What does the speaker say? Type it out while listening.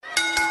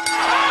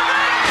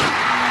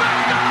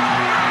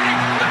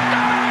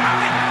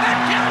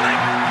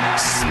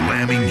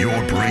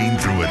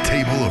to a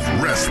table of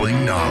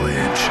wrestling knowledge. Oh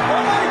my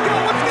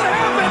God, what's going to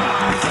happen?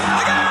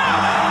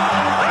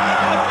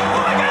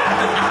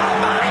 Oh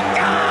my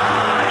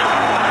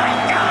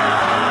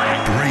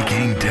God!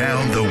 Breaking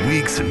down the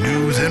week's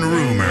news and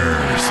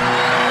rumors.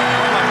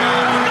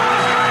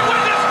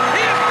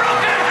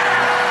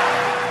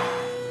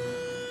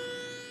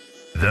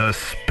 The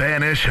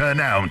Spanish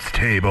Announce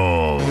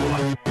Table.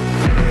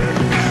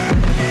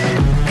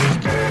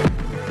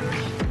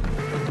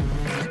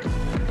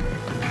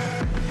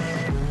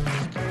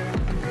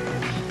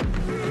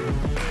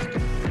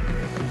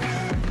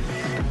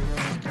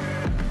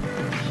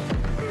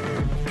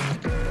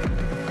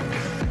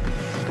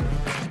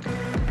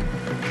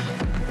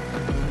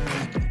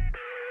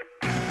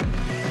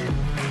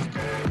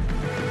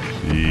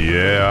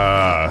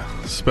 Yeah,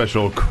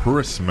 special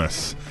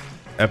Christmas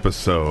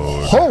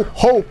episode. Ho,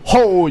 ho,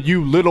 ho,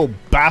 you little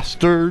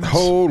bastards.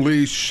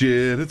 Holy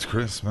shit, it's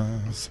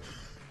Christmas.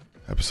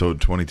 Episode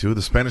 22 of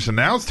the Spanish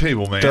Announce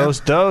Table, man.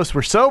 Dose.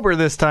 We're sober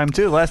this time,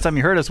 too. Last time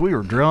you heard us, we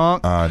were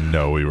drunk.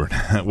 No, we were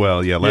not.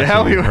 Well, yeah, last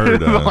time you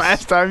heard the us.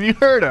 last time you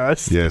heard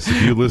us. Yes,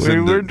 if you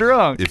listened, we were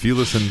drunk. If you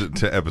listened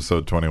to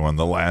episode 21,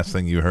 the last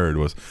thing you heard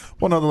was,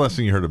 well, no, the last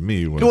thing you heard of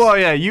me was. Well,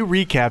 yeah, you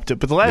recapped it,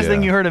 but the last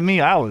thing Yeah. you heard of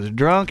me, I was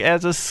drunk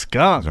as a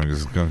skunk.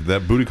 Did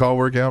that booty call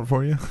work out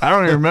for you? I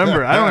don't even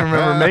remember. I don't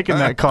remember making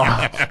that call.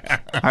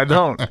 I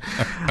don't.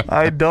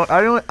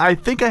 I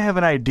think I have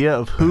an idea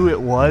of who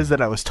it was that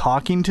I was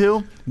talking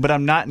to, but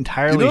I'm not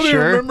entirely You don't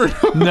sure. even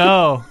remember?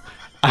 No,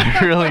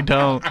 I really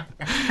don't.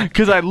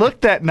 Because I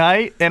looked that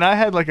night and I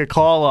had like a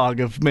call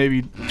log of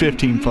maybe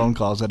 15 phone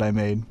calls that I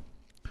made.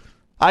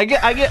 I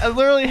get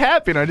literally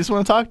happy and I just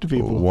want to talk to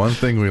people. One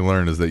thing we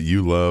learned is that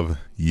you love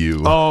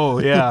you. Oh,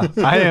 yeah.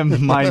 I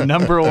am my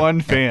number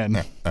one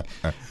fan.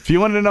 If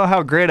you want to know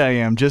how great I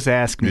am, just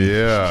ask me.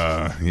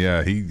 Yeah.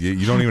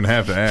 You don't even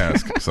have to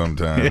ask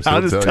sometimes.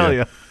 I'll He'll just tell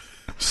you.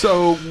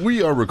 So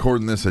we are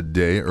recording this a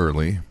day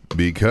early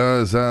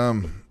because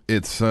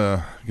it's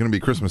going to be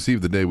Christmas Eve,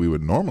 the day we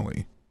would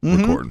normally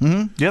record.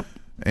 Mm-hmm, yep.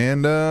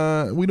 And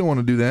we don't want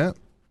to do that.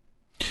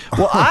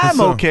 Well,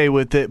 I'm okay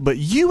with it, but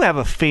you have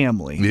a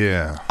family.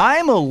 Yeah.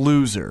 I'm a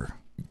loser.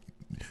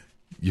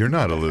 You're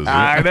not a loser.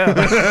 I know.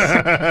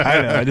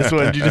 I know. I just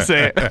wanted you to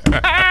say it.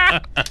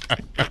 That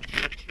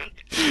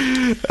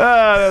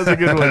was a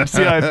good one.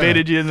 See how I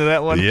baited you into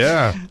that one?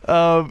 Yeah.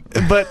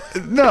 But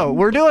no,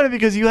 we're doing it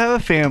because you have a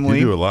family.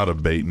 You do a lot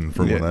of baiting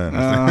from what I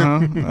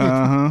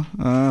understand.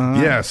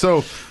 Yeah,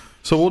 so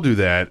we'll do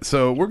that.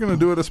 So we're going to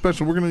do it a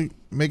special. We're going to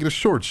make it a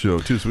short show,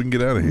 too, so we can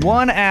get out of here.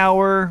 1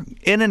 hour,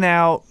 in and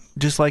out,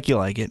 just like you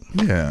like it.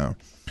 Yeah.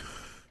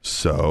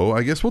 So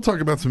I guess we'll talk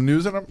about some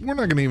news, and we're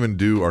not going to even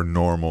do our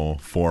normal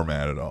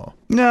format at all.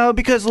 No,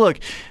 because look,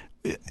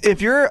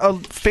 if you're a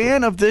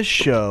fan of this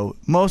show,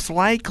 most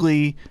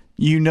likely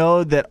you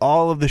know that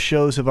all of the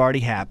shows have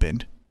already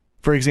happened.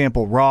 For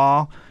example,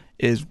 Raw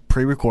is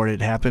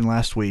pre-recorded. It happened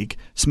last week.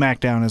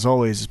 SmackDown, as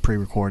always, is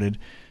pre-recorded.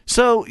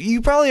 So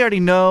you probably already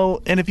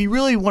know, and if you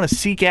really want to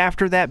seek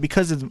after that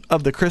because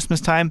of the Christmas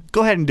time,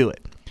 go ahead and do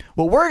it.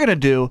 What we're going to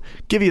do,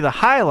 give you the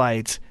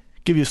highlights,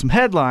 give you some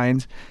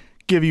headlines,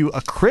 give you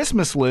a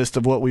Christmas list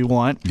of what we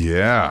want,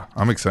 Yeah,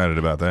 I'm excited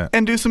about that.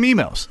 and do some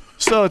emails.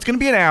 So it's going to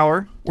be an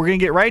hour. We're going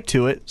to get right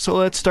to it. So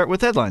let's start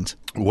with headlines.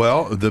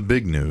 Well, the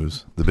big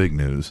news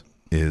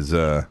is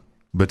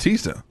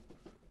Batista.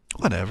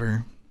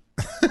 Whatever.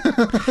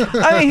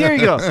 I mean, here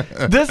you go.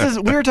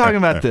 We were talking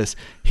about this.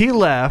 He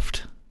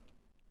left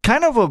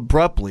kind of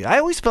abruptly. I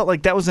always felt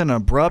like that was an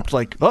abrupt,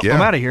 like, oh, Yeah.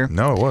 I'm out of here.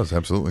 No, it was,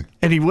 absolutely.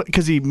 And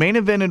because he main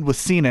evented with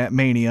Cena at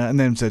Mania and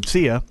then said,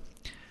 see ya.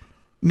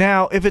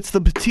 Now, if it's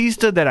the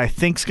Batista that I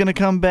think's going to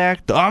come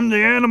back, I'm the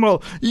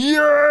animal.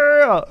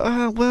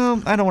 Yeah.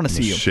 Well, I don't want to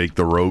see you. Shake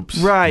the ropes.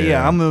 Right,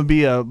 yeah. I'm going to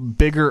be a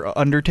bigger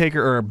Undertaker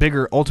or a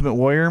bigger Ultimate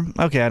Warrior.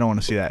 Okay, I don't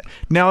want to see that.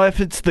 Now, if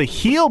it's the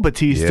heel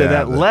Batista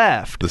that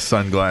left. The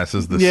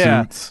sunglasses, the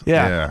Yeah, suits.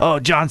 yeah. Oh,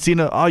 John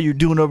Cena, all you're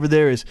doing over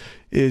there is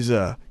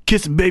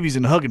kissing babies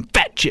and hugging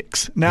fat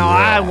chicks. Now,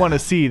 I want to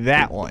see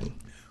that one.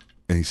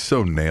 And he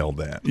so nailed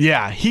that.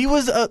 Yeah, he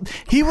was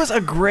a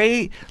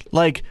great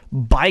like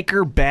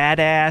biker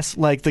badass,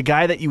 like the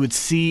guy that you would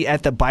see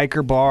at the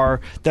biker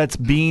bar that's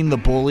being the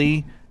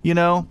bully, you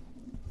know?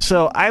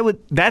 So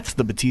that's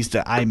the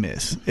Batista I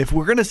miss. If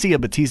we're going to see a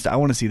Batista, I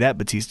want to see that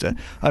Batista.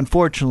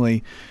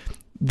 Unfortunately,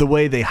 the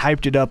way they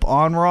hyped it up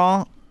on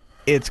Raw,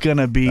 it's going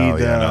to be Oh,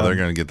 yeah, no, they're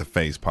going to get the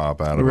face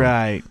pop out of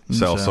right. him.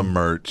 Sell So, some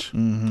merch.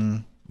 Mm-hmm.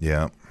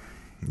 Yeah.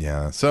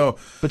 Yeah. So,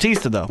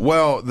 Batista, though.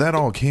 well, that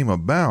all came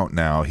about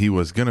now. He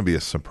was going to be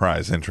a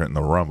surprise entrant in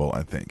the Rumble,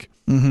 I think.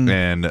 Mm-hmm.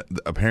 And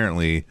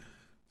apparently,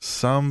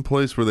 some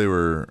place where they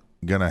were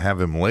going to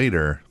have him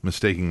later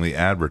mistakenly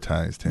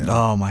advertised him.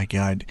 Oh, my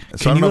God.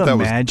 So Can you I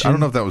imagine? don't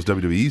know if that was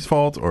WWE's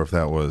fault or if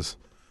that was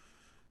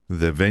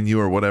the venue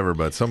or whatever,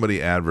 but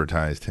somebody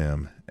advertised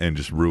him and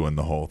just ruined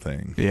the whole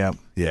thing. Yeah.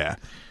 Yeah.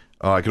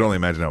 Oh, I could only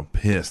imagine how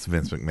pissed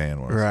Vince McMahon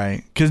was.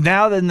 Right. Because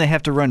now then they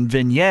have to run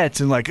vignettes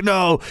and like,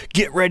 no,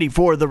 get ready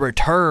for the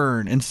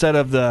return instead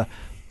of the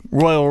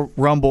Royal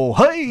Rumble,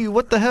 hey,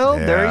 what the hell?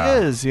 There Yeah.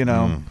 he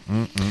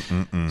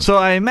is, So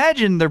I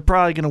imagine they're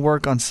probably going to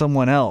work on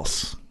someone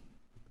else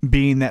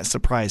being that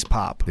surprise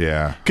pop.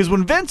 Yeah. Because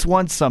when Vince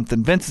wants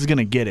something, Vince is going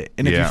to get it.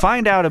 And if you Yeah.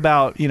 find out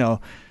about,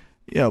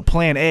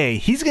 plan A,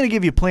 he's going to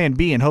give you plan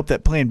B and hope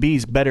that plan B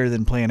is better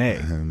than plan A.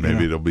 And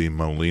maybe it'll be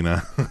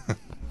Molina.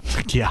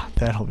 Yeah,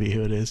 that'll be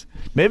who it is.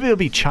 Maybe it'll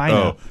be China.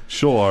 Oh,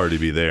 she'll already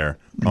be there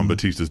on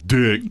Batista's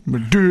dick.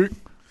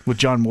 With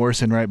John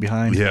Morrison right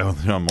behind. Yeah,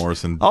 with John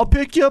Morrison I'll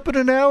pick you up in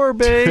an hour,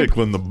 babe.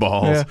 tickling the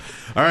balls. Yeah.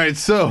 All right,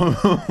 so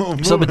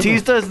So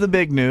Batista is the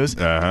big news.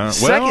 Well,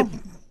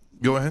 Second,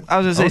 go ahead. I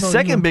was going to say, Oh, no,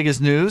 second you go.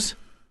 biggest news,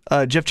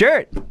 Jeff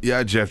Jarrett.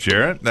 Yeah, Jeff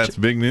Jarrett. That's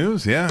big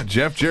news. Yeah,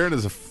 Jeff Jarrett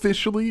has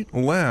officially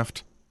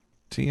left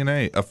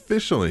TNA.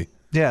 Officially.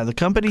 Yeah, the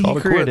company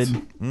Called he it quits.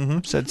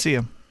 created said, see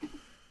him.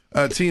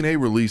 TNA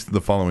released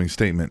the following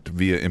statement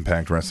via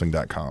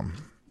ImpactWrestling.com.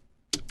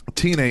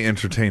 TNA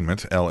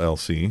Entertainment,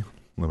 LLC,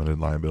 Limited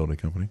Liability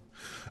Company,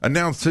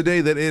 announced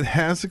today that it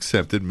has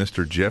accepted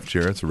Mr. Jeff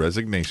Jarrett's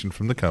resignation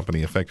from the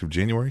company effective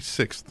January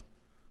 6th,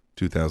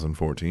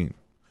 2014.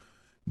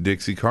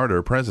 Dixie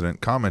Carter,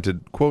 president,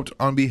 commented, quote,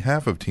 on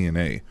behalf of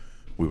TNA,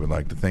 we would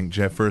like to thank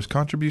Jeff for his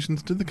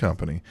contributions to the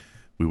company.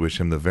 We wish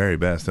him the very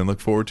best and look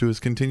forward to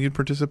his continued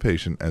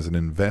participation as an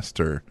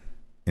investor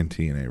in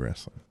TNA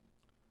Wrestling.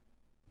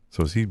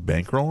 So is he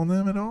bankrolling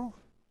them at all?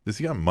 Does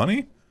he got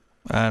money?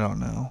 I don't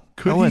know.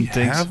 I Could he wouldn't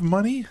think have so.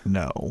 money?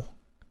 No.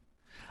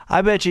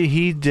 I bet you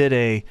he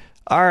did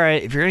all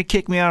right, if you're going to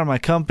kick me out of my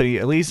company,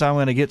 at least I'm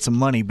going to get some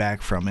money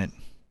back from it.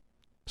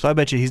 So I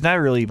bet you he's not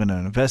really even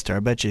an investor. I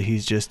bet you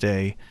he's just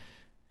getting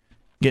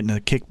a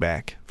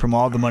kickback from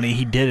all the money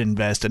he did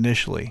invest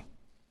initially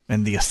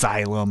and the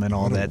asylum and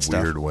all What a that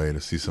stuff. weird way to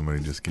see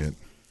somebody just get,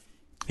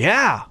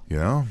 Yeah. you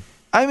know?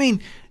 I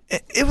mean,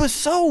 it was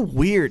so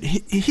weird.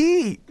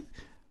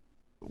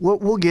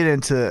 We'll get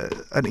into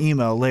an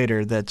email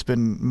later that's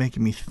been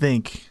making me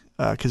think,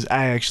 because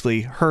I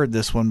actually heard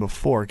this one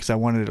before because I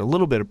wanted a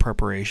little bit of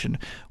preparation.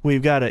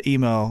 We've got an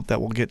email that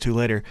we'll get to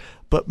later.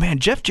 But, man,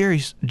 Jeff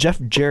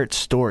Jarrett's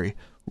story,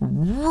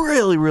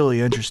 really,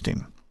 really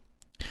interesting.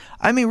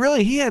 I mean,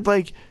 really,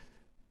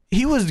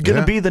 he was going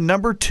to be the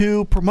number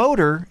 2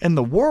 promoter in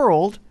the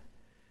world,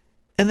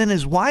 and then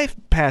his wife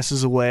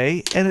passes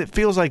away, and it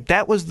feels like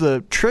that was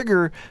the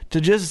trigger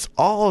to just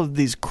all of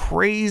these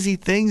crazy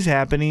things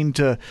happening,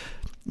 to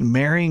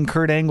marrying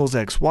Kurt Angle's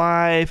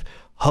ex-wife,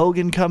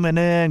 Hogan coming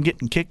in,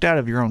 getting kicked out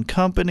of your own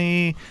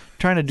company,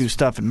 trying to do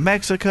stuff in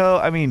Mexico.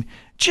 I mean,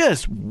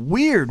 just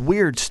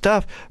weird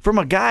stuff from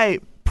a guy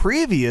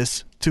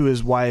previous to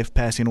his wife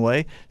passing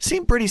away.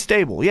 Seemed pretty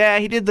stable. Yeah,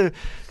 he did the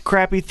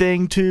crappy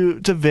thing to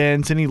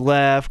Vince and he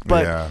left,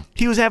 but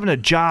he was having a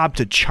job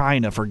to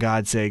China, for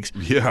God's sakes.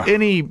 Yeah.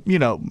 Any,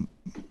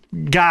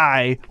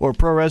 guy or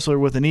pro wrestler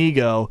with an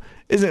ego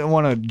isn't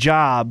want a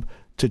job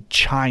to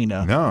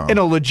China. No. In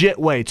a legit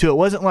way, too. It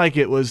wasn't like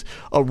it was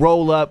a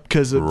roll-up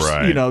because of,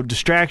 Right.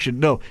 distraction.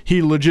 No,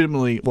 he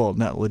legitimately, well,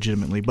 not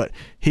legitimately, but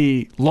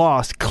he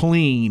lost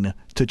clean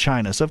to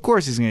China. So, of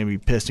course, he's going to be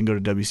pissed and go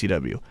to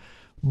WCW.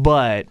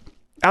 But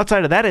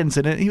outside of that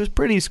incident, he was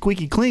pretty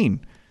squeaky clean.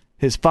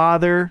 His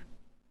father,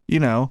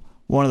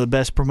 one of the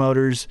best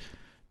promoters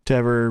to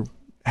ever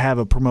have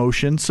a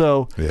promotion.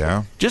 So,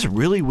 Yeah. just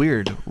really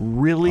weird.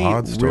 Really,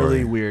 Odd story.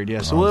 really weird.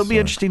 Yeah. So Odd it'll be story.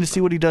 interesting to see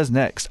what he does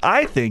next.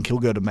 I think he'll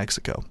go to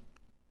Mexico.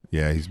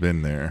 Yeah, he's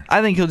been there.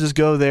 I think he'll just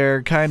go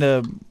there, kind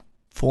of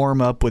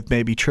form up with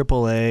maybe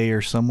AAA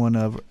or someone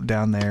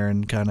down there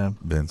and kind of.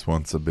 Vince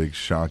wants a big,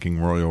 shocking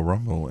Royal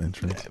Rumble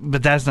entrance.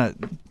 But that's not.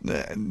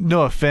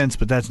 No offense,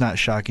 but that's not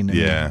shocking to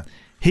me. Yeah.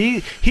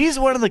 He's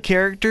one of the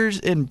characters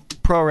in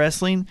pro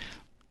wrestling.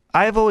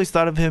 I've always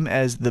thought of him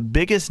as the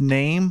biggest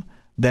name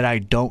that I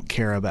don't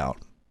care about.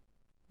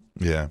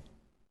 Yeah.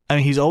 I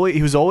mean,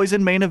 he was always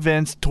in main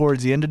events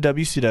towards the end of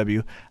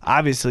WCW.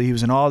 Obviously, he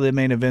was in all the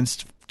main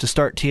events to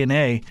start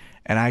TNA,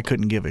 and I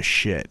couldn't give a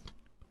shit.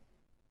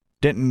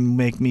 Didn't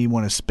make me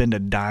want to spend a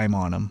dime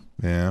on him.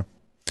 Yeah.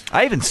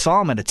 I even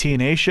saw him at a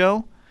TNA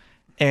show,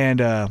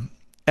 and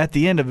at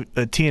the end of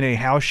a TNA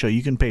house show,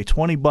 you can pay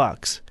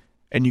 $20,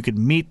 and you could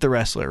meet the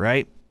wrestler,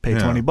 right? Pay Yeah.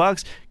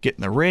 $20, get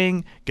in the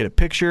ring, get a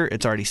picture.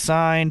 It's already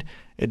signed.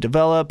 It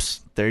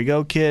develops. There you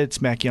go, kid.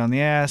 Smack you on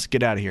the ass.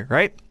 Get out of here,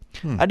 right?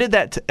 I did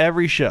that to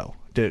every show.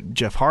 Did it to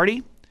Jeff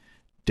Hardy.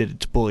 Did it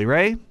to Bully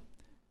Ray.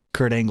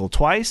 Kurt Angle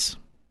twice.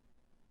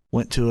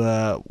 Went to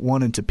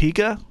one in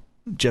Topeka.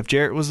 Jeff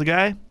Jarrett was the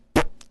guy.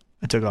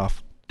 I took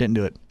off. Didn't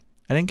do it.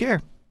 I didn't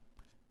care.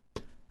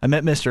 I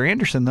met Mr.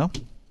 Anderson, though.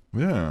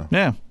 Yeah.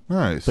 Yeah.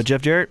 Nice. But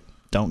Jeff Jarrett,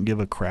 don't give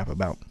a crap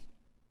about.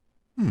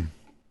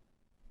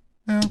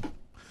 Yeah.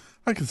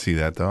 I can see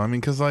that, though. I mean,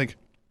 because,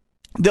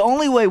 The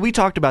only way, we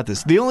talked about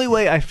this, the only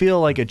way I feel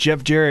like a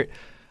Jeff Jarrett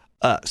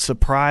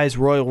surprise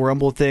Royal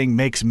Rumble thing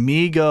makes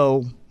me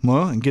go,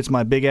 well, and gets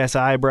my big-ass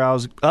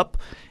eyebrows up,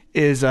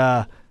 is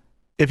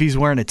if he's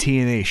wearing a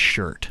TNA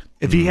shirt.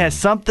 If he has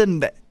something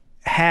that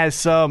has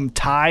some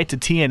tie to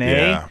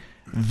TNA, Yeah.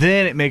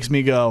 then it makes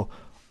me go,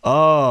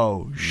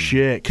 Oh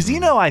shit! Because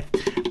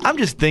I'm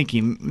just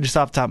thinking, just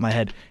off the top of my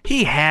head,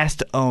 he has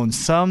to own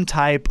some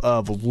type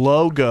of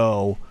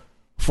logo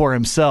for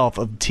himself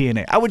of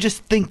TNA. I would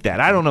just think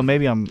that. I don't know.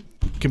 Maybe I'm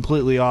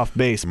completely off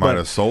base. Might but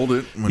have sold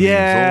it. When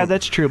yeah, he sold it.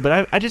 that's true.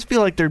 But I just feel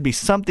like there'd be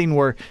something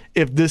where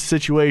if this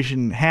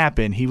situation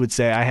happened, he would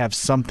say, "I have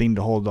something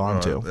to hold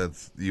on to."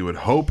 You would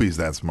hope he's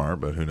that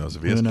smart, but who knows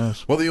if he is. Who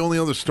knows? Well, the only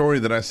other story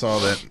that I saw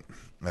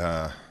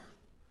that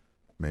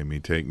made me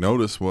take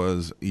notice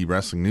was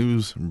eWrestling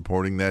News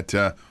reporting that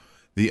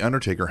The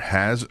Undertaker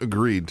has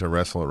agreed to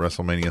wrestle at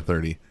WrestleMania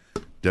 30.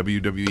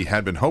 WWE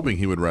had been hoping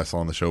he would wrestle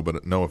on the show,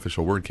 but no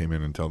official word came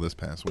in until this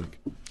past week.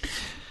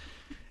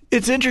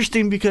 It's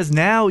interesting because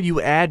now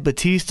you add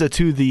Batista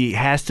to the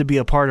has to be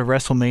a part of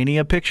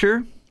WrestleMania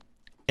picture,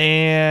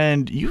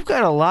 and you've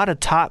got a lot of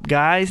top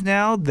guys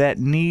now that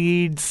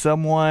need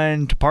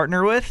someone to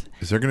partner with.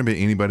 Is there going to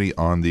be anybody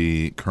on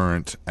the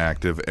current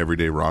active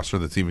everyday roster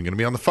that's even going to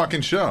be on the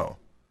fucking show?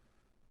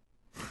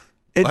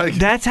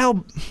 That's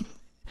how...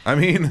 I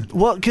mean...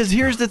 Well, because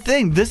here's the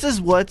thing. This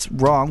is what's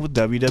wrong with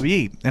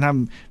WWE, and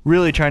I'm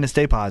really trying to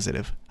stay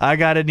positive. I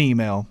got an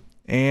email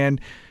and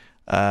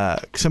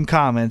some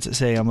comments that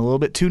say I'm a little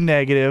bit too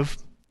negative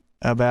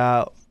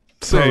about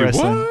pro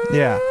wrestling. What?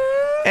 Yeah.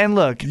 And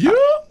look, you're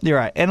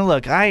right. And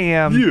look, I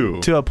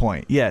am to a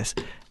point, yes.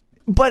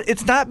 But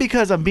it's not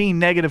because I'm being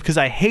negative because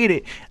I hate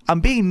it. I'm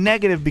being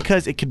negative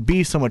because it could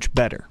be so much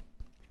better.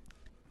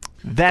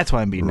 That's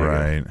why I'm being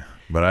negative. Right.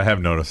 But I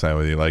have noticed that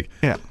with you. Like,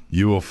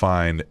 you will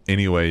find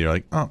anyway, you're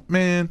like, oh,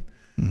 man.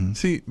 Mm-hmm.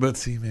 See,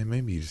 man,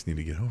 maybe you just need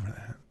to get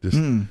over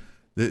that.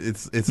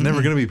 It's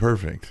never going to be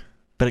perfect.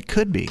 But it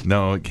could be.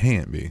 No, it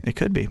can't be. It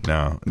could be.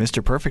 No.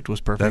 Mr. Perfect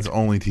was perfect. That's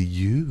only to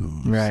you.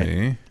 Right.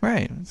 See?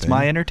 Right. It's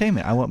my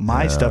entertainment. I want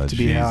my stuff to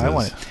be how I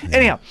want it. Yeah.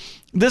 Anyhow,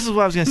 this is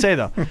what I was going to say,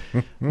 though.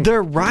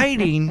 Their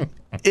writing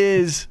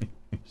is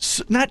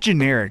not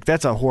generic.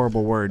 That's a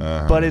horrible word.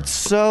 But it's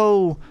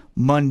so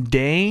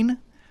mundane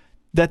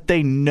that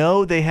they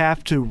know they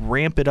have to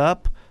ramp it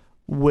up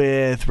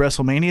with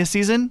WrestleMania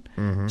season.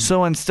 Mm-hmm.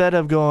 So instead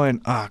of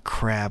going,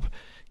 crap,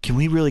 can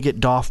we really get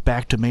Dolph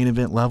back to main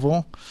event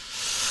level?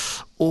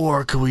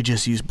 Or could we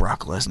just use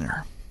Brock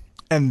Lesnar?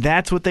 And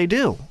that's what they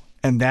do.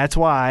 And that's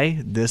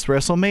why this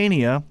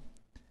WrestleMania,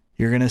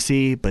 you're going to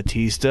see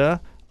Batista,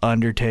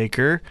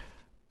 Undertaker,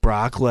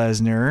 Brock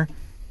Lesnar,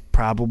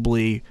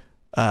 probably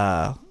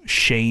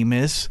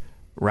Sheamus,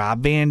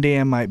 Rob Van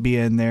Dam might be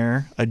in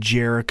there, a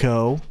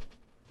Jericho,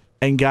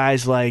 and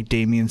guys like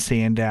Damian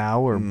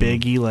Sandow or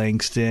Big E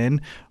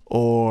Langston,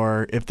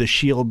 or if the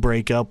Shield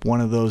break up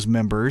one of those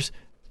members,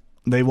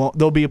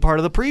 they'll be a part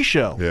of the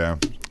pre-show. Yeah.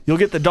 You'll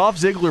get the Dolph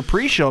Ziggler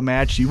pre-show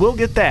match. You will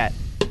get that.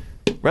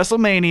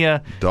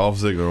 WrestleMania. Dolph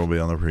Ziggler will be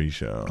on the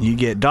pre-show. You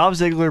get Dolph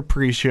Ziggler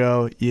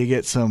pre-show. You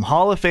get some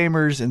Hall of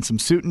Famers and some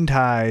suit and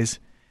ties.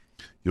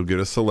 You'll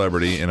get a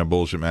celebrity in a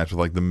bullshit match with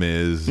like The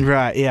Miz.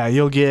 Right, yeah.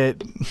 You'll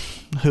get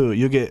who?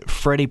 You'll get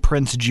Freddie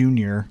Prinze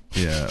Jr.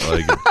 Yeah,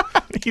 like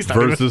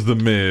versus The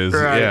Miz.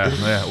 Right.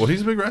 Yeah. Well,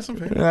 he's a big wrestling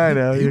fan. I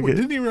know.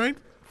 Didn't he write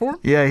for him?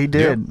 Yeah, he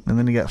did. Yep. And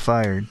then he got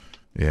fired.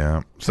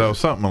 Yeah. So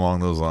something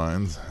along those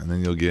lines. And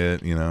then you'll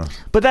get,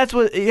 But that's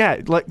what,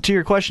 like to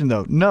your question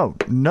though, no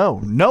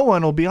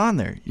one will be on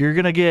there. You're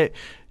going to get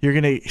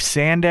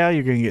Sandow,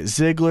 you're going to get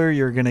Ziggler,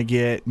 you're going to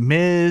get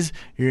Miz,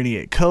 you're going to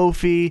get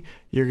Kofi,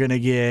 you're going to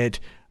get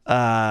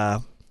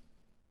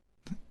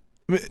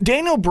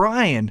Daniel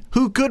Bryan,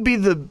 who could be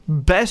the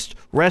best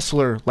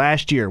wrestler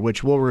last year,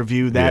 which we'll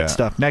review that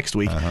stuff next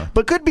week,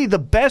 but could be the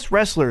best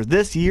wrestler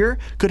this year,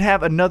 could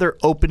have another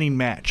opening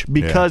match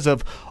because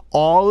of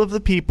all of the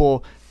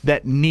people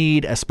that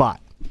need a spot.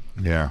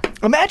 Yeah.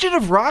 Imagine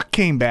if Rock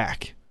came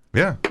back.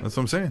 Yeah, that's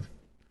what I'm saying.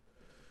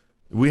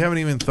 We haven't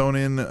even thrown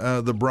in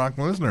the Brock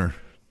Lesnar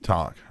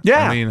talk.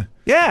 Yeah. I mean,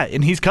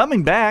 and he's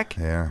coming back.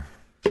 yeah.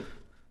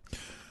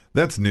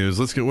 That's news.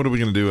 Let's get. What are we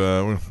going to do?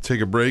 We're going to take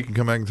a break and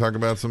come back and talk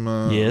about some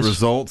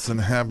results and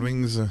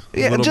happenings.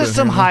 Just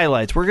some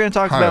highlights. We're going to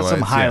talk about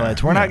some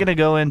highlights. Yeah. We're not going to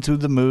go into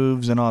the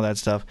moves and all that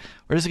stuff.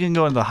 We're just going to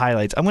go into the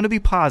highlights. I'm going to be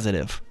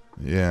positive.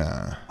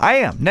 Yeah. I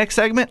am. Next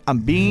segment, I'm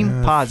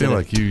being positive.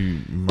 I feel like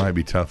you might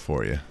be tough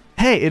for you.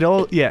 Hey,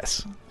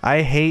 yes.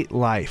 I hate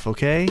life,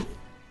 okay?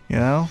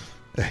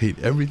 I hate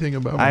everything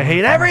about my life. I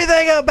hate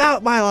everything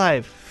about my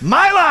life.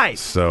 My life!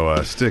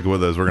 So stick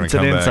with us. We're going to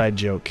come back. It's an inside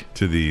joke.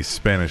 To the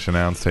Spanish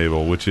Announce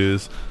Table, which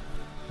is,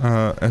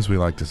 as we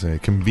like to say,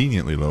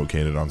 conveniently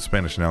located on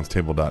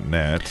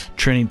SpanishAnnounceTable.net.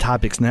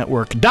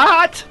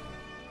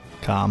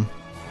 TrainingTopicsNetwork.com.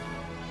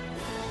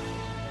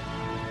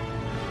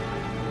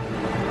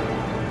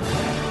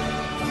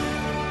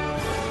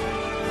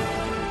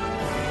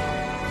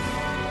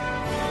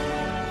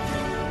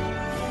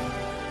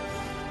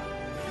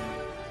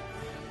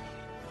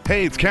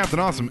 Hey, it's Captain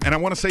Awesome, and I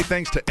want to say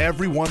thanks to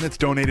everyone that's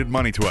donated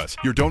money to us.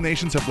 Your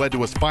donations have led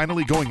to us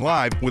finally going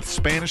live with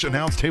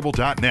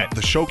SpanishAnnounceTable.net.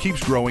 The show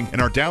keeps growing, and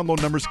our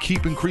download numbers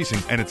keep increasing,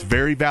 and it's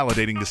very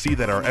validating to see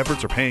that our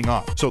efforts are paying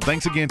off. So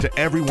thanks again to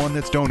everyone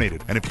that's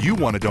donated. And if you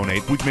want to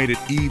donate, we've made it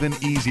even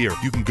easier.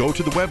 You can go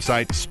to the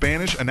website,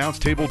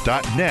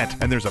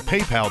 SpanishAnnounceTable.net, and there's a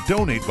PayPal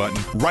donate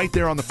button right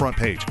there on the front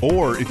page.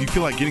 Or if you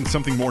feel like getting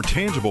something more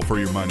tangible for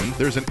your money,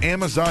 there's an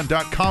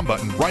Amazon.com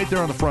button right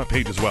there on the front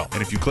page as well.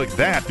 And if you click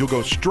that, you'll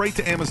go straight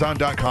to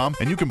Amazon.com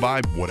and you can buy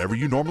whatever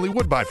you normally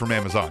would buy from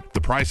Amazon. The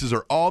prices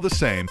are all the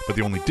same, but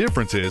the only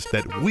difference is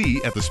that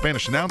we at the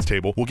Spanish Announce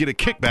Table will get a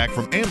kickback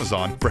from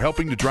Amazon for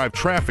helping to drive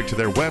traffic to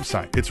their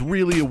website. It's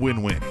really a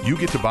win-win. You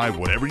get to buy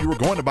whatever you were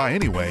going to buy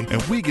anyway,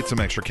 and we get some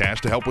extra cash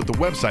to help with the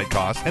website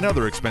costs and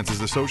other expenses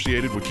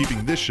associated with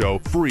keeping this show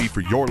free for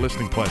your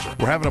listening pleasure.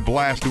 We're having a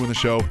blast doing the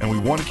show, and we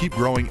want to keep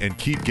growing and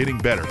keep getting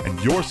better, and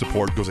your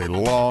support goes a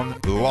long,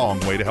 long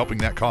way to helping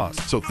that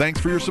cause. So thanks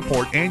for your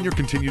support and your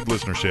continued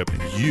listenership.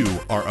 You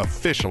are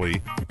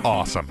officially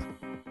awesome.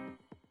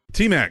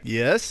 T-Mac.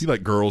 Yes? You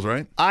like girls,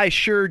 right? I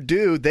sure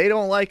do. They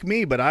don't like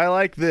me, but I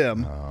like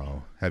them.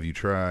 Oh, have you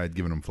tried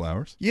giving them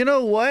flowers? You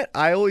know what?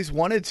 I always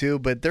wanted to,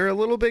 but they're a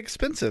little bit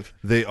expensive.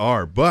 They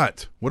are,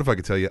 but what if I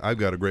could tell you I've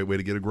got a great way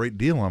to get a great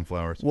deal on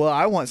flowers? Well,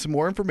 I want some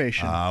more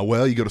information.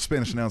 Well, you go to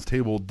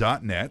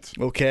SpanishAnnounceTable.net.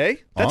 Okay.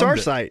 That's our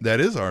site. That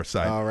is our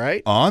site. All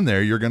right. On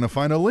there, you're going to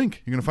find a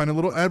link. You're going to find a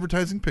little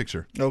advertising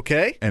picture.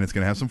 Okay. And it's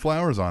going to have some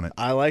flowers on it.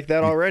 I like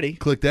that already.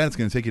 Click that. It's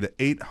going to take you to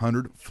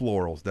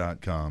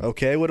 800florals.com.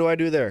 Okay. What do I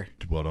do there?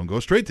 Well, don't go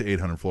straight to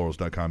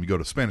 800florals.com. You go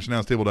to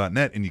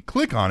SpanishAnnounceTable.net and you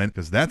click on it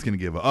because that's going to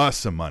give us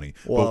some money.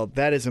 Well,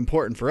 that is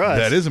important for us.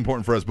 That is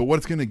important for us. But what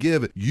it's going to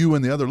give you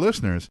and the other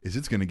listeners is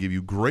it's going to give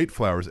you great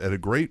flowers at a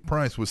great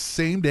price with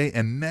same day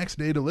and next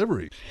day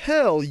delivery.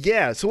 Hell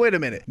yeah. So wait a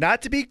minute.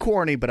 Not to be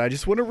corny, but I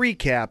just want to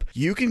recap.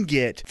 You can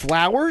get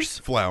flowers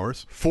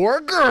for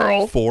a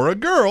girl.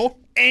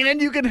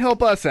 And you can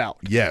help us out.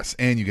 Yes,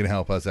 and you can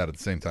help us out at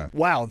the same time.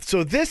 Wow,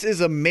 so this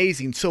is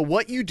amazing. So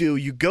what you do,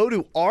 you go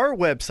to our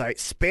website,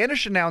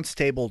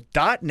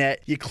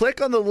 SpanishAnnounceTable.net. You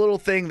click on the little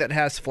thing that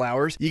has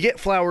flowers. You get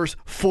flowers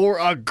for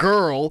a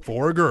girl.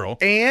 For a girl.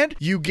 And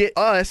you get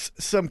us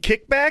some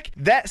kickback.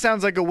 That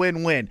sounds like a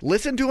win-win.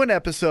 Listen to an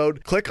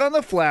episode, click on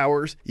the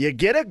flowers, you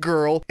get a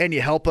girl, and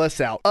you help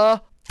us out.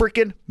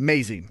 Freaking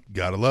amazing.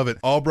 Gotta love it.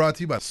 All brought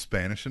to you by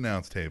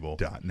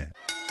SpanishAnnounceTable.net.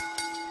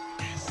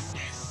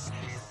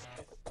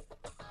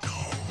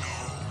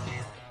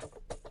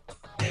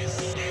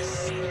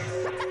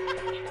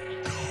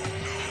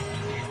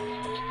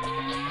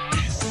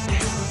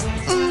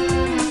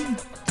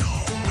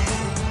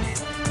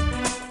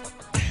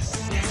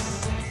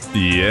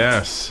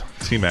 Yes,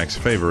 T-Mac's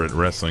favorite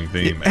wrestling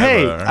theme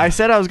Hey, ever. I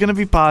said I was going to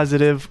be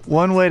positive.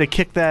 One way to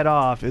kick that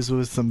off is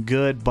with some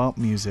good bump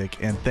music,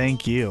 and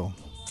thank you.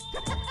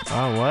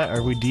 Oh, what?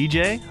 Are we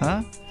DJ?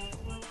 Huh?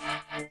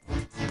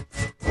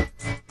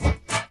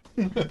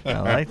 I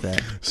like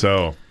that.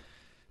 So,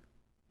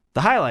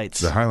 The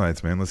highlights.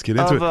 man. Let's get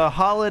into of it. a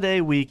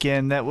holiday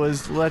weekend that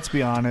was, let's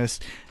be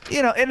honest,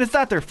 and it's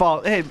not their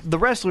fault. Hey, the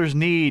wrestlers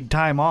need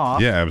time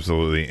off. Yeah,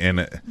 absolutely.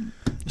 And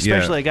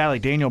especially a guy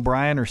like Daniel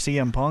Bryan or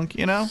CM Punk,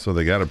 So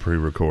they got to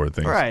pre-record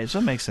things. Right, so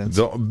it makes sense.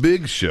 The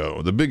biggest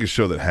show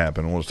that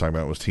happened, we'll just talk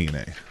about, was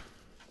TNA.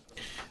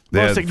 They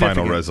Most had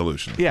Final significant.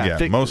 Resolution. Yeah,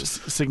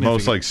 most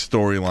significant. like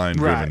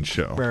storyline-driven Right,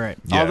 show. Right.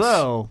 Yes.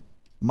 Although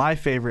my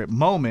favorite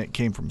moment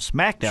came from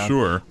SmackDown,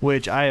 Sure.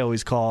 which I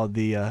always call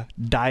the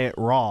Diet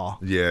Raw.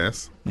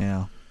 Yes.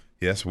 Yeah.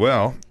 Yes,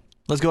 well,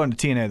 Let's go into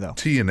TNA, though.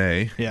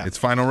 TNA, Yeah. it's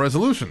Final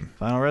Resolution.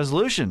 Final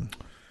Resolution.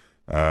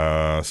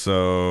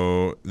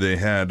 So they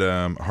had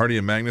Hardy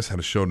and Magnus had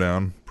a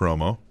showdown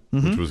promo,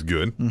 which was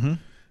good. Mm-hmm.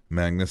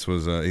 Magnus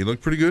was he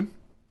looked pretty good.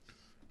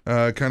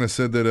 Kind of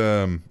said that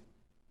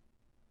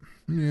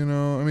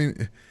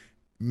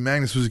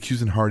Magnus was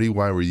accusing Hardy.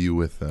 Why were you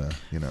with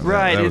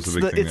Right. That It's was a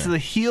big thing it's there. the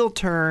heel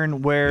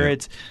turn where Yeah.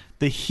 it's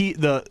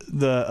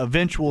the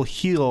eventual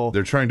heel.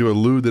 They're trying to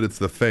allude that it's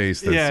the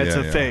face. That's, It's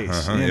a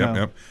face.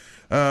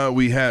 Yep.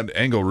 We had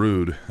Angle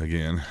Rude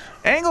again.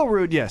 Angle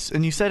Rude, yes,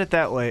 and you said it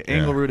that way.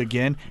 Angle Rude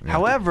again. Yeah.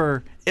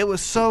 However, it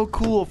was so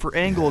cool for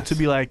Angle to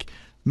be like,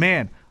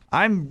 man,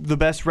 I'm the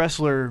best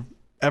wrestler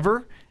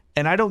ever,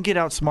 and I don't get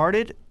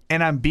outsmarted,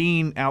 and I'm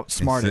being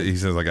outsmarted. He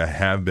says, like, I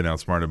have been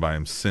outsmarted by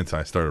him since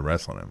I started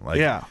wrestling him. Like,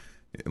 Yeah.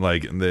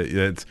 Like,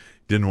 it's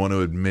didn't want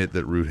to admit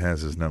that Rude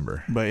has his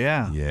number. But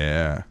yeah.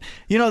 Yeah.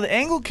 The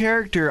Angle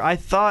character, I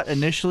thought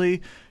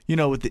initially,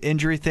 with the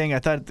injury thing, I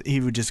thought he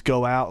would just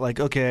go out, like,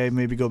 okay,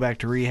 maybe go back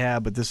to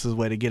rehab, but this is the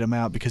way to get him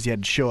out because he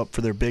had to show up for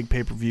their big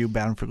pay-per-view,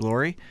 Bound for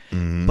Glory.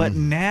 Mm-hmm. But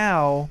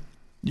now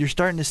you're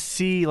starting to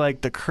see,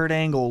 like, the Kurt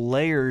Angle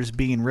layers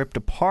being ripped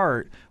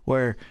apart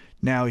where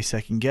now he's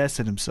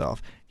second-guessing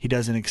himself. He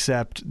doesn't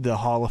accept the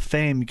Hall of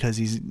Fame because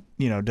he's,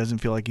 doesn't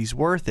feel like he's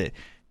worth it.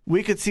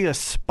 We could see a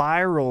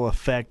spiral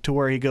effect to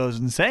where he goes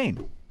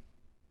insane.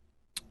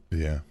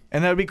 Yeah.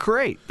 And that would be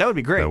great. That would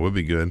be great. That would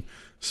be good.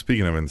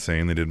 Speaking of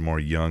insane, they did more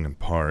Young and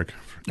Park.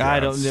 For I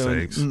don't God's know.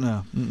 sakes.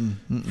 No.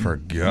 For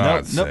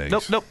God's Nope.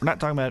 sakes. Nope. We're not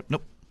talking about it.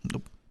 Nope.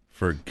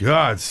 For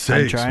God's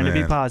I'm sakes, trying to be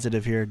man.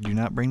 positive here. Do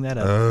not bring that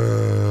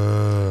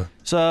up.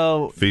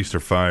 So Feast are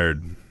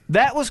fired.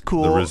 that was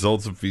cool. The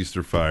results of Feast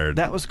are fired.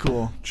 That was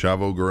cool.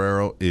 Chavo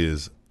Guerrero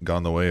is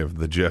gone the way of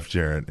the Jeff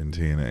Jarrett in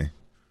TNA.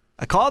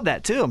 I called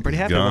that too. I'm pretty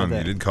happy Gun. about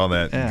that. You did call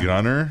that Yeah.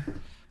 Gunner?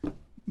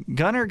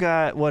 Gunner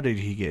got, what did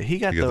he get? He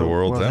got, He got the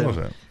world title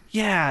shot.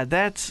 Yeah,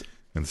 that's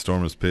And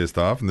Storm is pissed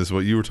off. And this is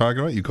what you were talking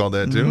about? You called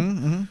that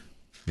too?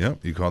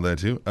 Yep, you called that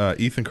too.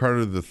 Ethan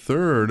Carter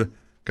III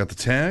got the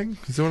tag.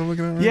 Is that what I'm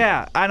looking at? Right?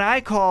 yeah. And I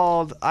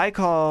called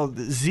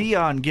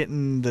Xeon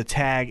getting the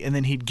tag, and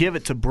then he'd give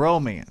it to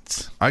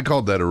Bromance. I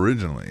called that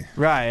originally.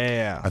 Right?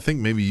 Yeah. I think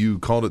maybe you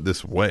called it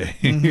this way.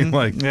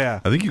 Yeah.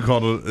 I think you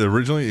called it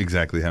originally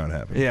exactly how it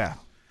happened. Yeah.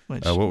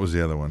 Which, What was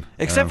the other one?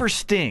 except for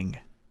Sting.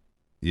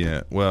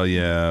 Yeah. Well,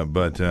 yeah,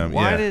 but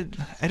Why yeah. did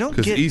I don't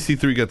Because get?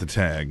 EC3 got the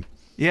tag,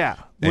 Yeah.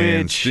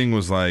 and Which Sting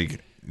was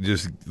like,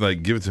 just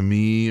like give it to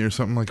me or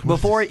something like.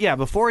 before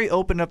he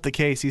opened up the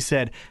case, he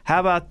said, "How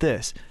about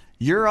this?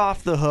 You're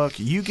off the hook.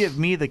 You give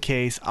me the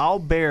case. I'll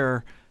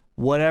bear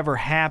whatever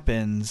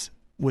happens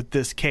with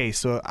this case.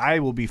 So I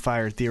will be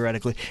fired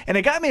theoretically." And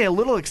it got me a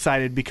little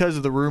excited because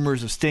of the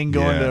rumors of Sting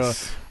going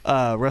Yes. to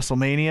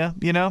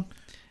WrestleMania, you know?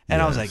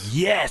 And I was Yes. like,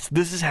 yes,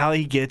 this is how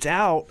he gets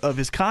out of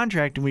his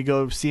contract and we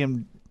go see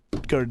him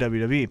go to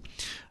WWE.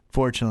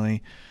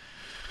 Fortunately,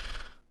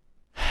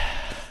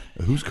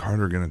 Who's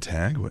Carter gonna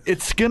tag with?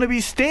 it's going to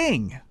be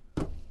Sting.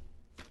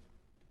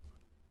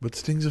 But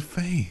Sting's a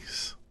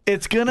face.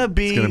 It's going to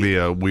be It's gonna be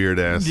a weird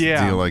ass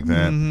deal like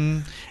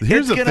that.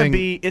 Here's it's the gonna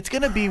thing. it's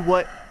gonna be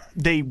what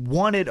they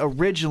wanted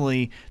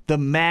originally, the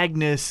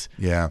Magnus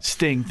Yeah.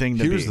 Sting thing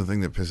to Here's be. the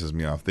thing that pisses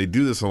me off. They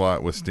do this a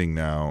lot with Sting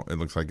now. It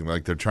looks like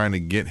they're trying to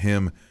get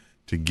him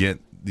to get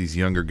these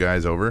younger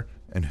guys over.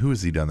 And who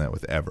has he done that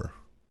with ever?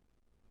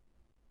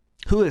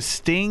 Who has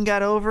Sting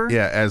got over?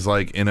 Yeah, as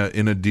like in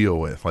a deal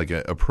with, like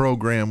a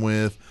program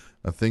with,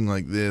 a thing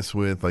like this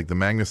with, like the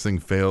Magnus thing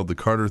failed, the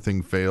Carter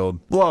thing failed.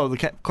 Whoa, the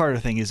Carter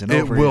thing isn't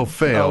It over. will yet.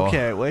 fail.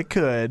 Okay, well, it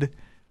could.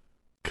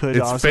 Could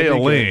It's also be good.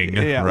 failing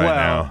yeah, right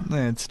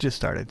well, it's just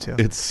started to.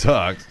 It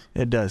sucks.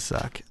 It does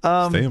suck.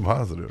 Staying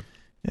positive.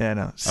 Yeah,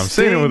 no. I'm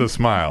saying it with a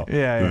smile.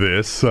 Yeah, yeah.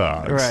 This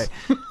sucks. Right.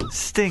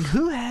 Sting,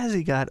 who has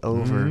he got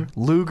over?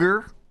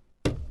 Luger?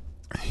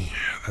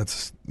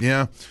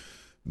 Yeah.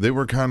 They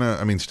were kind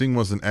of, I mean, Sting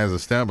wasn't as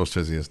established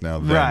as he is now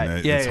then.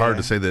 Right. Yeah, it's hard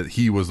yeah. to say that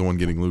he was the one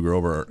getting Luger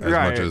over as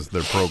Right. much as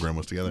their program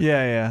was together.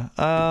 Yeah,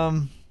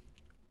 yeah.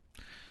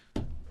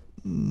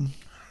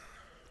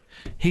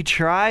 He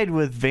tried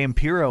with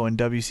Vampiro in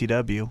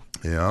WCW.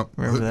 Yeah.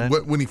 Remember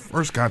that? When he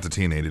first got to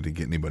TNA, did he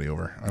get anybody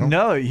over? I don't.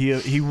 No,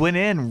 he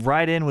went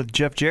right in with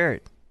Jeff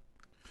Jarrett.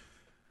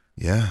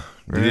 Yeah.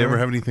 Did he Remember? ever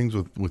have any things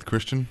with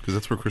Christian? Because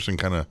that's where Christian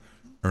kind of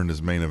earned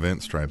his main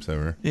event stripes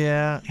ever.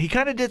 Yeah, he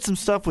kind of did some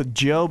stuff with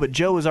Joe, but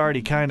Joe was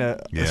already kind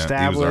of Yeah,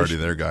 established. he was already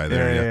their guy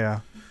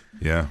there.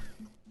 Yeah.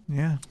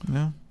 Yeah.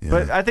 No. Yeah.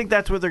 But I think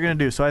that's what they're going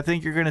to do. So I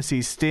think you're going to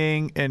see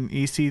Sting and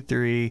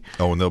EC3,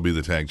 Oh, and they'll be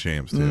the tag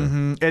champs too.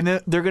 and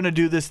then they're going to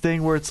do this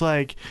thing where it's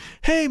like,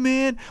 "Hey,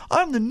 man,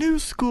 I'm the new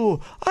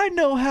school. I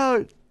know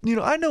how.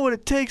 I know what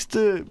it takes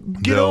to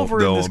get over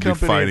in this They'll be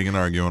company." fighting and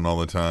arguing all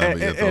the time. And, but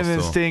yet and they'll then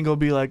still, Sting will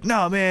be like,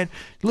 "No, man,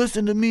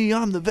 listen to me.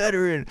 I'm the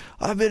veteran.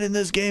 I've been in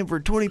this game for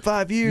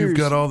 25 years. You've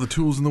got all the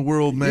tools in the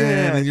world, man,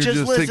 Yeah, and you're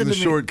just listen taking the to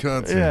me."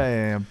 shortcuts.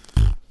 Yeah.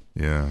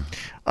 Yeah.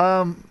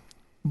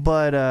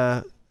 But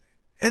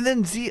and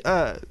then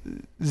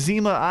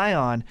Zima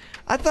Ion,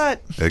 I thought,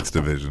 X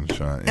Division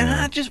shot.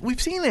 and Yeah.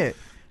 we've seen it.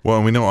 Well,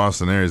 and we know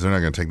Austin Aries. They're not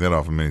going to take that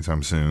off him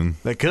anytime soon.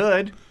 They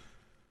could.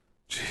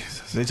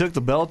 Jesus. They took the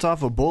belt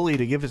off of Bully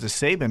to give it to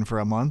Saban for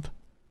a month.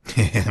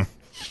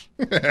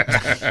 You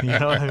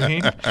know what I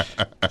mean?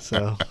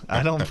 So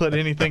I don't put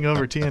anything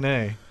over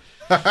TNA.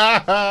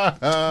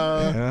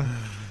 Yeah.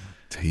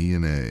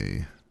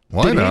 TNA.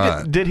 Why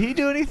not? Did he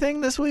do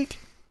anything this week?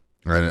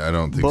 I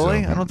don't think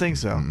Bully? so. I don't think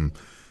so.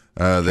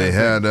 They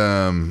had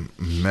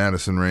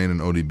Madison Rain and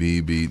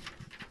ODB beat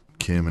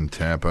Kim and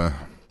Tappa.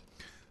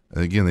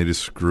 Again, they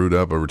just screwed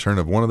up a return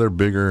of one of their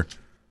bigger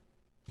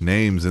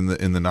names in the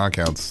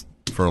knockouts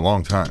for a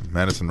long time.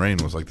 Madison Rain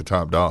was like the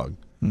top dog.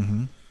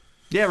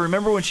 Yeah,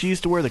 remember when she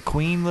used to wear the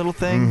Queen little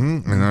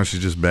thing? And now she's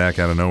just back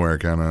out of nowhere,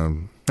 kind of.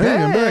 Hey,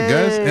 I'm back,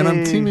 guys, and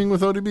I'm teaming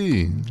with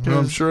ODB. Well,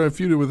 I'm sure I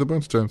feuded with a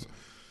bunch of times.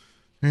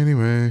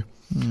 Anyway,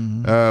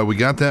 we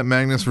got that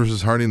Magnus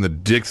versus Hardy in the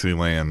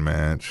Dixieland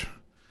match.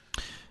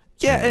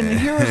 Yeah, and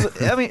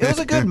it was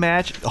a good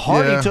match.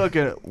 Hardy Yeah. took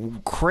a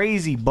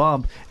crazy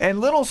bump, and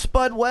little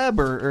Spud Webb,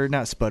 or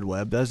not Spud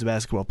Webb, that was the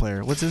basketball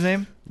player. What's his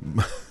name?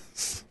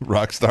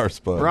 Rockstar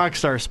Spud.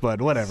 Rockstar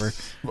Spud, whatever.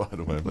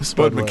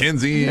 Spud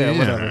McKenzie. Yeah,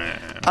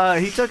 whatever.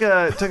 He took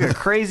a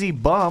crazy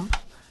bump.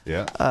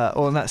 Yeah.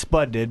 Well, not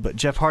Spud did, but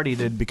Jeff Hardy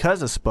did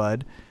because of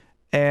Spud.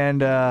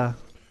 And They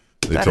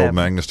that told happened.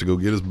 Magnus to go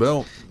get his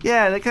belt.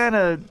 yeah, they kind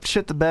of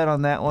shit the bed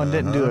on that one.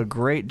 Didn't do a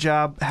great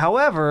job.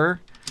 However,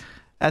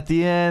 At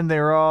the end, they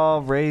were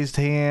all raised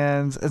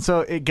hands, and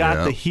so it got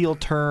Yeah. the heel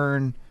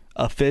turn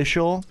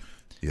official.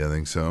 Yeah, I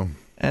think so.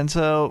 And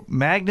so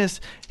Magnus,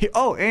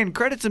 and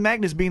credits to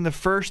Magnus being the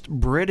first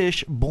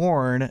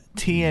British-born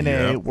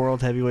TNA Yep.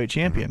 World Heavyweight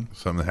Champion.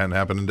 Something that hadn't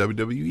happened in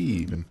WWE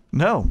even.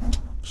 No,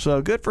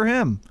 so good for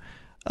him.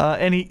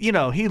 And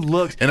he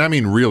looks And I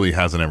mean, really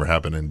hasn't ever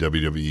happened in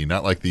WWE.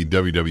 Not like the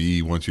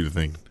WWE wants you to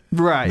think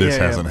right. this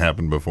yeah, hasn't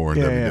happened before in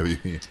Yeah,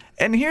 WWE.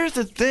 And here's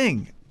the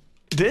thing,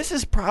 this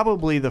is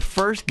probably the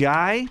first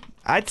guy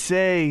I'd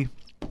say.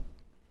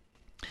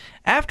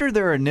 After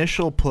their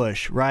initial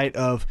push, right,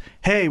 of,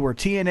 hey, we're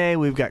TNA,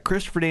 we've got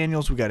Christopher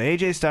Daniels, we've got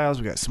AJ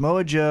Styles, we've got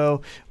Samoa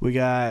Joe, we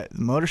got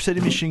Motor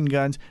City Machine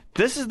Guns.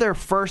 This is their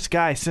first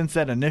guy since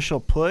that initial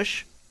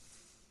push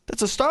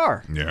that's a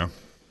star. Yeah.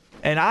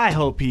 And I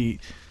hope he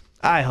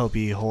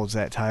holds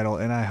that title,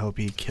 and I hope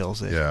he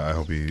kills it. Yeah, I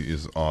hope he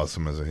is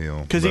awesome as a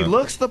heel. Because he But-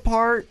 looks the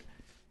part.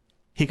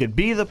 He could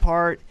be the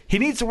part. He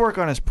needs to work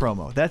on his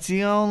promo. That's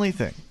the only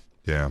thing.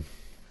 Yeah.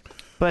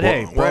 But Well-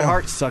 hey, Bret well-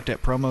 Hart sucked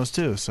at promos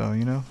too, so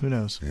who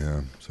knows?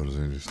 Yeah, so does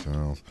AJ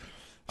Styles.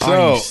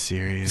 Are you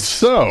serious?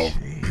 So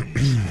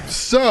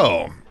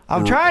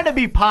I'm trying to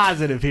be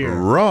positive here.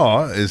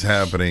 Raw is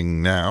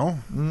happening now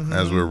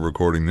as we're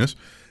recording this.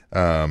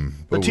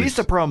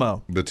 Batista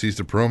promo.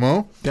 Batista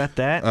promo. Got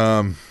that?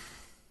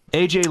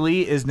 AJ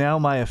Lee is now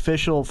my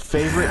official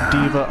favorite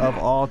diva of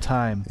all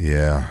time.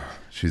 Yeah,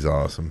 she's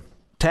awesome.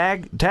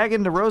 Tag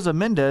into Rosa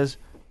Mendez.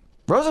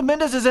 Rosa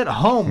Mendez is at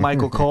home,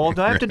 Michael Cole.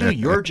 Do I have to do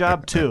your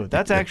job too?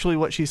 That's actually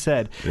what she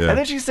said. Yeah. And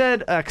then she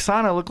said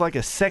Xana looked like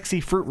a sexy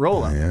fruit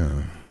roll-up.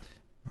 Yeah,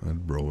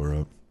 I'd roll her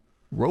up.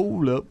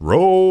 Roll up.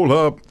 Roll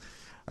up.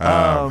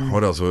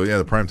 What else? Well, yeah,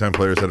 the Primetime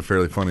Players had a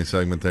fairly funny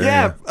segment there.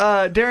 Yeah,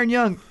 Darren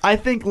Young, I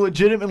think,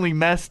 legitimately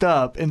messed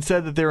up and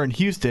said that they were in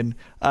Houston.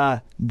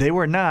 They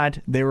were not.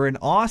 They were in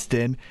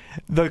Austin.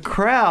 The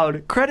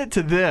crowd, credit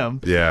to them.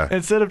 Yeah.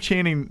 Instead of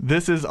chanting,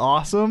 "This is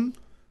awesome,"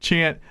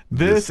 chant,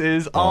 "This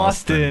is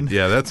Austin."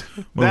 Yeah, that's one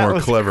of the That more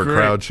was clever great.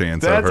 crowd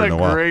chants I've heard in a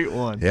while. That's a great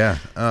one. Yeah.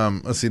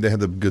 Let's see. They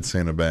had the good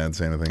Santa, bad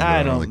Santa thing. But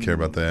I don't really care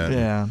about that.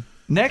 Yeah.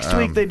 Next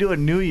week they do a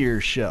New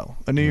Year's show,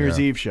 a New Year's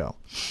Eve show.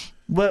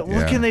 But what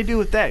Yeah. can they do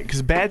with that?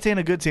 Because bad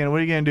Santa, good Santa,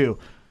 what are you going to do?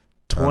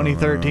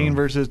 2013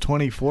 versus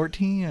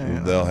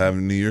 2014? They'll have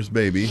New Year's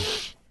baby.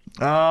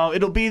 Oh,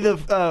 it'll be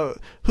the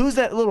who's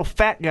that little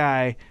fat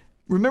guy?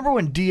 Remember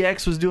when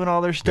DX was doing all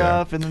their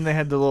stuff, and then they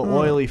had the little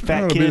oily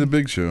fat It'll be the kid?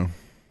 Big Show.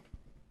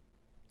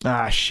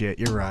 Ah, shit,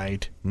 you're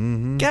right.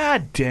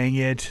 God dang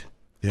it.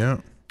 Yeah.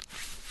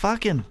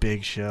 Fucking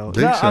Big Show.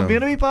 Big No, Show I'm going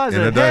to be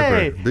positive. in a diaper.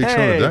 Hey, Big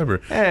Show in a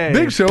diaper. Hey.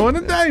 Big Show in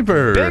a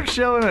diaper. Big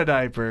Show in a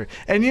diaper.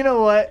 And you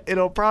know what?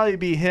 It'll probably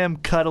be him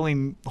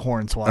cuddling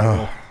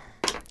Hornswoggle.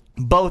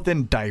 Both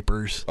in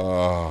diapers.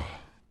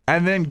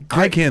 And then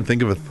I can't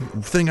think of a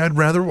thing I'd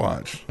rather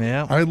watch.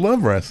 Yeah. I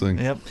love wrestling.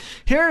 Yep.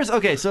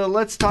 Okay, so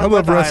let's talk I about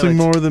love the wrestling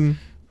highlights. more than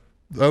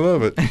I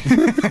love it.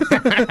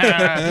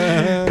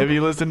 If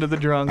you listen to the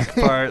drunk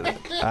part,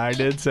 I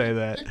did say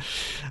that.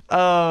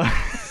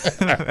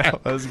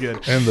 That was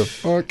good. And the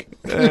fuck.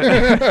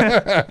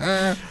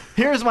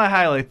 Here's my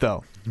highlight,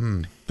 though.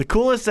 The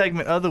coolest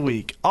segment of the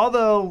week.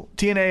 Although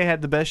TNA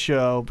had the best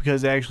show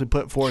because they actually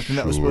put forth, and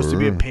that was supposed to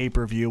be a Sure.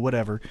 pay-per-view,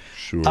 whatever.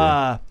 Sure.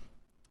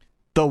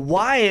 The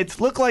Wyatts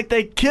look like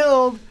they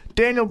killed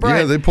Daniel Bryan.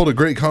 Yeah, they pulled a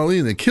great Khali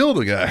and they killed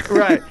a guy.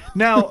 Right.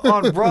 Now,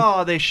 on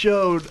Raw, they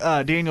showed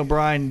Daniel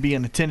Bryan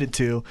being attended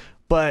to,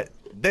 but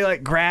they,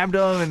 grabbed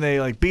him and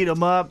they, beat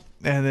him up,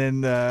 and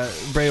then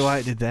Bray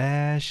Wyatt did the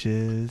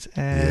ashes.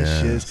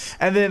 Yes.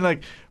 And then,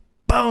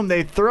 boom,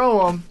 they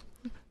throw him,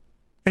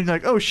 and you're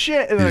like, oh,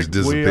 shit. And He then,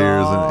 just we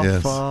disappears and- all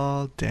yes.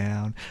 fall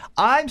down.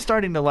 I'm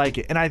starting to like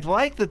it, and I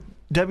like that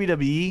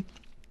WWE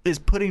is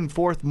putting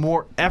forth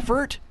more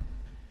effort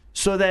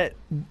so that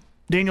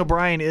Daniel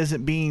Bryan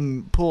isn't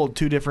being pulled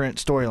two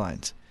different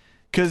storylines.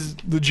 Because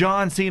the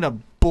John Cena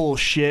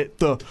bullshit,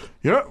 you're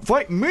not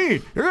fighting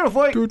me, you're going to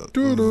fight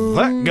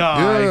that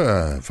guy.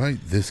 Yeah, fight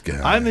this guy.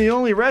 I'm the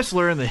only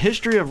wrestler in the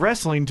history of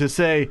wrestling to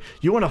say,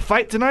 you want to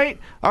fight tonight?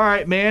 All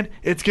right, man,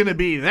 it's going to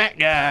be that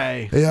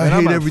guy. Hey, I And I'm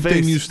hate gonna everything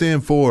face you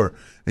stand for,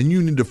 and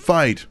you need to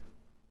fight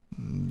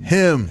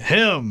him.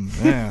 him.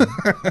 Yeah.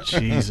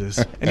 Jesus.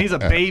 And he's a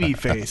baby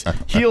face.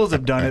 Heels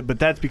have done it, but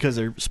that's because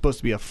they're supposed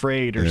to be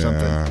afraid or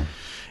something.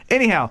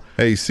 Anyhow,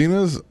 Hey,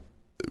 Cena's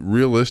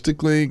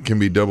realistically can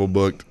be double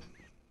booked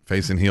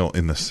face and heel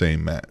in the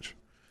same match.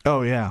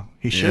 oh, yeah,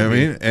 he should You know what I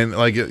be. mean?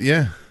 And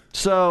yeah.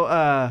 So,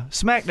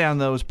 SmackDown,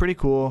 though, was pretty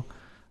cool.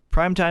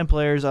 Primetime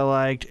Players I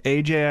liked.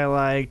 AJ I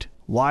liked.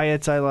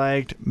 Wyatt's I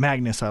liked.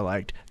 Magnus I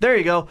liked. There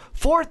you go.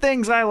 4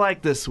 things I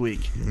liked this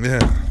week. Yeah.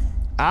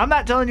 I'm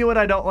not telling you what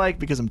I don't like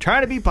because I'm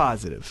trying to be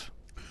positive.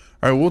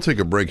 All right, we'll take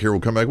a break here.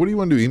 We'll come back. What do you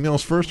want to do?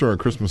 Emails first or a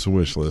Christmas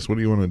wish list? What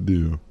do you want to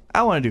do?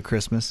 I want to do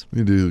Christmas.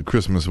 You do the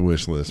Christmas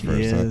wish list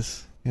first. Huh?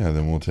 Yes. Yeah,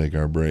 then we'll take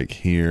our break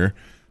here.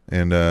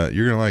 And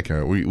you're going to like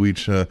it. We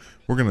each, we're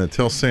going to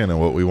tell Santa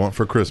what we want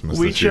for Christmas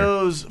We this year.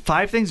 chose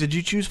 5 things. Did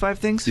you choose 5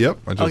 things? Yep,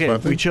 I chose okay,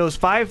 5 we things. chose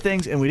 5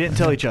 things and we didn't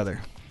tell each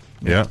other.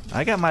 Yeah.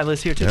 I got my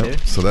list here too, Yep. dude.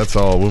 So that's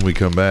all when we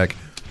come back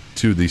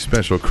to the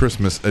special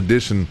Christmas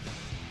edition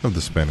of the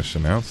Spanish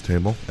Announce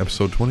Table,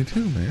 episode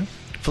 22, man.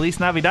 Feliz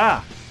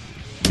Navidad.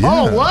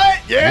 Oh, what?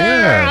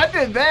 Yeah, Yeah. I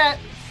did that.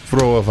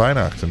 Frohe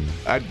Weihnachten.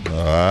 I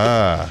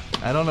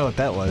don't know what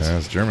that was.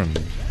 That's German.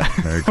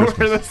 Merry We're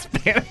Christmas. the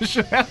Spanish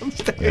announce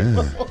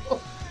table. Yeah.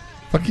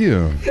 Fuck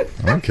you.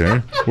 I don't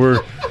care.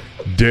 We're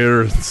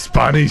der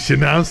Spanish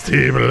Announce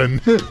Table.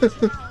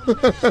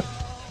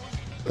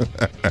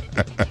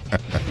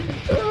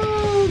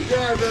 Oh,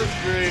 God,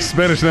 that's great.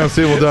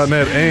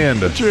 SpanishAnnounceTable.net and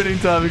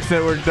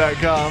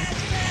TrendingTopicsNetwork.com.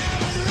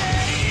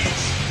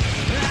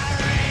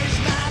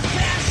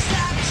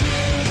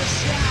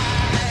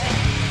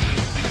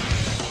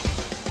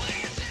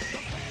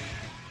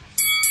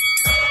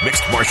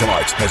 Mixed martial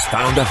arts has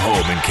found a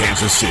home in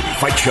Kansas City.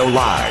 Fight Show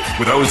Live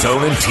with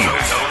Ozone and Tina.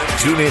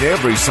 Tune in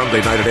every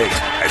Sunday night at 8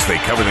 as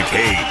they cover the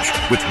cage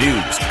with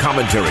news,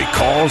 commentary,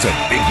 calls, and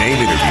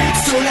big-name interviews.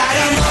 Oh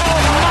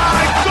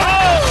my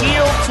God!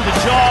 Heel to the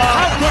jaw.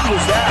 How good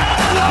was that?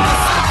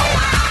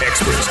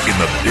 Experts in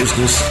the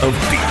business of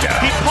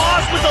beatdown. He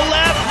paused with the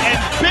left and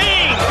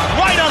bing!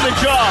 Right on the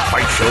jaw.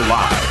 Fight Show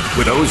Live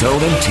with Ozone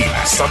and Tina.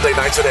 Sunday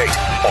nights at 8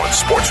 on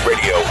Sports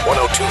Radio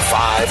 102.5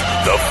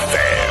 The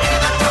Fan.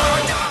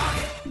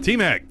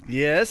 T-Mac,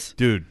 Yes.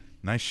 dude,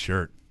 nice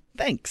shirt.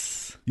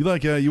 Thanks. You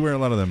you wear a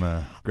lot of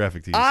them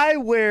graphic tees. I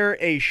wear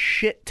a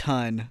shit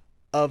ton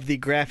of the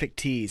graphic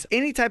tees.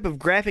 Any type of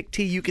graphic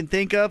tee you can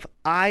think of,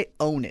 I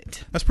own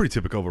it. That's pretty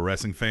typical of a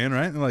wrestling fan,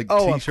 right? Like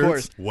Oh, of t-shirts.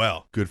 course.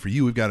 Well, good for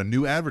you. We've got a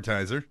new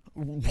advertiser.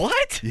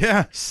 What?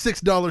 Yeah,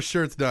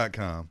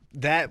 $6shirts.com.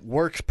 That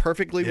works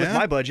perfectly with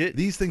my budget.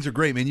 These things are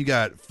great, man. You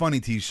got funny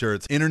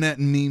t-shirts, internet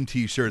and meme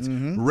t-shirts,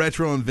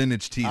 retro and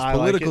vintage tees, I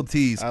like political it.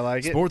 tees, I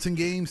like it. sports and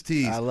games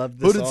tees, I love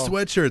this hooded all.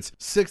 sweatshirts,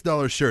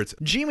 $6 shirts.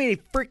 Jimmy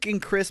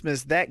freaking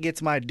Christmas, that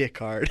gets my dick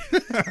hard.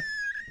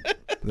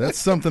 That's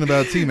something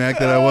about T-Mac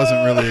that I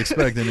wasn't really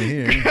expecting to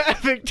hear.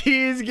 Graphic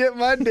tees get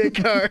my dick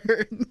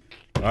hard.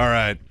 All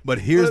right, but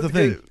here's the Let's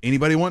thing. get it.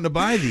 Anybody wanting to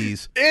buy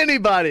these,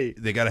 Anybody.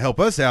 they got to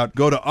help us out.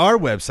 Go to our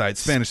website,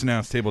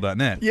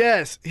 SpanishAnnounceTable.net.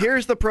 Yes,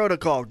 here's the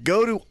protocol.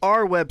 Go to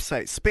our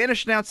website,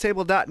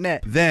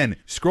 SpanishAnnounceTable.net. Then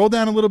scroll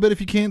down a little bit if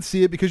you can't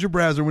see it because your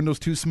browser window's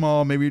too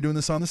small. Maybe you're doing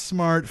this on the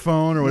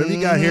smartphone or whatever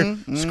you got here.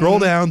 Scroll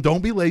down.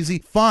 Don't be lazy.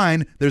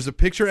 Fine. There's a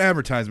picture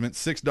advertisement,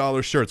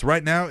 $6 shirts.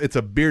 Right now, it's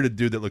a bearded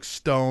dude that looks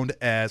stoned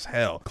as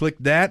hell. Click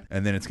that,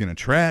 and then it's going to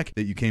track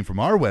that you came from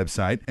our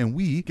website, and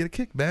we get a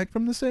kickback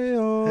from the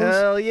sales.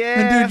 Hell yeah.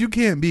 And dude, you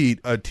can't beat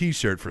a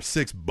t-shirt for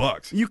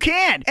 $6. You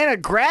can, and a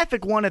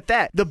graphic one at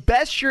that. The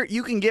best shirt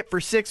you can get for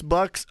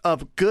 $6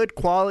 of good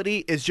quality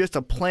is just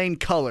a plain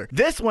color.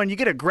 This one, you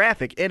get a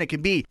graphic, and it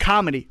can be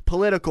comedy,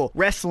 political,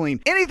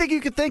 wrestling, anything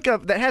you can think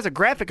of that has a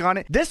graphic on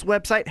it. This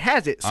website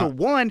has it. So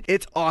one,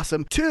 it's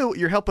awesome. Two,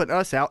 you're helping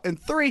us out. And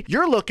three,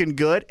 you're looking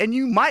good, and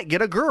you might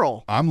get a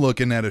girl. I'm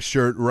looking at a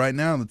shirt right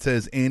now that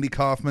says Andy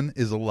Kaufman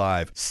is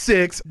alive.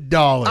 $6.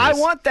 I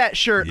want that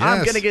shirt. I'm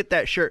Yes. going to get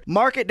that shirt.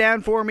 Mark it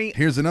down for me.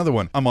 Here's another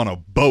one. I'm on a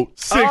boat.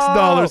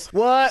 $6. Oh,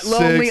 what?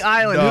 Lonely $6.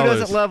 Island. Who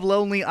doesn't love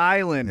Lonely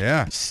Island?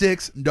 Yeah,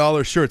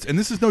 $6 shirts. And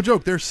this is no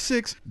joke. They're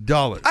 $6.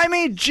 I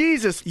mean,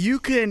 Jesus, you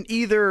can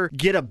either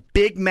get a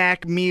Big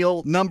Mac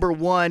meal,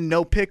 #1,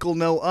 no pickle,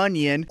 no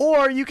onion,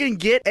 or you can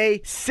get a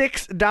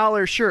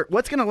 $6 shirt.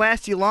 What's going to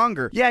last you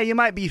longer? Yeah, you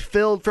might be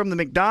filled from the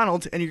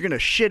McDonald's and you're going to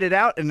shit it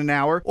out in an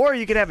hour, or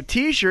you could have a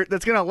t-shirt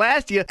that's going to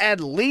last you at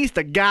least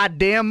a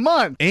goddamn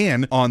month.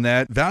 And on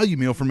that value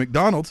meal from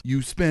McDonald's,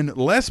 you spend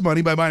less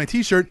money by buying a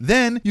t-shirt.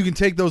 Then you can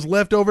take those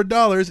leftover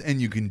dollars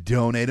and you can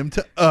donate them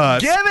to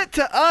us. Give it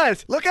to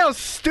us. Look how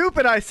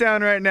stupid I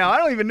sound right now. I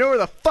don't even know where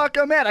the fuck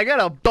I'm at. I got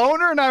a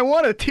boner and I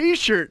want a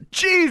t-shirt.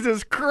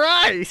 Jesus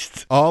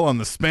Christ. All on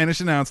the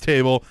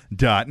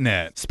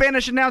SpanishAnnounceTable.net.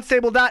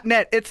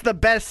 SpanishAnnounceTable.net. It's the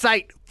best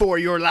site for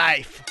your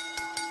life.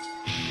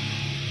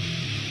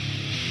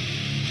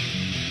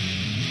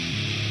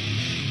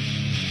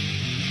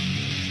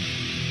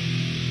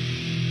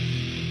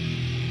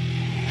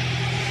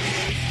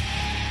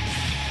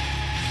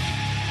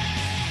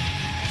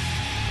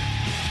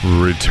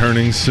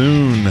 returning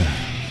soon.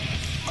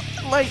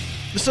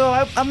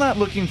 I'm not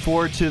looking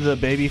forward to the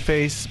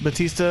babyface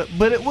Batista,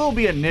 but it will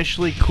be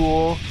initially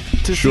cool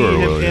to Sure see it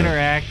him will, yeah.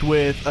 interact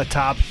with a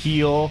top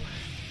heel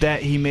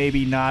that he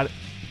maybe not.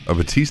 A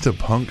Batista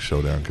Punk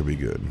showdown could be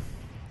good.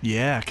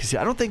 Yeah, because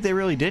I don't think they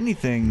really did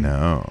anything.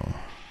 No.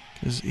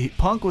 'Cause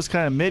Punk was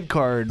kind of mid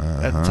card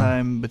at the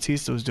time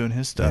Batista was doing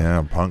his stuff.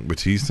 Yeah, Punk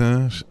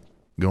Batista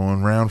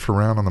going round for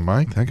round on the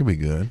mic. That could be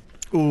good.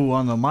 Ooh,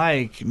 on the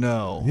mic,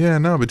 no. Yeah,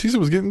 no, Batista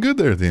was getting good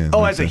there at the end.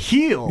 Oh, as a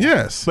heel.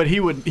 Yes. But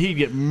he'd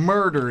get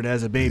murdered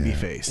as a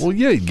babyface. Well,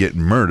 yeah, he'd get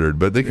murdered,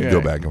 but they could go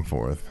Yeah. back and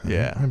forth.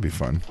 Yeah. That'd be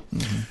fun.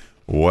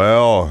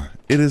 Well,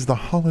 it is the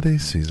holiday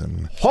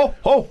season. Ho,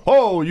 ho,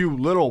 ho, you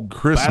little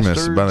Christmas,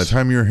 bastards. by the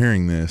time you're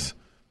hearing this,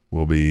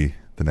 will be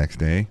the next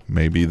day.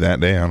 Maybe that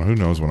day. I don't know. Who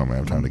knows when I'm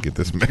going to have time to get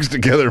this mixed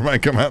together. It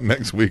might come out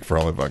next week for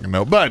all I fucking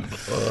know. But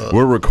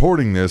we're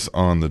recording this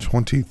on the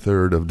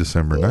 23rd of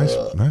December.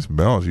 Nice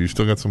bells. You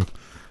still got some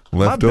My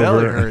leftover?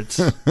 belly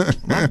hurts.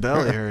 My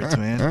belly hurts,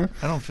 man.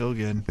 I don't feel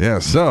good. Yeah,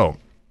 so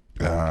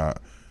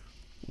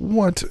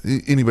What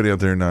anybody out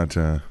there not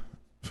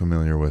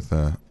familiar with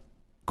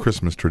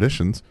Christmas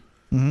traditions?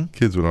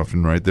 Kids would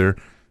often write their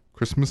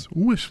Christmas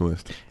wish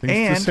list,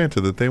 things to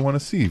Santa that they want to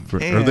see or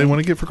they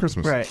want to get for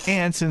Christmas. Right,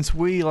 and since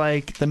we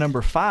like the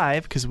number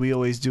 5, because we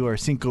always do our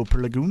cinco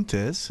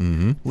preguntas,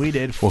 we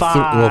did 5.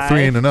 Well, 3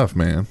 ain't enough,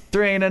 man.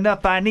 3 ain't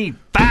enough. I need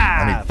 5.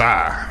 I need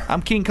 5.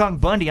 I'm King Kong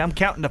Bundy. I'm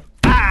counting to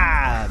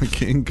 5.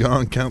 King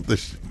Kong count the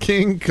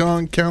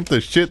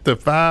shit to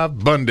 5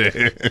 Bundy.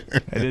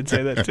 I did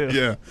say that too.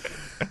 Yeah,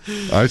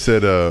 I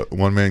said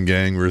one man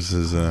gang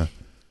versus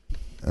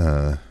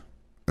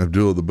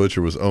Abdullah the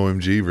Butcher was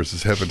OMG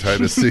versus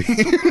hepatitis C.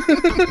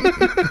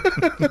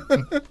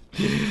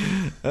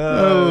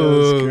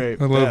 That's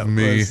great. I love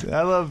me.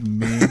 I love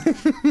me.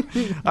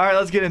 All right,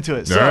 let's get into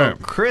it. So,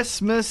 right.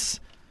 Christmas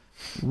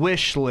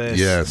wish list.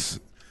 Yes.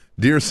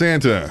 Dear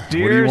Santa, what do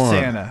you Dear want?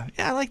 Santa.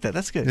 Yeah, I like that.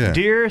 That's good. Yeah.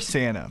 Dear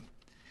Santa,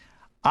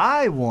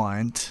 I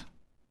want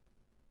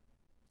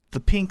the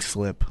pink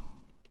slip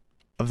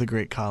of the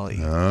Great Khali.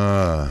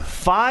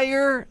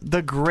 Fire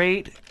the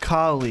Great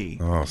Khali.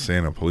 Oh,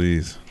 Santa,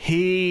 please.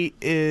 He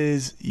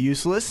is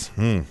useless.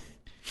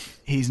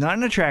 He's not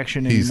an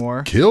attraction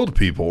anymore. He's killed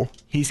people.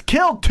 He's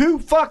killed 2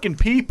 fucking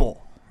people.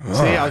 See,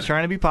 I was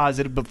trying to be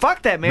positive, but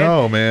fuck that, man.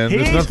 No, man.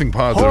 There's He's nothing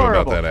positive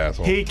horrible. about that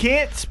asshole. He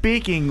can't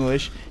speak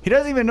English. He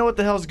doesn't even know what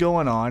the hell's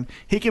going on.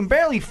 He can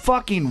barely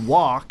fucking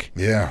walk.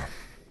 Yeah.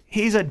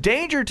 He's a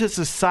danger to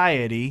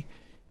society.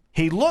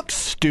 He looks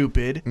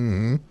stupid.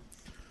 Mm-hmm.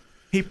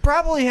 He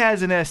probably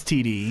has an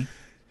STD.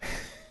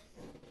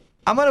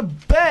 I'm going to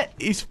bet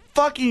he's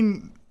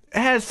fucking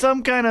has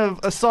some kind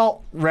of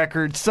assault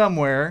record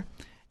somewhere.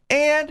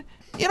 And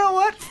you know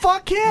what?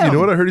 Fuck him. You know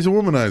what? I heard he's a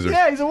womanizer.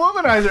 Yeah, he's a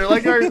womanizer,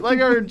 like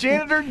our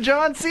janitor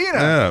John Cena.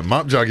 Yeah,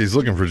 Mop Jockey's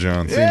looking for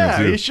John Cena, Yeah,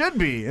 too. he should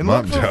be. And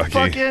Mop look for Jockey.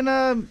 fucking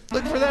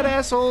look for that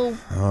asshole.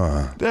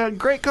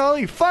 Great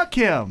Khali. Fuck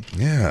him.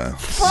 Yeah.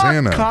 Fuck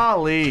Santa.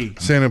 Khali.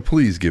 Santa,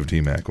 please give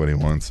T-Mac what he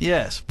wants.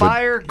 Yes,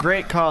 fire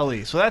Great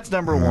Khali. So that's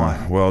number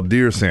 1. Well,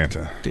 dear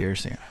Santa, Dear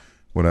Santa.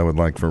 what I would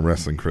like for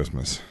Wrestling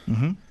Christmas,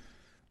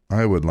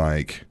 I would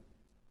like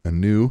a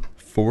new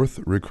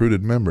 4th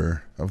recruited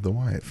member of the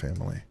Wyatt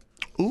family.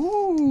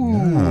 Ooh.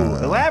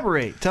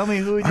 Elaborate. Tell me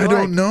who you I like.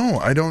 don't know.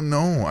 I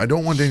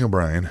don't want Daniel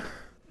Bryan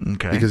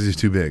Okay. because he's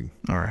too big.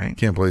 All right.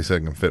 Can't play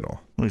second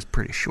fiddle. Well, he's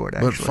pretty short,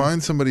 actually. But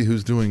find somebody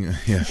who's doing.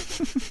 Yeah,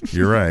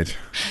 you're right.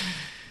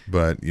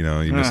 But you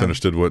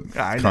misunderstood what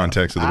I know.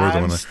 context of the words I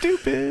I'm want to.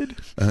 stupid.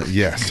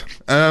 Yes.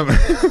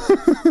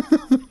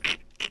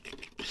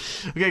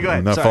 Okay, go ahead.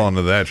 I'm not Sorry. falling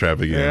into that trap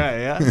again.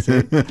 Yeah. See?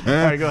 All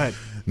right, go ahead.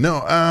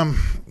 No,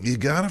 you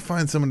gotta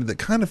find somebody that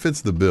kind of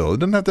fits the bill. It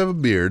doesn't have to have a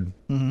beard,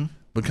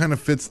 but kind of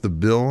fits the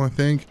bill. I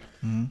think.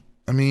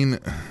 I mean,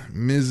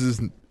 Miz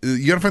is.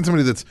 You gotta find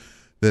somebody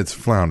that's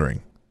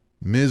floundering.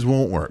 Miz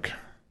won't work.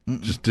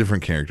 Just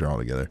different character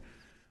altogether.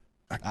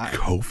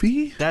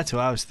 Kofi? That's who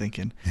I was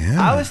thinking.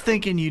 Yeah. I was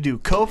thinking you do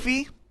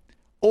Kofi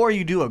or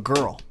you do a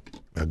girl.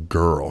 A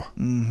girl.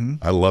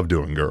 I love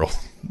doing girl.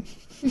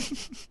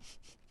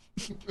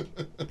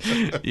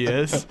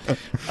 Yes.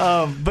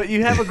 But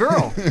you have a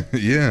girl.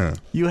 Yeah.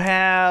 You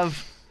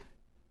have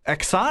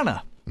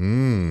Oksana.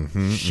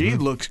 She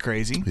looks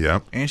crazy.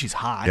 Yep. And she's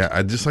hot. Yeah,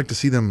 I'd just like to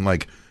see them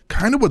like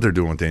kind of what they're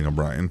doing with Daniel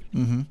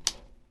Bryan,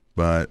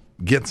 but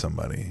get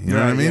somebody. You know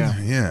what I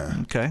mean? Yeah.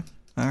 Okay.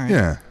 All right.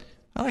 Yeah.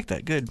 I like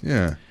that. Good.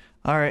 Yeah.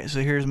 All right.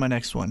 So here's my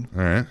next one.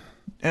 All right.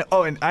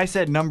 And I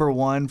said number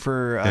 1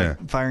 for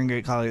firing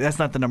Great Khali. That's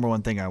not the number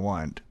 1 thing I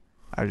want.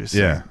 I just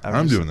Yeah. said,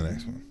 I'm doing the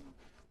next one.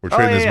 We're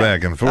trading this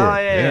back and forth. Oh,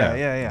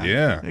 yeah.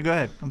 Yeah. Go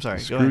ahead. I'm sorry.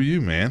 Go Screw ahead.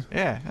 you, man.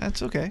 Yeah,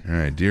 that's okay. All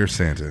right, dear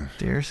Santa,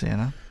 Dear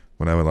Santa.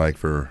 what I would like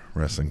for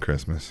Wrestling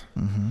Christmas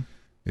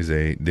is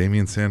a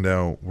Damian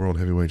Sandow World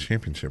Heavyweight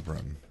Championship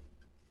run.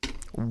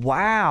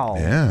 Wow.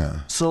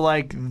 Yeah. So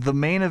like the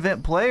main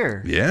event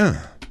player.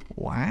 Yeah.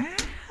 Wow.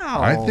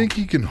 I think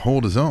he can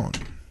hold his own.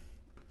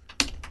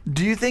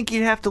 Do you think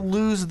he'd have to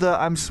lose the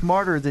 "I'm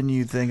smarter than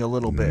you" thing a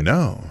little bit?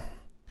 No.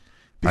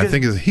 I Because-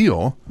 think as a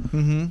heel,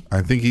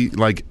 I think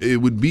it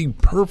would be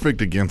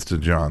perfect against a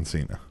John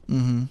Cena.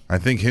 I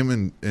think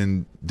him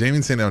and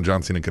Damian Sandow and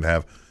John Cena could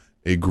have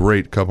a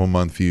great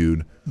couple-month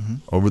feud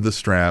over the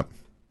strap,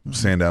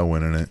 Sandow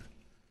winning it.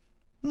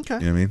 Okay. You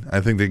know what I mean?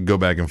 I think they could go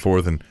back and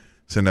forth, and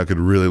Sandow could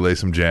really lay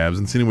some jabs,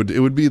 and Cena it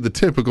would be the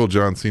typical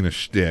John Cena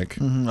shtick.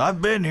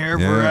 I've been here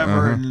Yeah,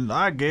 forever, and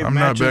I gave I'm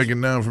matches. not backing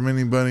down from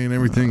anybody and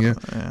everything. Yeah.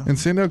 And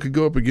Sandow could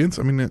go up against,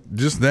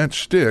 just that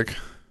shtick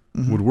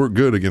would work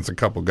good against a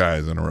couple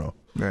guys in a row.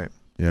 Right.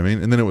 You know what I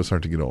mean? And then it would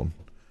start to get old.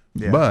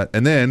 Yeah.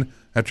 And then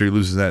after he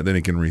loses that, then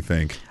he can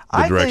rethink the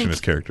I direction think-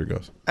 his character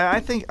goes. I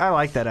think I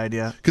like that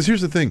idea. Because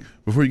here's the thing,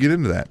 before you get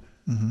into that,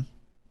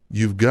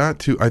 you've got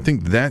to, I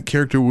think that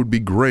character would be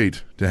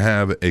great to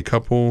have a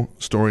couple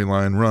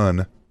storyline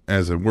run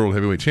as a world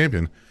heavyweight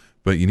champion,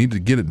 but you need to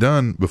get it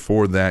done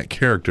before that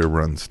character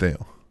runs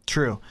stale.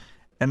 True.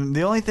 And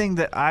the only thing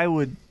that I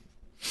would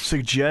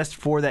suggest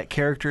for that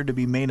character to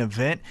be main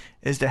event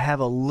is to have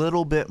a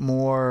little bit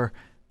more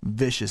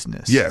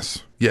viciousness.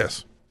 Yes.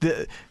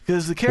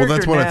 Because the character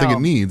that's what now, I think it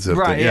needs.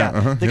 Right,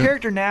 The The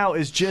character now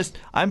is just,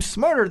 I'm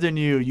smarter than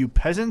you, you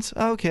peasants.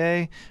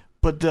 Okay.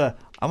 But I'm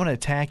going to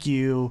attack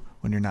you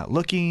when you're not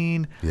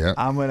looking. Yeah.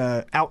 I'm going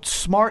to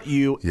outsmart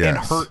you and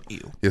hurt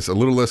you. Yes, a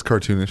little less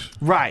cartoonish.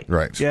 Right.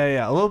 Right.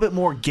 Yeah. A little bit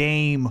more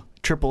game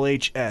Triple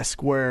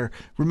H-esque, where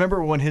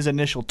remember when his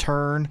initial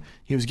turn,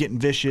 he was getting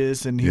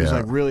vicious and he was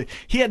like really,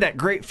 he had that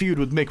great feud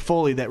with Mick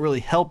Foley that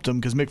really helped him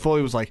because Mick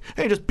Foley was like,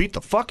 hey, just beat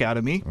the fuck out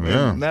of me.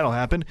 Yeah. And that'll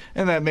happen.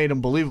 And that made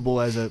him believable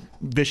as a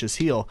vicious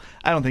heel.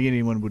 I don't think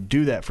anyone would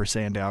do that for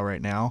Sandow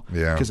right now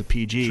because of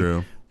PG.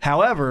 True.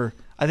 However,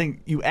 I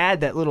think you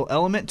add that little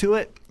element to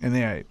it and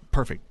then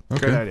perfect.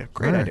 Great idea.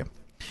 Great idea.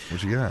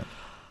 What you got?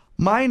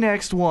 My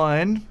next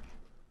one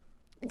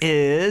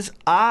is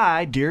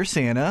Dear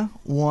Santa,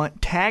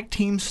 want tag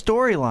team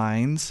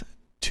storylines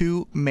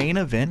to main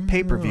event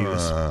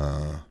pay-per-views.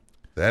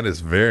 That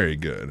is very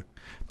good.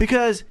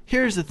 Because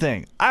here's the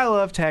thing. I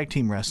love tag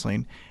team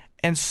wrestling.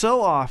 And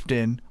so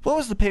often, what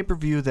was the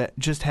pay-per-view that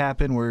just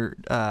happened where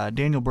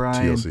Daniel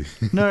Bryan...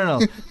 TLC.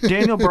 No.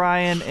 Daniel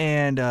Bryan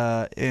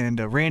and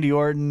Randy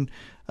Orton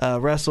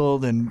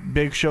wrestled, and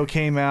Big Show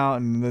came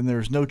out, and then there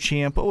was no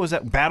champ. What was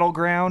that,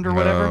 Battleground or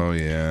whatever? Oh,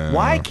 yeah.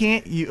 Why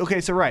can't you...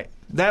 Okay, so right.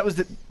 That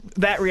was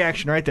that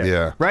reaction right there.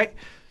 Yeah. Right?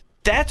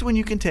 That's when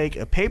you can take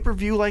a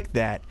pay-per-view like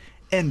that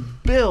and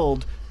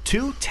build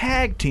 2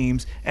 tag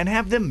teams and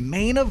have them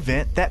main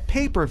event that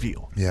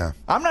pay-per-view. Yeah.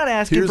 I'm not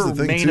asking Here's for the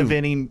thing, main too.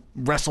 eventing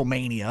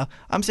WrestleMania.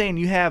 I'm saying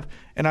you have,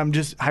 and I'm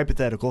just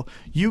hypothetical,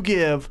 you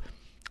give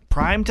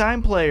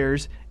primetime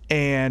players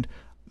and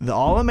the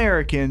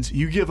All-Americans,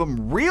 you give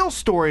them real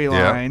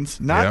storylines,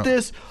 not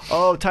this,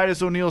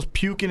 Titus O'Neil's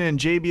puking in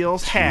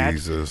JBL's hat.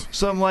 Jesus.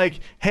 So I'm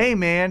like, hey,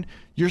 man,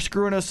 you're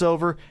screwing us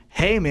over.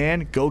 Hey,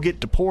 man, go get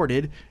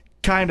deported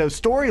kind of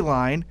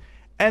storyline.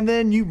 And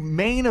then you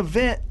main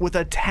event with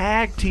a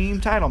tag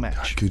team title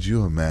match. Could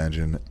you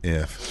imagine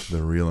if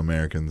the Real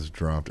Americans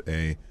dropped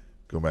a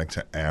go back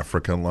to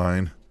Africa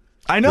line?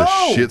 I know.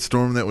 The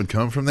shitstorm that would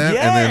come from that.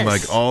 Yes. And then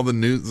like all the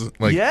news,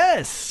 like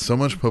yes. so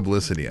much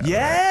publicity out of that.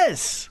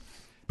 Yes.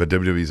 But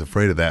WWE's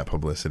afraid of that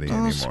publicity Oh,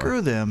 anymore.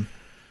 screw them.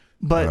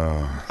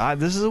 But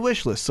this is a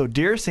wish list. So,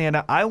 Dear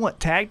Santa, I want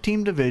tag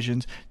team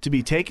divisions to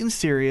be taken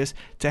serious,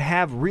 to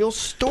have real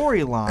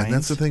storylines. And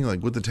that's the thing,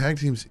 like with the tag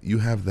teams, you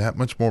have that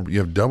much more. You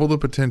have double the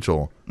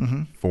potential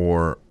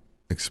for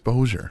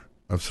exposure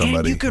of somebody.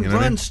 And you can know what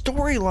I run mean?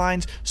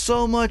 storylines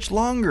so much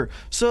longer.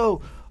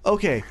 So,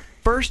 okay,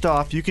 first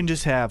off, you can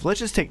just have, let's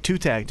just take 2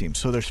 tag teams.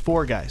 So there's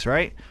 4 guys,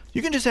 right?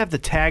 You can just have the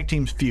tag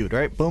teams feud,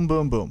 right? Boom,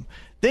 boom, boom.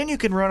 Then you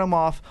can run them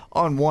off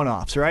on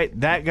one-offs, right?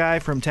 That guy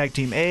from Tag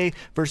Team A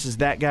versus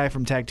that guy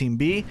from Tag Team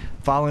B.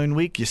 Following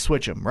week, you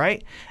switch them,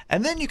 right?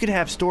 And then you could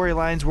have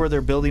storylines where they're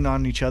building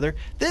on each other.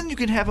 Then you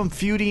can have them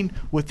feuding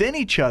within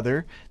each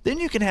other. Then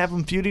you can have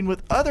them feuding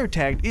with other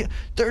tag.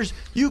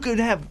 You could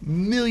have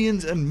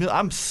millions and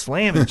I'm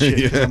slamming shit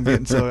because I'm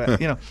getting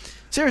so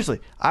seriously.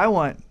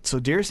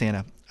 Dear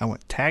Santa, I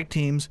want tag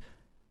teams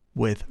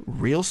with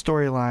real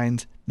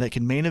storylines that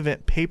can main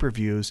event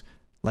pay-per-views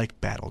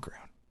like Battleground.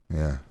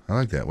 Yeah, I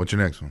like that. What's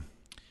your next one?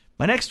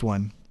 My next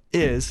one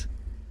is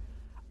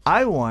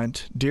I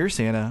want, Dear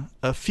Santa,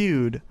 a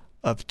feud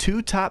of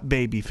 2 top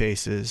baby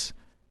faces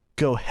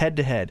go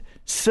head-to-head,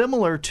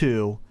 similar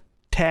to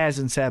Taz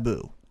and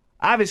Sabu.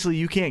 Obviously,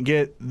 you can't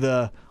get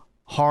the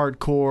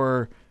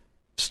hardcore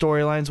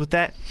storylines with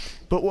that,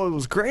 but what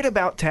was great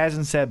about Taz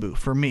and Sabu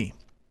for me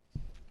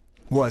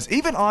was,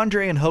 even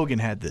Andre and Hogan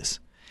had this,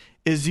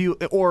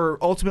 or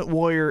Ultimate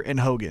Warrior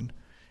and Hogan,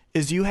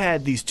 is you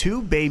had these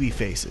 2 baby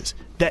faces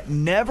that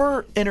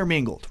never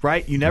intermingled,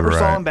 right? You never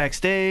saw them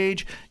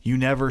backstage. You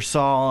never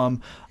saw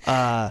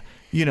them,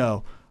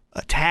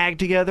 tag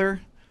together.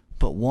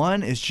 But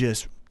one is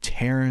just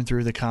tearing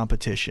through the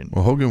competition.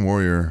 Well, Hogan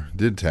Warrior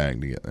did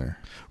tag together.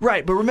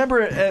 Right, but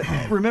remember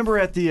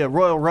at the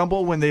Royal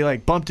Rumble when they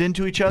like bumped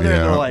into each other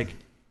and they're like,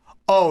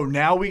 oh,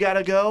 now we got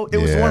to go? It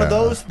was one of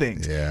those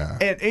things. Yeah.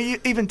 And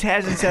even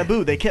Taz and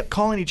Sabu, they kept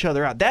calling each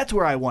other out. That's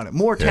where I want it.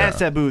 More Taz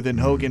Sabu than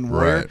Hogan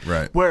Warrior.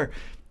 Right. Where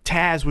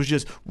Taz was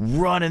just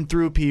running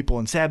through people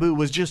and Sabu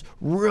was just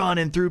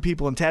running through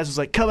people. And Taz was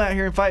like, come out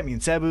here and fight me.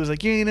 And Sabu was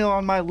like, you ain't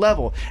on my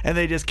level. And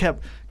they just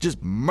kept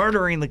just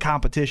murdering the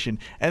competition.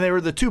 And they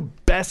were the 2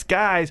 best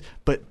guys,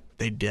 but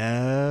they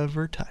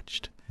never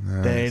touched.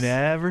 Nice. They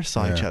never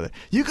saw each other.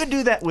 You could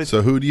do that with...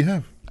 So who do you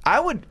have? I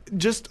would,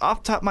 just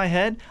off the top of my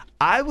head,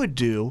 I would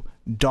do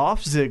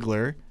Dolph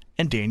Ziggler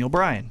and Daniel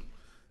Bryan.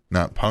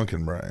 Not Punk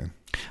and Bryan.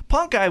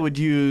 Punk I would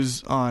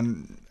use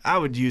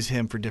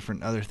him for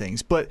different other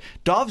things. But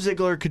Dolph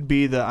Ziggler could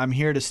be the I'm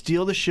here to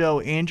steal the show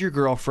and your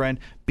girlfriend,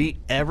 beat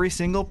every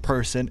single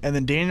person. And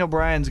then Daniel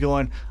Bryan's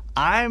going,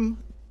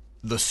 I'm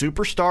the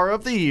superstar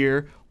of the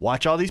year.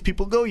 Watch all these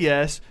people go,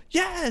 yes,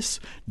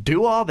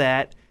 do all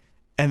that.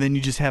 And then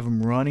you just have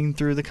him running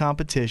through the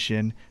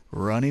competition.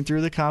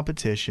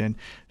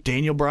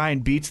 Daniel Bryan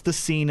beats the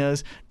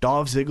Cenas.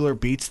 Dolph Ziggler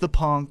beats the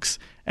Punks.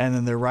 And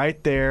then they're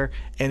right there.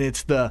 And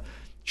it's the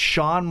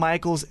Shawn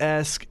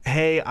Michaels-esque,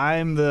 hey,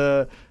 I'm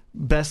the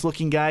best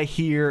looking guy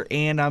here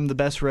and I'm the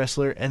best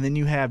wrestler. And then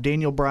you have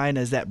Daniel Bryan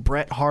as that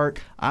Bret Hart,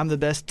 I'm the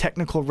best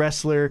technical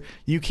wrestler.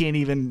 You can't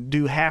even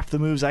do half the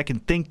moves I can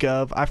think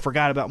of. I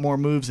forgot about more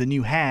moves than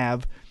you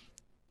have.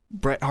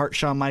 Bret Hart,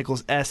 Shawn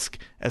Michaels-esque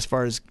as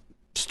far as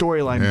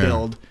storyline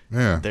build.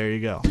 Yeah. There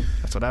you go.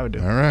 That's what I would do.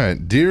 All right.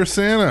 Dear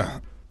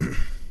Santa,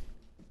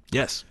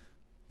 Yes.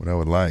 what I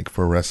would like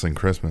for Wrestling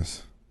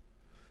Christmas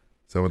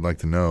is I would like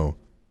to know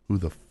who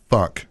the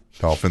fuck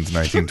Dolphins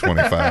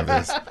 1925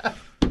 is.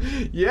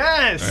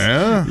 Yes.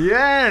 Yeah?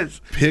 Yes.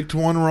 Picked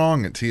one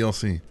wrong at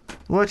TLC.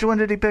 Which one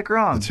did he pick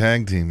wrong? The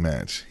tag team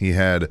match. He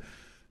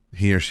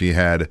or she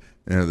had,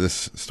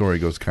 this story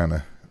goes kind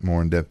of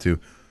more in depth too,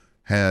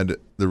 had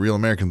the Real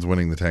Americans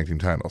winning the tag team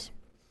titles.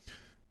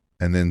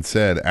 And then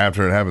said,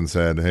 after it happened,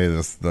 said, hey,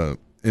 this is the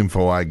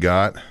info I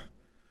got.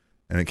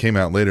 And it came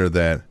out later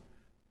that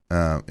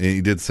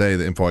he did say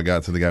the info I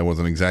got, so the guy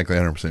wasn't exactly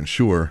 100%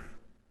 sure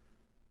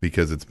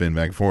because it's been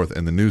back and forth.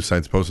 And the news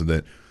sites posted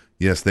that,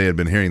 yes, they had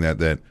been hearing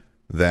that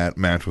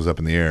match was up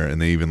in the air,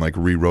 and they even like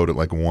rewrote it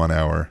like 1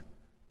 hour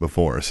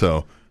before.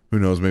 So who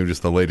knows, maybe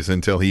just the latest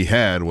intel he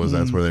had was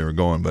that's where they were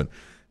going. But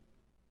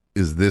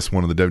is this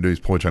one of the WWE's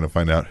ploy trying to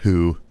find out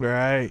who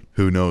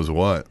knows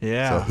what?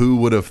 Yeah. So who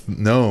would have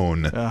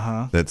known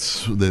that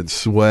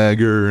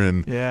Swagger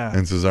and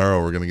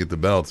Cesaro were going to get the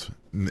belts,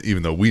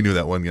 even though we knew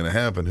that wasn't going to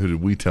happen? Who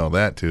did we tell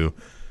that to?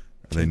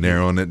 Are they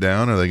narrowing it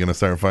down? Are they going to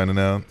start finding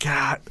out?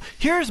 God,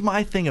 here's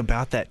my thing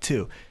about that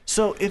too.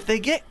 So if they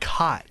get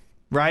caught,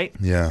 right?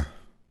 Yeah.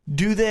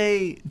 Does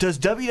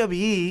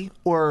WWE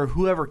or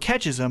whoever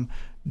catches them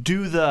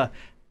do the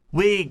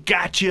we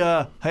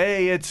gotcha,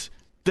 hey, it's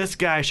this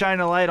guy,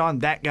 shine a light on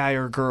that guy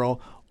or girl,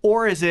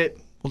 or is it,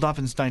 well,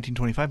 Dolphins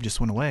 1925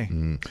 just went away?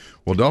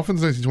 Well,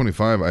 Dolphins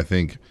 1925, I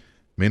think,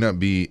 may not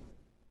be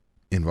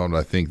involved.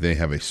 I think they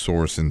have a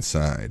source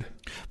inside.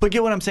 But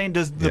get what I'm saying?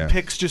 Does the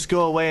picks just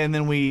go away and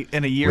then we,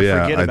 in a year,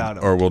 forget about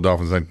them? Or will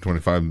Dolphins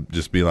 1925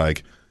 just be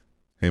like,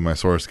 hey, my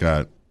source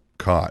got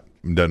caught,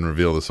 doesn't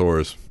reveal the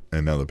source,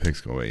 and now the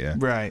picks go away? Yeah.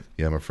 Right.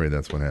 Yeah, I'm afraid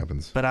that's what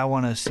happens. But I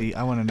want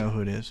to know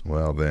who it is.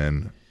 Well,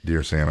 then,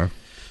 Dear Santa.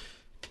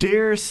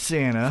 Dear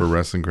Santa. For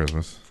Wrestling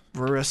Christmas.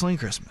 For Wrestling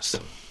Christmas.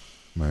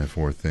 My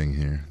fourth thing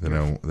here that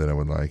I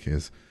would like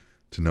is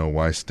to know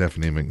why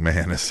Stephanie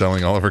McMahon is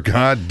selling all of her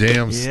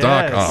goddamn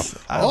stock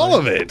off. All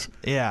of it.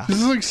 Yeah.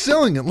 She's like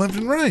selling it left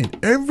and right,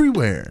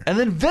 everywhere. And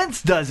then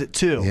Vince does it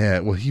too.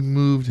 Yeah, well, he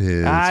moved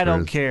his. I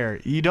don't care.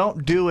 You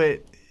don't do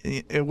it.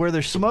 Where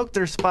there's smoke,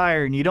 there's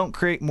fire, and you don't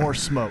create more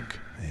smoke.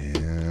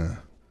 Yeah.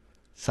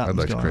 Something's I'd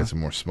like to create on. some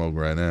more smoke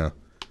right now.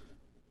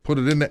 Put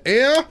it in the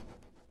air.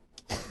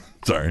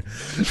 Sorry.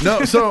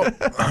 No, so,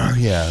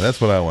 yeah, that's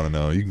what I want to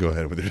know. You can go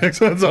ahead with your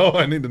next one. That's all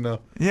I need to know.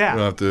 Yeah. You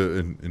don't have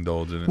to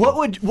indulge in it.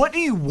 What do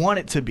you want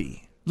it to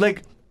be?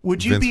 Like,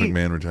 would you Vince be...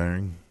 McMahon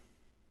retiring?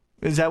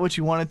 Is that what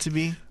you want it to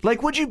be?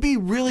 Like, would you be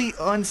really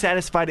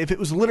unsatisfied if it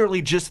was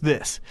literally just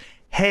this?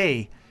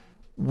 Hey,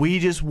 we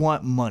just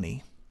want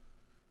money.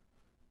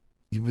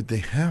 Yeah, but they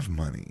have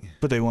money.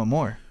 But they want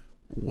more.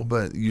 Well,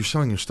 but you're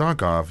selling your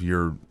stock off.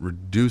 You're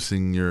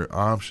reducing your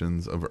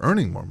options of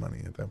earning more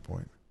money at that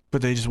point.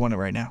 But they just want it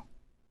right now.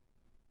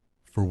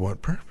 For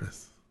what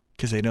purpose?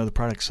 Because they know the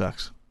product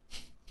sucks.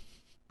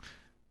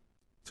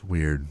 It's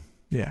weird.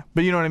 Yeah.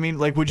 But you know what I mean?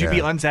 Like, would you be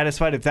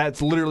unsatisfied if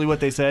that's literally what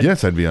they said?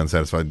 Yes, I'd be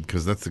unsatisfied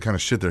because that's the kind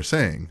of shit they're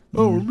saying.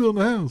 Oh, we're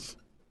building a house.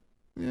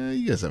 Yeah,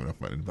 you guys have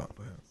enough money to build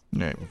a house.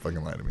 Right. Don't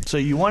fucking lie to me. So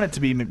you want it to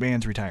be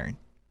McMahon's retiring?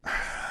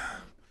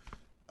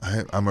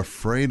 I'm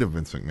afraid of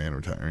Vince McMahon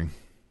retiring,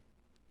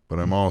 but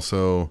I'm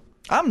also...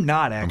 I'm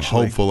not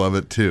actually. I'm hopeful of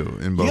it too.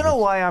 In both. You know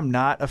why I'm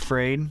not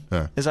afraid?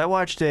 Is I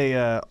watched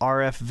a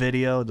RF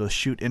video, those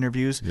shoot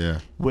interviews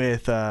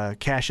with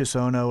Cassius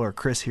Ohno or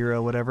Chris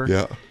Hero, whatever.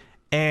 Yeah.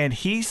 And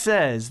he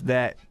says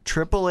that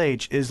Triple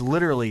H is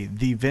literally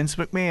the Vince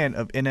McMahon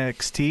of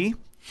NXT,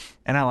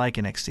 and I like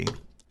NXT.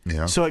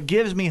 Yeah. So it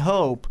gives me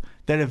hope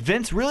that if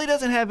Vince really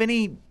doesn't have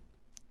any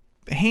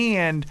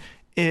hand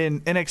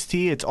in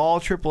NXT, it's all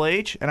Triple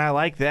H, and I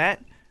like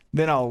that,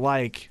 then I'll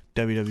like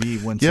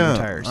WWE once he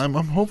retires. I'm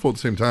hopeful at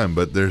the same time,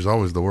 but there's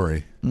always the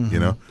worry. You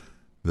know,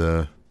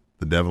 the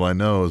devil I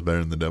know is better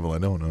than the devil I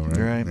don't know.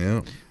 Right.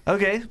 Yeah.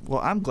 Okay.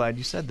 Well, I'm glad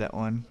you said that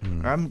one.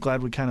 Or I'm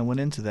glad we kind of went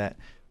into that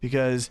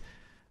because,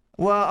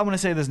 well, I'm going to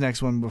say this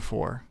next one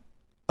before.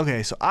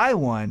 Okay. So I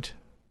want,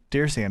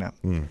 Dear Santa,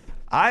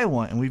 I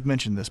want, and we've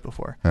mentioned this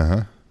before.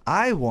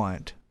 I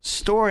want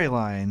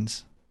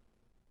storylines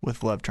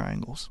with love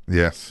triangles.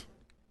 Yes.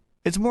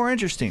 It's more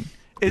interesting.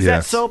 Is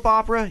that soap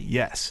opera?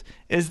 Yes.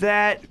 Is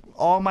that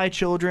All My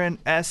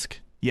Children-esque?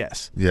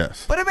 Yes.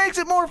 Yes. But it makes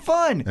it more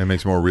fun. It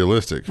makes it more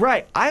realistic.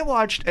 Right. I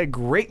watched a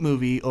great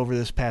movie over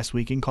this past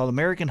weekend called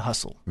American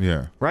Hustle.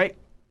 Yeah. Right?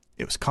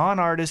 It was con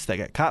artists that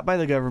got caught by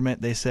the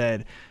government. They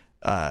said,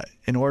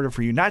 in order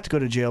for you not to go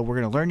to jail, we're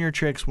going to learn your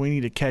tricks. We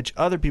need to catch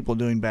other people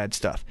doing bad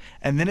stuff.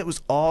 And then it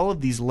was all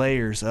of these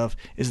layers of,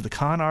 is the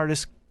con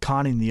artist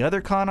conning the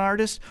other con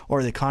artist? Or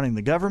are they conning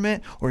the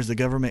government? Or is the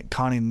government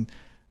conning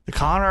the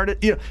con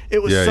artist? You know,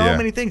 it was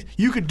many things.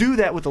 You could do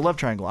that with the love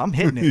triangle. I'm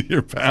hitting it.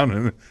 You're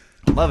pounding it.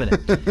 Loving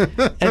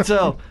it. And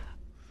so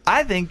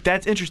I think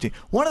that's interesting.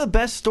 One of the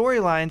best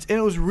storylines, and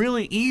it was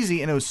really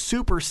easy and it was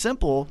super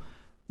simple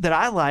that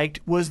I liked,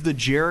 was the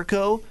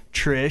Jericho,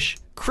 Trish,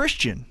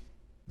 Christian.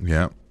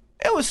 Yeah.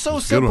 It was so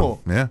It's a good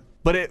simple. one. Yeah.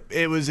 But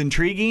it was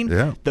intriguing.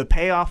 Yeah. The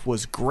payoff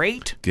was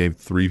great. Gave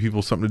 3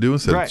 people something to do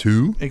instead of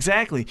 2.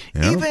 Exactly.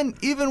 Yeah.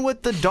 Even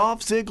with the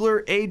Dolph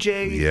Ziggler,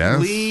 AJ Yes.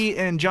 Lee,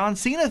 and John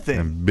Cena thing.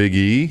 And Big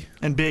E.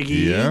 And Big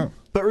E. Yeah.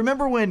 But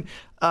remember when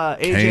AJ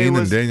Kane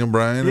was... and Daniel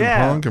Bryan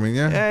and Punk. I mean,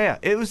 yeah. Yeah.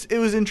 It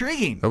was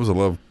intriguing. That was a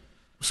love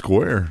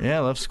square. Yeah,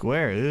 Love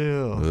Square.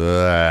 Ew.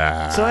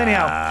 Ah. So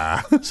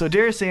anyhow, so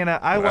Dear Santa,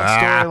 I want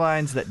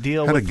storylines that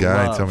deal I had with a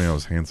guy love. tell me I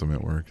was handsome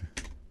at work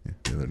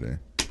the other day.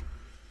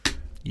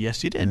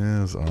 Yes, you did. Yeah,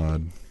 it was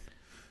odd.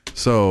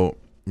 So,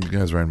 you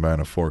guys ran by on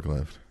a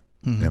forklift,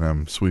 and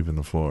I'm sweeping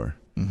the floor.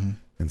 Mm-hmm.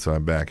 And so I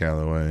back out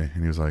of the way,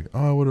 and he was like,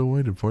 "Oh, I would have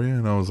waited for you."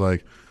 And I was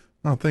like,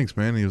 "Oh, thanks,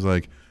 man." And he was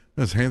like,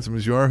 "As handsome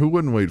as you are, who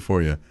wouldn't wait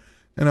for you?"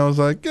 And I was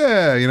like,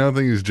 "Yeah," I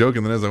think he was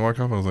joking. Then as I walked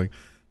off, I was like,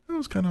 "That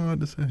was kind of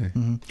odd to say."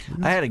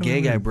 I had a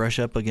gay guy brush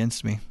up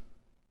against me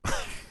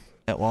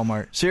at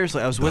Walmart.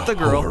 Seriously, I was with a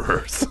girl.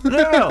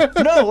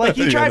 No. Like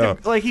he tried to,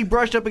 like he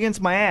brushed up against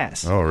my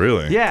ass. Oh,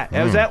 really? Yeah,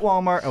 I was at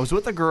Walmart. I was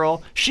with a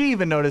girl. She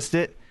even noticed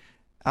it.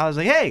 I was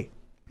like, "Hey,"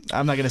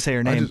 I'm not gonna say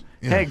her name.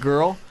 "Hey,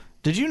 girl,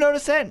 did you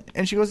notice that?"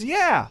 And she goes,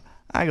 "Yeah."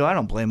 I go, "I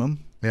don't blame him."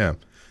 Yeah.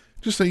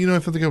 Just so I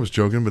thought the guy was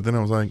joking, but then I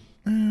was like,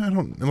 I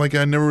don't,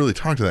 I never really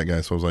talked to that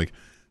guy, so I was like,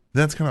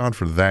 that's kind of odd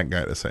for that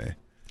guy to say.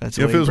 That's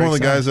if it was one of the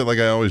guys that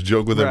I always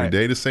joke with every Right.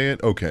 day to say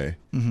it, okay.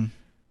 Mm-hmm.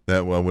 That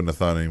I wouldn't have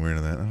thought anywhere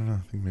into that. I don't know.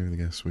 I think maybe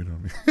the guy's sweet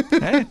on me.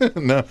 Hey.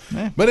 No.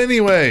 But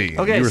anyway,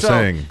 Okay, you were so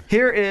saying.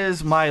 here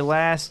is my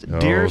last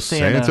Dear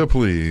Santa,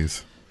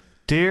 please.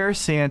 Dear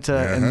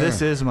Santa, and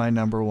this is my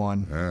number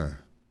one. Yeah.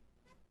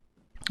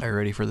 Are you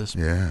ready for this?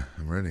 Yeah,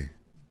 I'm ready.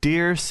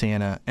 Dear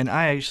Santa, and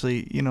I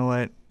actually, you know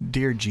what?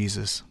 Dear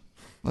Jesus.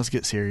 Let's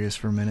get serious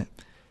for a minute.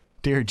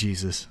 Dear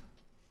Jesus,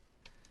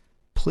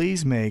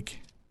 please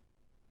make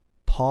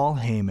Paul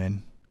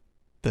Heyman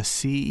the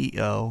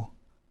CEO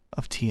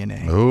of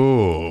TNA.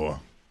 Oh,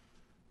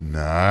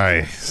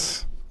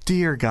 nice.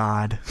 Dear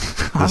God.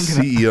 The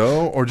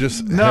CEO or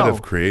just head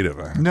of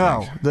creative?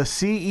 No, the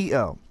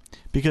CEO.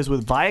 Because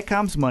with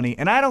Viacom's money,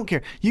 and I don't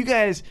care. You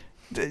guys,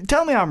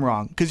 tell me I'm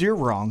wrong, because you're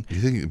wrong. You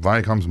think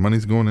Viacom's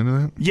money's going into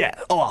that? Yeah,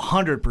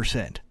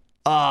 100%.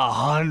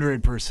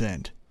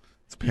 100%.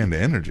 It's Panda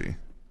Energy.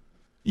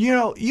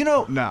 No.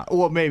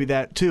 Well, maybe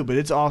that too, but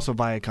it's also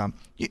Viacom.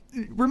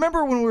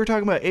 Remember when we were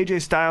talking about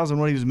AJ Styles and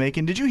what he was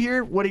making? Did you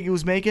hear what he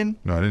was making?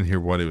 No, I didn't hear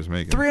what he was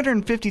making.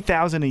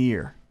 $350,000 a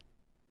year.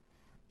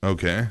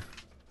 Okay.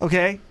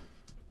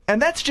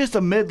 And that's just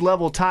a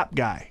mid-level top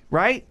guy,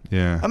 right?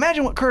 Yeah.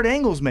 Imagine what Kurt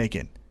Angle's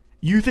making.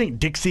 You think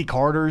Dixie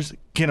Carter's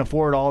can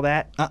afford all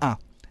that?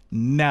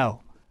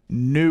 No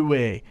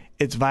way.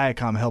 It's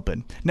Viacom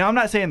helping. Now, I'm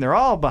not saying they're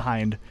all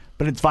behind,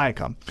 but it's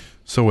Viacom.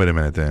 So wait a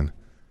minute then.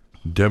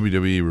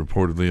 WWE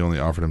reportedly only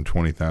offered him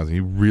 $20,000.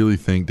 You really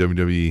think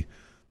WWE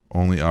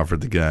only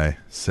offered the guy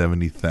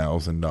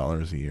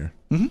 $70,000 a year?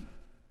 Mm-hmm.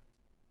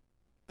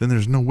 Then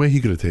there's no way he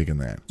could have taken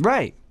that.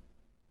 Right.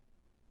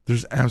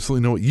 There's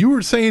absolutely no way. You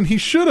were saying he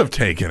should have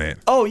taken it.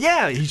 Oh,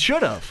 yeah, he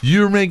should have.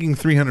 You're making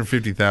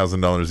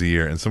 $350,000 a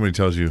year, and somebody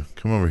tells you,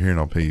 "Come over here and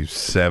I'll pay you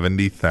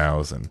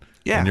 $70,000."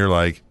 Yeah. And you're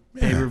like,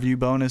 pay-per-view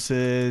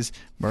bonuses,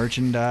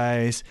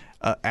 merchandise,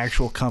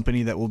 actual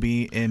company that will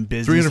be in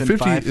business.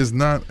 350 is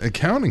not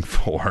accounting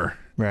for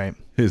right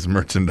his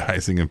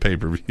merchandising and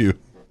pay-per-view.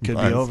 Could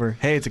be over.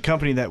 Hey, it's a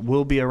company that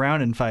will be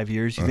around in 5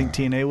 years. You think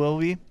TNA will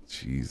be?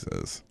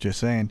 Jesus. Just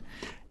saying.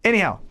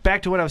 Anyhow,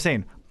 back to what I was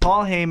saying.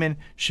 Paul Heyman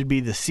should be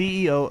the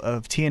CEO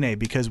of TNA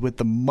because with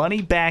the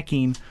money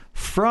backing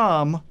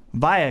from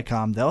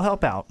Viacom, they'll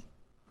help out.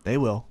 They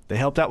will. They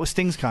helped out with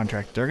Sting's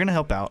contract. They're going to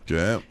help out.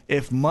 Yeah.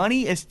 If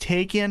money is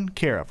taken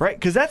care of, right?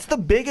 Because that's the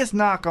biggest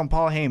knock on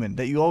Paul Heyman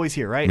that you always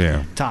hear, right?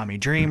 Yeah. Tommy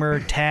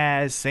Dreamer,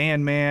 Taz,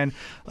 Sandman,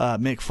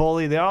 Mick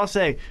Foley, they all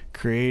say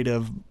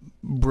creative,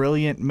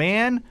 brilliant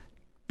man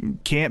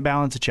can't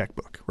balance a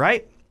checkbook,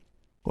 right?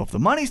 Well, if the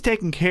money's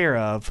taken care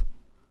of,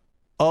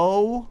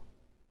 oh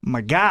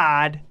my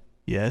God,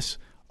 yes.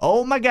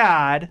 Oh my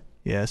God,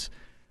 yes.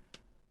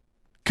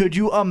 Could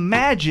you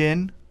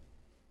imagine...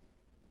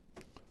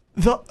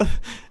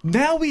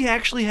 Now we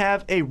actually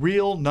have a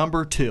real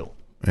number 2.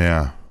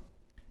 Yeah.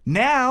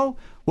 Now,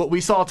 what we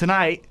saw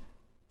tonight,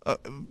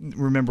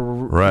 remember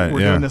Right,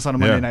 we're yeah. doing this on a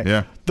Monday Yeah, night.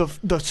 yeah.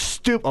 The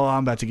stupid. Oh,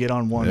 I'm about to get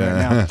on one Yeah.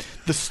 right now.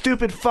 The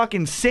stupid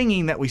fucking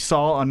singing that we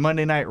saw on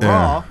Monday Night Yeah.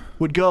 Raw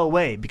would go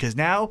away because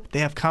now they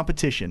have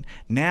competition.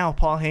 Now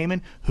Paul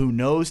Heyman, who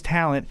knows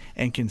talent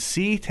and can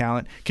see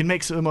talent, can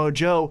make Samoa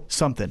Joe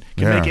something.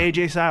 Can Yeah. make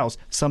AJ Styles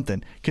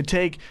something. Can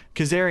take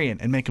Kazarian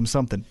and make him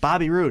something.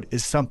 Bobby Roode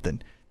is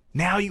something.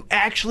 Now you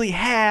actually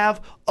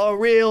have a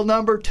real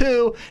number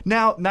 2.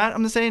 Now, I'm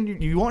not saying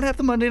you won't have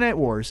the Monday Night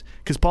Wars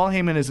because Paul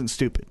Heyman isn't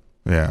stupid.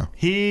 Yeah.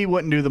 He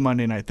wouldn't do the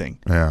Monday night thing.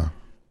 Yeah.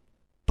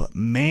 But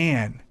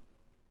man,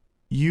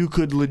 you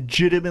could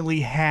legitimately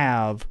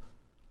have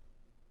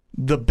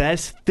the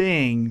best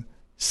thing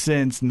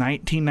since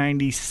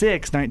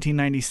 1996,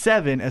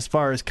 1997 as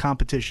far as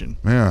competition.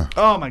 Yeah.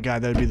 Oh my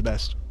God, that would be the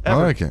best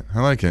ever. I like it.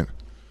 I like it.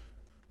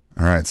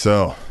 All right,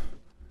 so,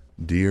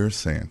 Dear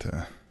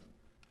Santa,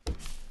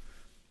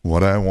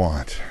 what I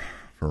want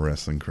for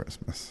Wrestling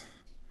Christmas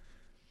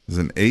is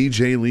an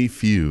AJ Lee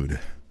feud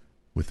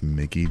with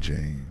Mickie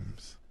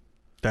James.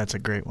 That's a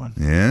great one.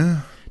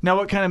 Yeah? Now,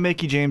 what kind of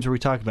Mickie James are we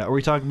talking about? Are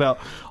we talking about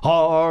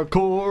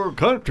hardcore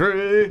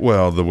country?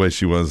 Well, the way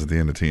she was at the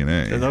end of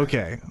TNA.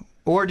 Okay.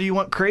 Or do you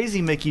want crazy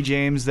Mickie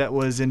James that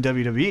was in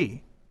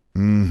WWE?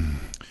 You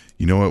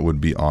know what would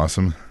be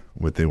awesome?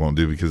 What they won't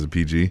do because of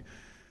PG?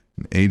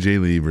 AJ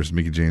Lee versus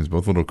Mickie James,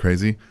 both a little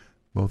crazy,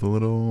 both a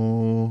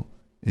little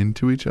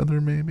into each other,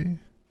 maybe.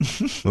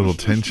 A little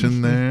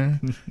tension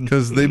there,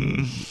 because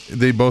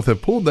they both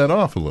have pulled that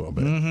off a little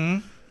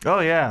bit. Oh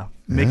yeah,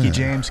 Mickie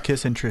James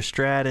kissing Trish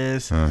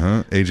Stratus.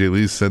 AJ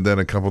Lee said that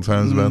a couple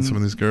times about some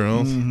of these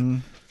girls.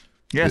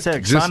 Yeah, I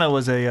said Oksana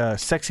was a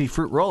sexy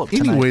fruit roll-up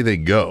tonight. Any way they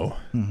go,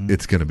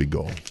 it's going to be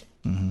gold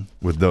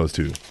with those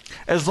two.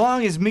 As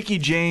long as Mickie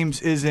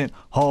James isn't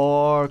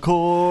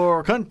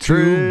hardcore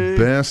country. Two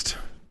best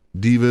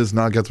divas,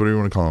 knockouts, whatever you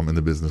want to call them, in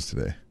the business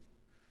today.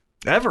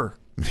 Ever.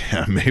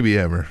 Yeah, maybe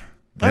ever.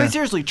 I mean,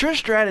 seriously, Trish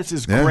Stratus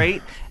is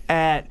great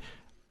at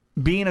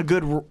being a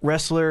good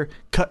wrestler,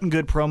 cutting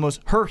good promos.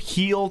 Her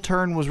heel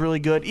turn was really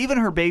good. Even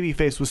her baby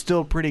face was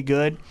still pretty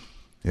good.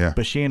 Yeah.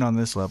 But she ain't on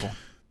this level.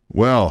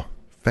 Well,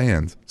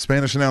 fans,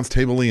 Spanish Announce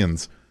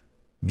Tableians,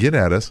 get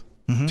at us.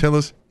 Tell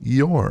us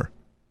your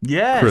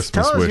Christmas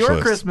tell us wish your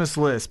list. Christmas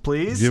list,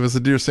 please. Give us a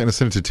Dear Santa.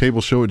 Send it to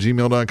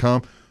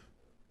tableshow@gmail.com,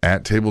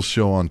 at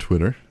tableshow on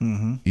Twitter.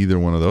 Either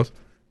one of those.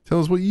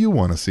 Tell us what you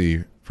want to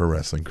see for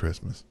Wrestling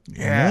Christmas.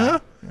 Yeah.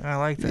 I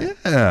like that.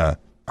 Yeah.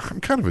 I'm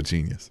kind of a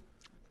genius.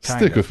 Kind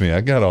Stick of. with me.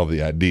 I got all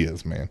the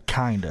ideas, man.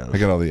 Kind of. I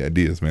got all the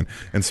ideas, man.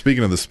 And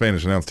speaking of the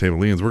Spanish Announce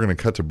Tableians, we're going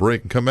to cut to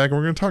break and come back, and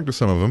we're going to talk to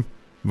some of them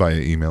via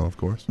email, of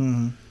course.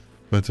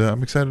 But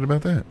I'm excited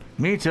about that.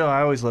 Me too.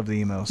 I always love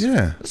the emails.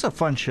 Yeah. It's a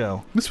fun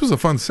show. This was a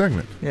fun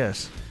segment.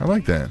 Yes. I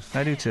like that.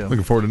 I do too.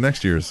 Looking forward to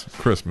next year's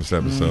Christmas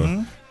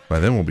episode. By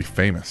then, we'll be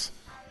famous.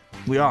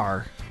 We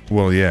are.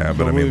 Well, yeah,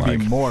 but I mean, we'll like,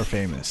 be more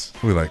famous.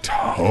 we're like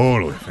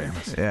totally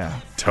famous. Yeah.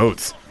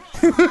 Totes.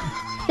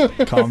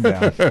 Calm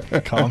down.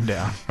 Calm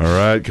down. All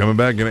right, coming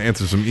back, going to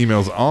answer some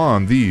emails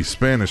on the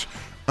Spanish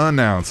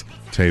Announce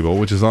Table,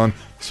 which is on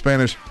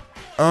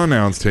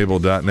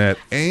SpanishAnnounceTable.net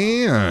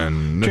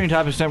and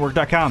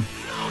TuneTopicsNetwork.com.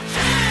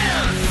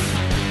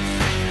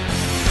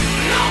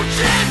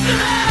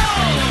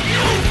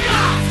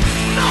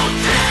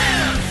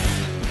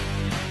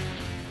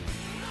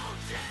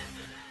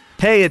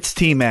 Hey, it's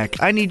T-Mac.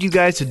 I need you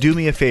guys to do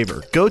me a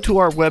favor. Go to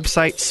our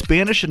website,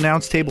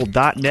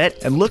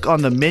 SpanishAnnounceTable.net, and look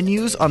on the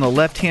menus on the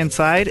left-hand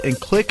side and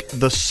click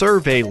the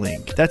survey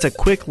link. That's a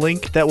quick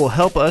link that will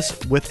help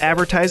us with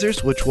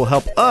advertisers, which will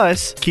help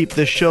us keep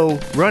the show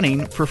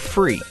running for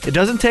free. It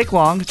doesn't take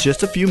long. It's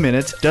just a few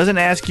minutes. Doesn't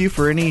ask you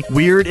for any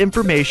weird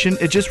information.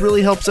 It just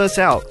really helps us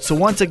out. So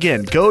once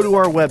again, go to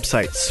our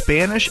website,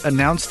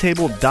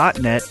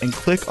 SpanishAnnounceTable.net, and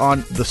click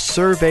on the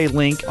survey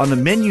link on the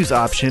menus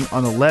option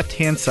on the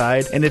left-hand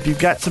side. And if you've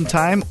got some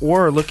time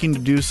or are looking to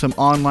do some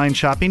online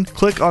shopping,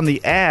 click on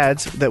the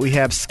ads that we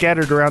have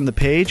scattered around the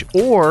page,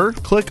 or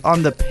click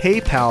on the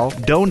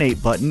PayPal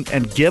donate button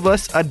and give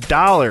us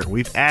 $1.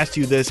 We've asked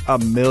you this a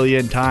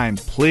million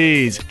times.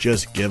 Please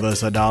just give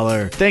us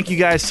 $1. Thank you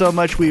guys so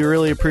much. We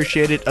really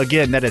appreciate it.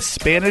 Again, that is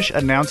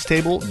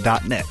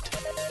SpanishAnnounceTable.net.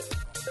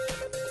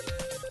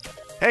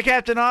 Hey,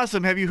 Captain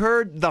Awesome, have you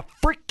heard the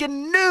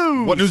freaking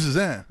news? What news is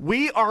that?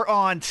 We are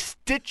on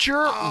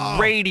Stitcher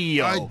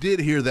Radio. I did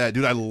hear that,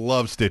 dude. I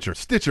love Stitcher.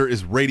 Stitcher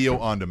is radio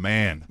on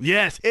demand.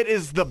 Yes, it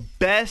is the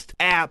best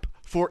app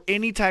for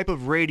any type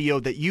of radio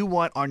that you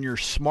want on your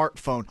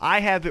smartphone.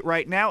 I have it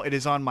right now. It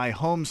is on my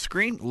home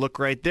screen. Look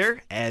right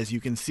there. As you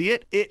can see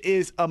it, it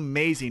is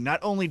amazing. Not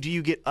only do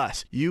you get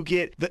us, you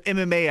get the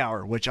MMA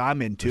Hour, which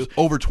I'm into. There's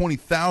over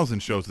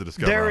 20,000 shows to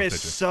discover There on is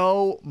Stitcher.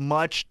 so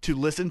much to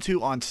listen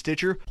to on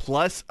Stitcher,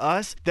 plus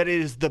us, that it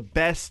is the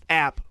best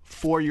app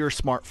for your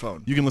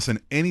smartphone. You can listen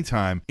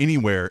anytime,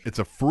 anywhere. It's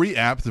a free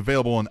app. It's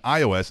available on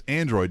iOS,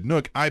 Android,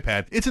 Nook,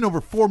 iPad. It's in over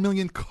 4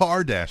 million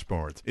car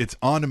dashboards. It's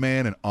on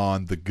demand and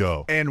on the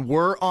go. And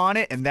we're on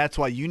it, and that's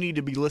why you need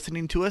to be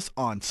listening to us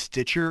on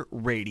Stitcher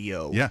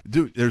Radio. Yeah,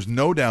 dude, there's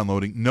no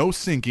downloading, no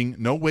syncing,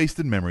 no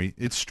wasted memory.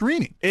 It's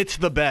streaming. It's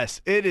the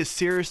best. It is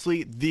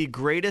seriously the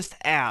greatest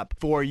app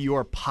for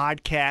your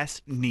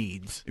podcast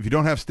needs. If you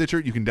don't have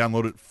Stitcher, you can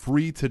download it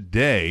free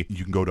today.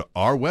 You can go to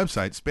our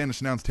website,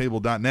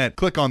 SpanishAnnounceTable.net,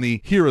 click on the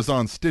Here Is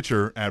on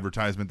Stitcher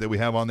advertisement that we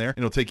have on there.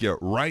 It'll take you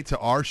right to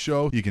our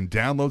show. You can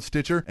download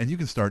Stitcher, and you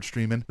can start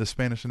streaming the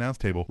Spanish Announce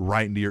Table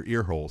right into your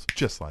ear holes,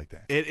 just like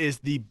that. It is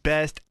the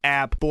best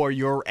app for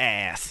your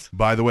ass.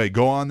 By the way,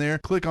 go on there,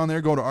 click on there,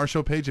 go to our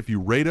show page. If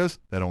you rate us,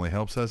 that only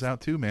helps us out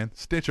too, man.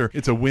 Stitcher,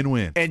 it's a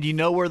win-win. And you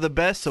know we're the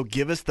best, so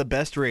give us the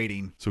best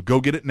rating. So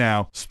go get it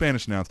now,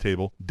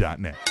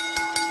 SpanishAnnounceTable.net.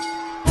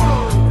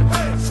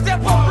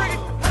 Step up, bring it.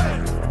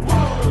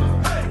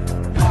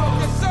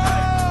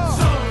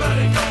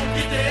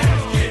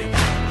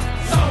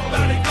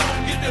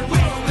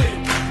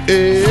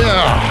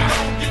 Yeah.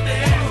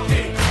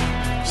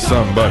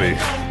 Somebody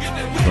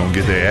gonna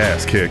get their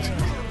ass kicked.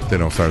 They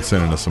don't start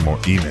sending us some more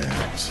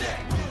emails.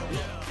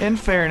 In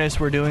fairness,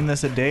 we're doing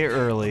this a day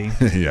early.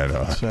 Yeah, I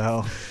know.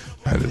 So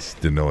I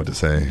just didn't know what to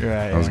say.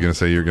 Right, I was yeah. going to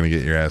say you're going to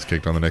get your ass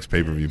kicked on the next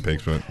pay-per-view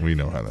picks, but we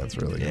know how that's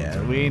really going.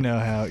 yeah, we know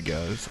how it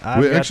goes. I've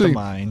We got actually- the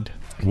mind.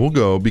 We'll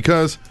go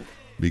because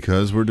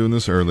we're doing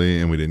this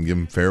early and we didn't give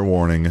him fair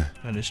warning.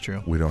 That is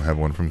true. We don't have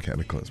one from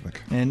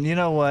Cataclysmic. And you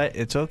know what?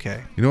 It's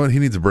okay. You know what? He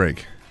needs a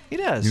break. He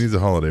does. He needs a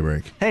holiday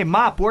break. Hey,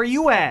 Mop, where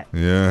you at?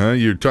 Yeah,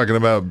 you're talking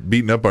about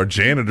beating up our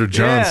janitor,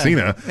 John Yeah,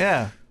 Cena.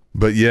 Yeah.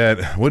 But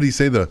yet, what did he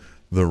say? The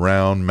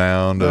round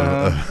mound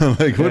of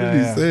like what did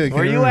he say? I can't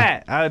Where you remember.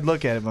 at? I would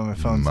look at it, but my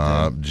phone's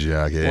Mop dead.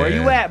 jacket. Where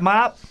you at,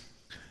 Mop?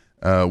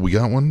 We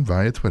got one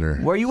via Twitter.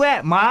 Where you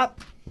at,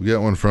 Mop? We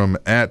got one from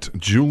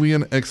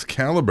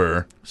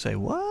 @JulianExcalibur. Say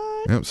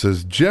what? Yep,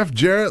 says Jeff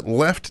Jarrett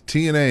left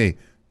TNA.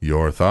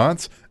 Your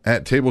thoughts?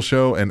 At Table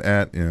Show and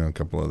at a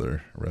couple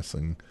other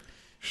wrestling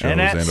shows And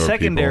at or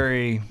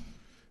secondary. people.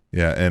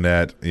 Yeah, and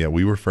at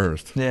we were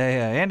first.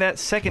 Yeah, and at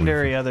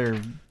secondary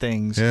other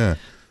things. Yeah.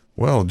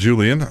 Well,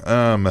 Julian,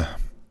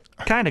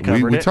 Kind of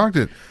covered we it. talked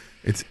it.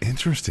 It's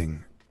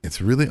interesting. It's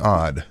really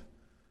odd.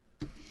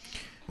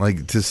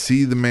 Like to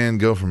see the man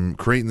go from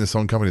creating this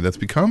own company that's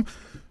become,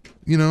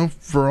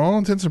 for all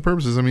intents and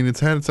purposes, I mean,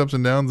 it's had its ups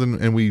and downs,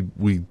 and we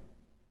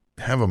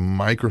have a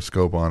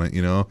microscope on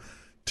it,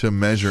 to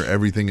measure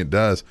everything it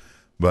does.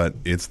 But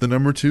it's the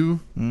number 2.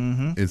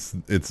 Mm-hmm.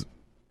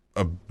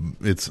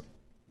 It's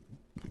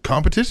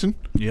competition.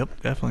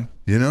 Yep, definitely.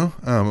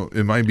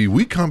 It might be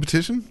weak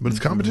competition, but it's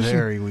competition.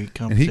 Very weak And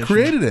competition. he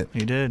created it.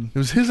 He did. It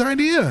was his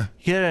idea.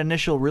 He had an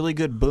initial really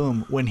good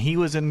boom when he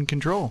was in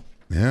control.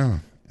 Yeah.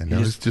 And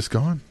now it's just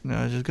gone.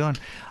 No, it's just gone.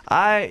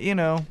 I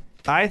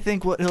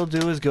think what he'll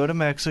do is go to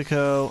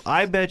Mexico.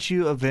 I bet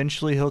you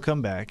eventually he'll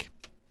come back.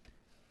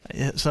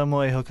 Some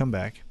way he'll come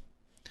back.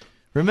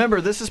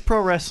 Remember, this is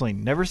pro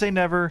wrestling. Never say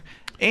never.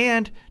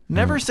 And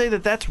never say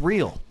that that's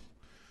real.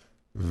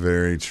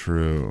 Very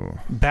true.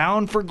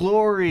 Bound for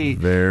Glory.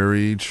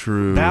 Very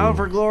true. Bound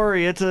for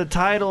Glory. It's a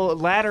title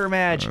ladder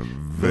match.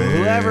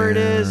 Whoever it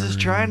is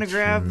trying to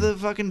grab the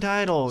fucking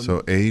title. So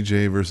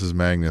AJ versus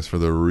Magnus for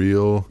the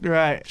real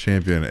Right.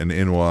 champion, and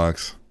in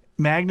walks.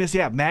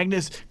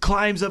 Magnus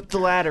climbs up the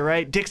ladder,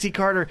 right? Dixie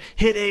Carter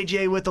hit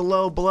AJ with a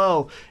low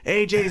blow.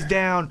 AJ's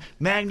down.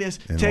 Magnus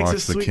And takes walks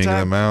his the sweet King of time.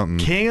 the Mountain.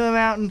 King of the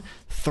Mountain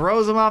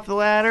throws him off the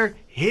ladder.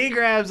 He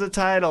grabs the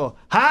title.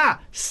 Ha!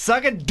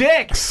 Suck a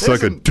dick.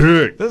 Suck a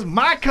dick. This is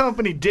my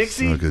company,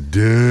 Dixie. Suck a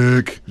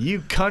dick. You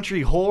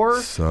country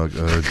whore. Suck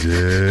a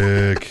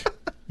dick.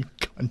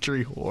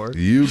 Country whore.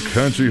 You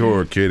country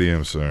whore, Katie.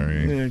 I'm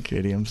sorry. Yeah,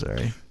 Katie, I'm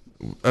sorry.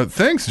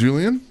 Thanks,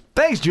 Julian.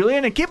 Thanks,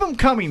 Julian, and keep them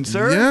coming,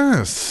 sir.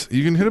 Yes.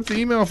 You can hit up the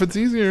email if it's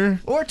easier.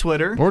 Or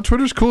Twitter. Or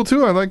Twitter's cool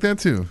too. I like that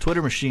too.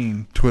 Twitter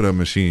machine. Twitter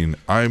machine.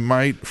 I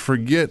might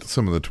forget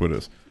some of the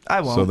Twitters.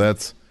 I won't. So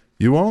that's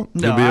you won't?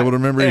 No, You'll be able to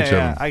remember each of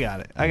them. I got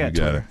it. I got You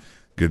got Twitter. it.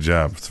 Good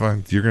job. It's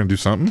fine. You're gonna do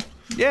something?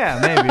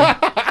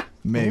 Yeah,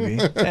 maybe. Maybe.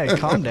 Hey,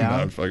 calm No, down.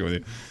 I'm fucking with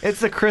you.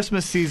 It's the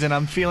Christmas season.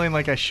 I'm feeling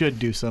like I should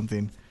do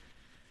something.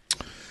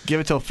 Give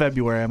it till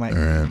February. I might All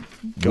right.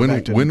 go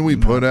back to When we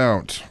put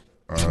out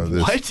this,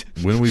 What?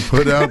 when we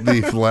put out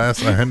the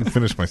last, I hadn't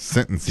finished my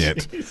sentence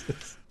yet.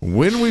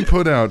 When we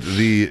put out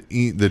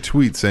the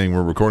tweet saying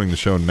we're recording the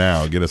show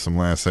now, get us some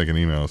last second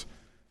emails.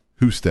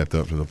 Who stepped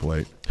up to the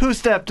plate? Who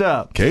stepped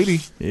up? Katie.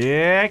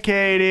 Yeah,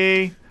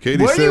 Katie.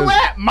 Katie Where says, you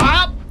at,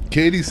 Mop?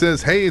 Katie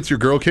says, "Hey, it's your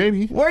girl,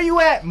 Katie. Where you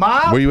at,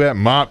 Mop? Where you at,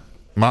 Mop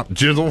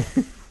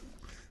Jizzle?"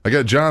 I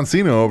got John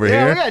Cena over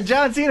Yeah, here. we got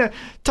John Cena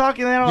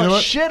talking that You all know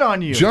what? shit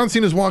on you. John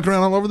Cena's walking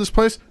around all over this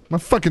place. My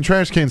fucking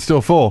trash can's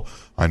still full.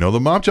 I know the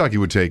mop jockey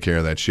would take care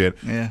of that shit.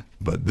 Yeah.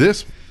 But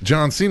this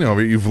John Cena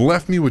over here, you've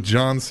left me with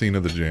John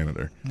Cena, the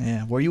janitor.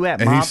 Yeah, where you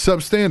at, And Mop? he's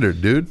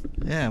substandard, dude.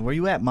 Yeah, where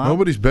you at, Mop?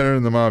 Nobody's better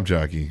than the mob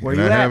jockey. Where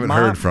and you I at, haven't Mop?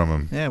 heard from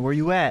him. Yeah, where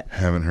you at?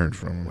 Haven't heard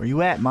from him. Where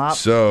you at, Mop?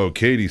 So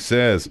Katie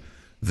says,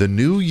 the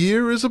new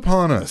year is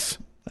upon us.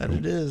 That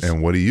it is.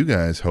 And what do you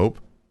guys hope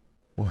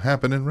will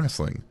happen in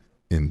wrestling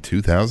in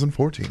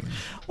 2014?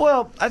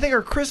 Well, I think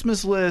our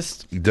Christmas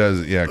list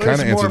Does kind is of more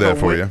answer of that a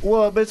for you.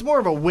 Well, but it's more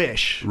of a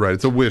wish. Right,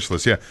 it's a wish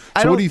list, yeah.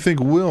 I So what don't- do you think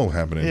will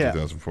happen in Yeah.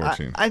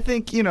 2014? I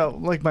think,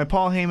 like my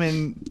Paul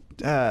Heyman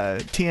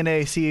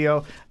TNA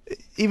CEO,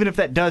 even if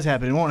that does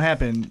happen, it won't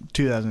happen in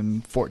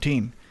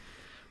 2014.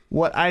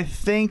 What I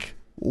think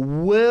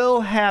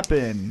will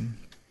happen,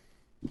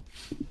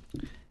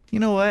 you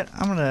know what?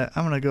 I'm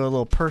gonna go a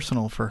little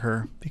personal for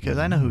her because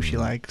I know who she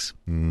likes.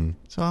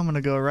 So I'm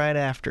gonna go right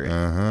after it.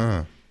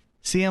 Uh-huh.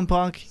 CM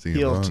Punk,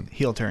 CM Punk.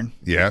 heel turn.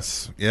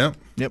 Yes. Yep.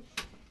 Yep.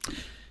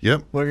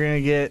 Yep. We're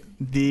gonna get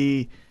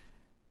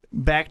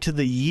back to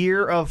the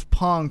year of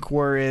Punk,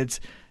 where it's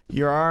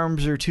your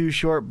arms are too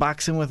short,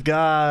 boxing with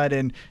God,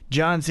 and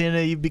John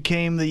Cena, you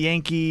became the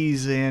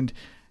Yankees, and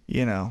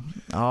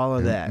all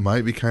of that.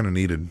 Might be kind of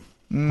needed.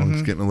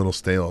 Punk's getting a little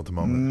stale at the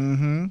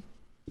moment.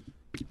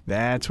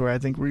 That's where I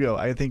think we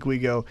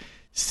go.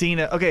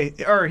 Cena. Okay,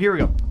 all right, here we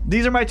go.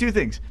 These are my two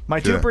things. My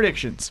two Okay.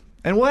 predictions.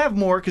 And we'll have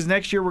more because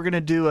next year we're going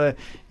to do a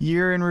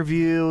year-end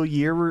review,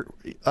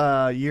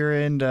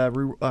 year-end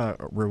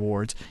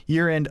rewards,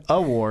 year-end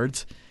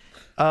awards.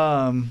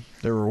 They're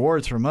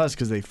rewards from us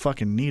because they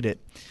fucking need it.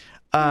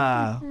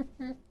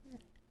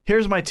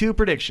 Here's my 2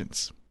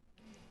 predictions.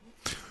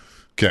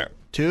 Okay.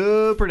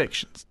 2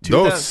 predictions.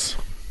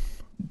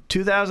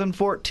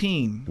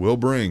 2014. Will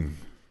bring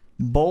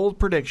Bold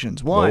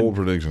predictions. 1. bold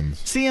predictions.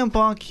 CM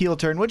Punk heel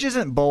turn, which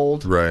isn't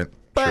bold, Right.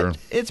 but Sure.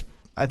 it's,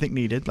 I think,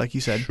 needed, like you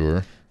said.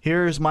 Sure.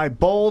 Here's my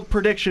bold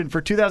prediction for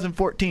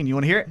 2014. You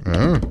want to hear it?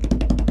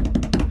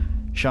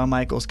 Shawn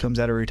Michaels comes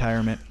out of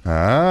retirement.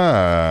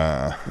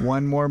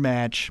 One more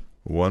match.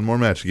 One more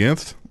match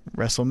against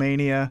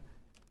WrestleMania.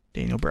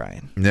 Daniel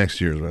Bryan.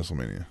 next year's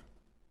WrestleMania.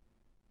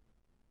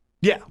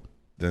 Yeah.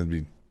 That'd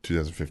be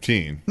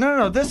 2015.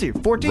 No, this year.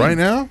 14. Right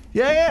now?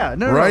 Yeah.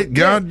 No. Right Yeah.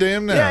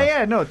 goddamn now.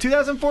 Yeah. No,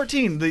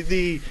 2014.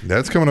 The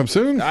That's coming up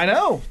soon. I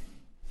know.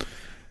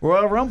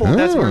 Royal Rumble.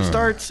 That's where it Ah.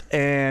 starts,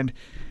 and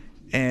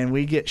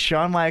we get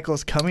Shawn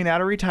Michaels coming out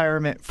of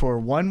retirement for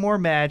one more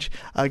match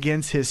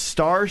against his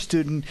star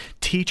student,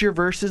 teacher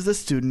versus the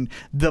student,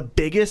 the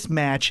biggest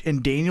match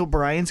in Daniel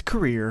Bryan's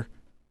career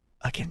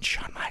against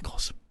Shawn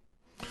Michaels.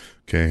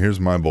 Okay, here's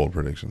my bold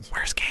predictions.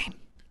 Where's Kane?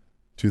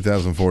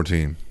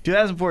 2014.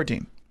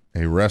 2014.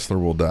 A wrestler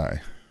will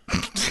die.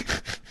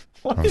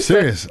 Why I'm is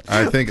serious.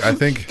 I think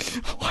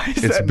Why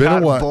is it's that been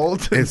not a while. bold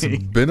to It's me?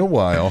 been a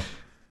while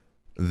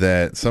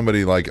that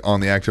somebody like on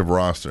the active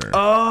roster.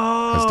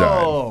 Oh,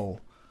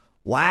 died.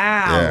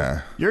 wow.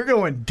 Yeah. You're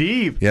going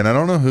deep. Yeah, and I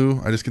don't know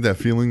who. I just get that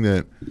feeling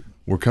that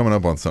we're coming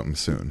up on something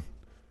soon.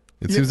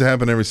 It seems to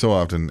happen every so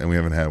often, and we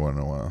haven't had one in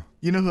a while.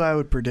 You know who I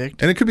would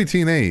predict? And it could be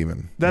TNA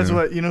even. That's you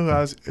know? what you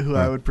know who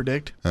I would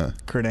predict?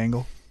 Kurt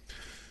Angle.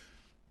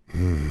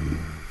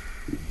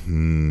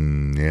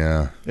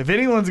 Yeah. If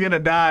anyone's gonna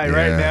die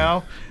right Yeah.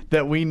 now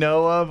that we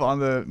know of on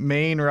the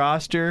main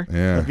roster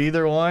Yeah. of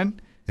either one,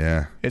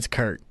 Yeah. it's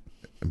Kurt.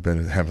 I bet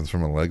it happens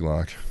from a leg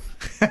lock.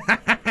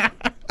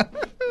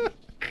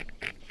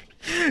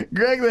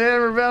 Greg the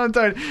Hammer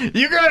Valentine,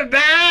 you're gonna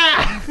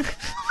die.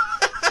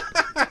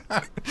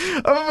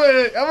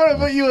 I'm gonna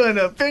put you in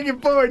a figure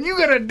four and you're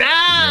gonna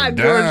die, You're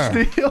gonna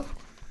George Steele.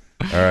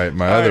 All right,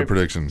 my other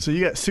predictions. So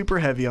you got super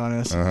heavy on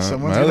us.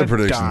 Someone's My other gonna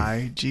prediction.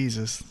 die.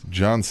 Jesus.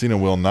 John Cena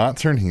will not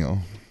turn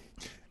heel,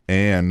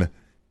 and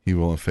he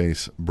will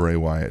face Bray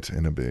Wyatt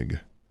in a big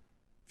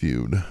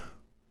feud,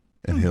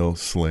 and he'll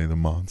slay the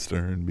monster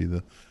and be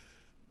the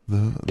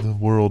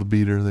world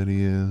beater that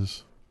he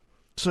is.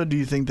 So do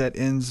you think that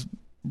ends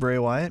Bray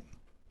Wyatt?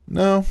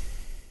 No,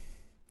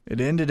 It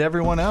ended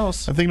everyone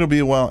else. I think it'll be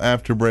a while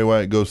after Bray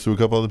Wyatt goes through a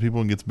couple other people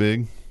and gets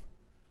big,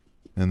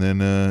 and then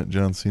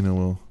John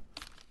Cena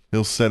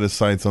he'll set his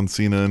sights on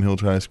Cena and he'll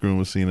try screwing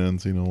with Cena, and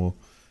Cena will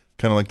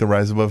kind of like the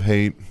Rise Above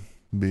Hate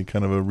be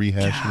kind of a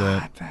rehash of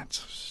that. That's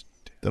so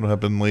stupid. That'll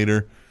happen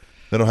later.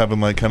 That'll happen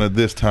like kind of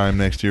this time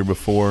next year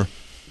before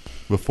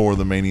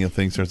the Mania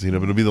thing starts to heat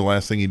up. It'll be the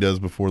last thing he does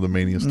before the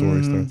Mania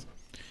story starts.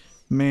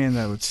 Man,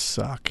 that would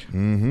suck.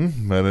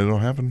 But it'll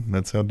happen.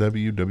 That's how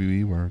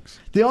WWE works.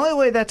 The only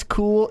way that's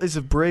cool is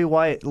if Bray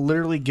Wyatt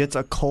literally gets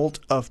a cult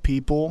of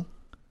people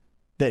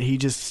that he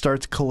just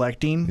starts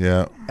collecting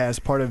Yeah. as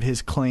part of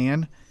his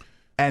clan.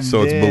 And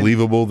So then, it's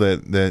believable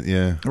that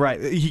yeah.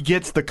 Right. He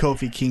gets the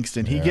Kofi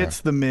Kingston. He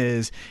gets the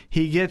Miz.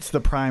 He gets the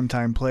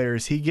primetime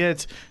players. He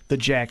gets the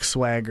Jack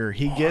Swagger.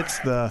 He gets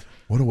the...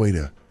 What a way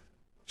to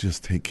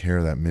just take care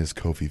of that Miz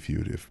Kofi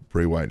feud. If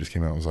Bray Wyatt just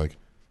came out and was like,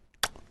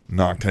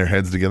 knocked their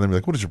heads together and be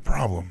like, what is your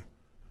problem?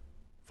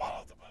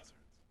 Follow the buzzard.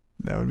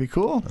 That would be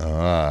cool.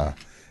 Ah.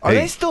 Are Hey,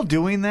 they still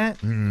doing that?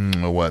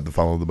 what? The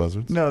follow the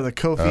buzzards? No, the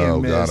Kofi Oh,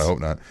 and Miz. God, I hope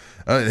not.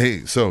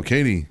 Hey, so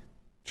Katie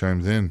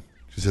chimes in.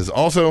 She says,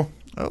 also,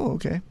 Oh,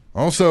 okay.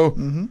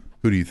 who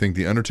do you think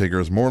The Undertaker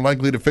is more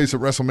likely to face at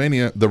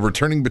WrestleMania, the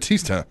returning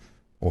Batista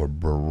or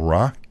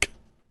Brock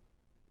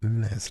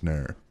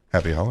Lesnar?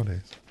 Happy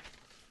holidays.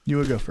 You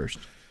would go first.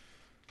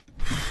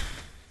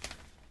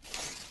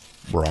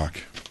 Brock.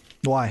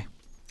 Why?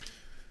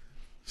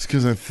 It's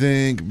because I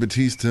think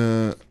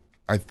Batista,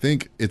 I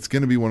think it's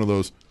going to be one of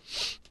those,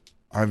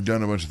 I've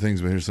done a bunch of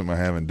things, but here's something I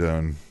haven't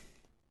done.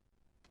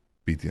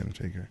 Beat The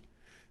Undertaker.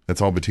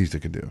 That's all Batista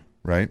could do,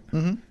 right?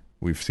 Mm-hmm.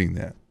 We've seen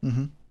that.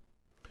 Mm-hmm.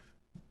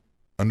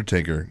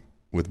 Undertaker,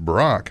 with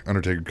Brock,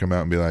 Undertaker would come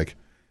out and be like,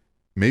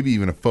 maybe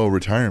even a faux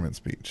retirement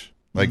speech.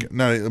 Like,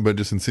 not, but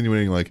just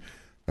insinuating like,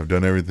 I've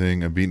done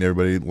everything. I've beaten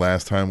everybody.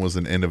 Last time was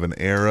an end of an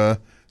era.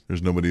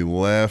 There's nobody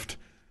left.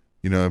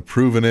 You know, I've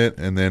proven it.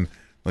 And then,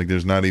 like,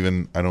 there's not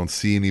even, I don't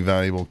see any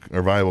valuable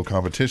or viable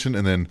competition.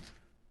 And then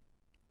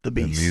The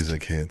the Beast.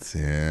 music hits.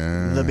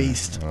 Yeah. The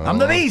Beast. I'm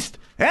the Beast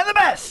and the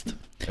best.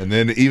 And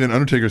then even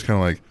Undertaker's kind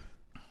of like,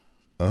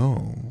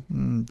 oh,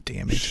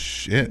 Damn it.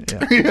 shit.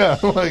 Yeah. Yeah.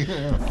 Like,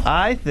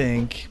 I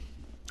think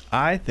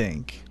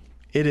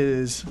it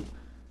is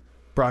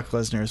Brock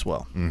Lesnar as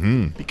well.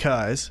 Mm-hmm.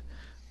 Because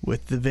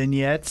with the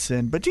vignettes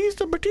and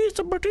Batista, blah,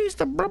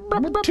 blah,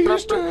 blah, blah,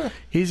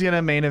 he's going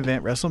to main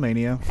event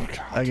WrestleMania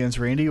against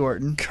Randy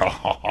Orton.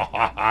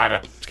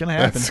 God. It's going to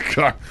happen. That's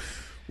God.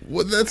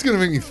 Well, that's gonna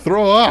make me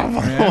throw up.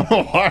 I don't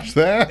want to watch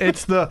that.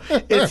 It's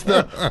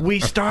the we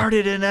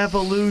started an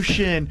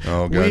evolution.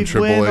 Oh, God, We've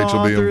Triple went H will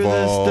all be through this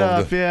involved.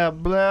 stuff. Yeah,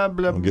 blah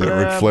blah Get blah.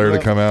 Ric Flair blah.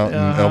 to come out and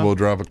Uh-huh. elbow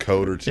drop a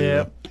coat or two.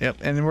 Yep.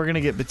 And then we're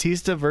gonna get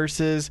Batista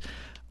versus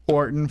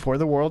Orton for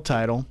the world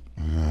title,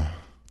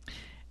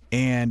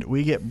 and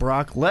we get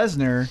Brock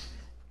Lesnar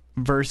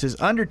versus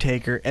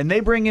Undertaker, and they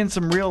bring in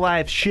some real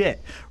life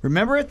shit.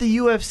 Remember at the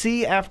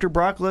UFC after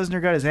Brock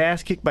Lesnar got his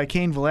ass kicked by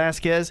Cain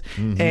Velasquez,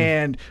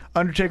 and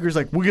Undertaker's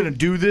like, "We're gonna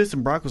do this,"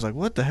 and Brock was like,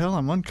 "What the hell?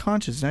 I'm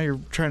unconscious. Now you're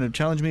trying to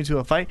challenge me to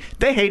a fight."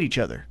 They hate each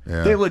other.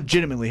 Yeah. They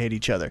legitimately hate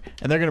each other,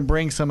 and they're gonna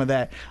bring some of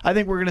that. I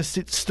think we're gonna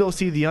still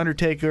see the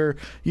Undertaker,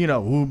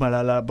 ooh,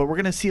 but we're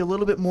gonna see a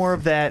little bit more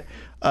of that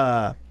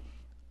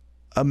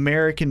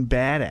American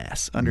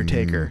badass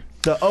Undertaker.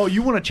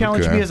 You want to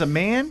challenge Okay. me as a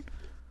man?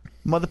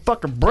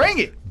 Motherfucker, bring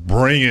it!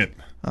 Bring it,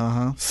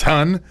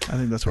 son. I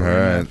think that's All what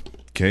we're right,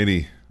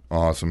 Katie,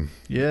 awesome.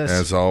 Yes.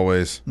 as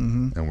always,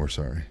 and we're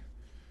sorry.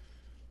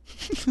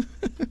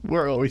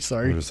 We're always We're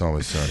sorry. just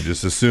always sorry.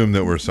 Just assume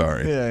that we're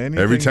sorry. Yeah, anything-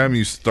 Every time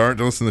you start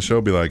to listen to the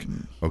show, be like,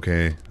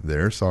 okay,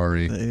 they're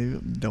sorry. They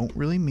don't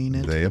really mean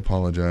it. They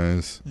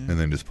apologize, and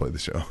then just play the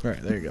show. All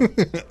right, there you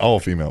go. All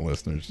female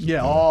listeners.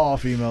 Yeah, all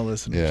female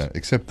listeners. Yeah,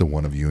 except the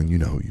one of you, and you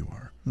know who you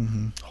are.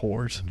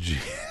 Whores.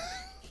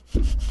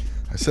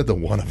 I said the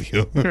one of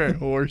you.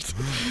 Whores.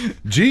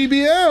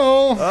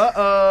 GBL.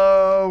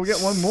 Uh-oh. We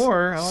got one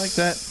more. I like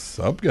that.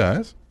 Sup,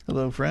 guys?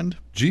 Hello, friend.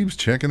 Jeeves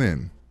checking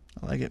in.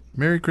 I like it.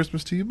 Merry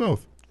Christmas to you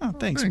both. Oh,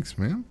 thanks. Thanks,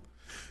 man.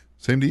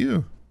 Same to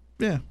you.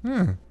 Yeah.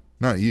 Yeah.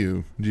 Not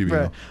you, GBL.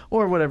 Right.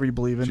 Or whatever you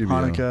believe in.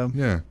 GBL. Hanukkah,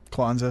 Yeah.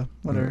 Kwanzaa,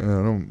 whatever.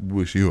 I don't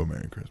wish you a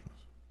Merry Christmas.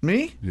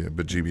 Me? Yeah,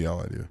 but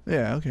GBL I do.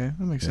 Yeah, okay.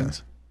 That makes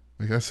sense.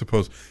 Like, I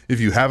suppose if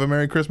you have a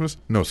Merry Christmas,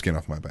 no skin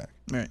off my back.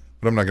 Right.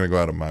 But I'm not going to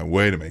go out of my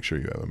way to make sure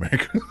you have a Merry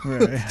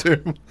Christmas. Right.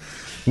 too.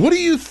 What do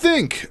you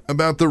think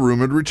about the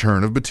rumored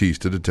return of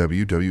Batista to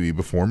WWE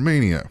before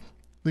Mania?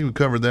 I think we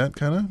covered that,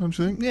 kind of, don't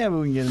you think? Yeah, but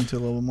we can get into a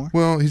little more.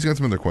 Well, he's got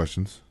some other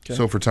questions. Okay.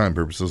 So for time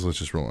purposes, let's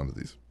just roll on to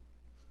these.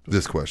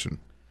 This question.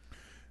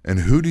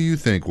 And who do you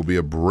think will be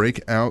a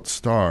breakout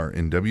star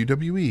in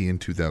WWE in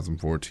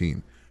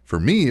 2014? For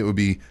me, it would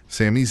be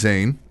Sami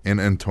Zayn and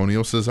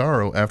Antonio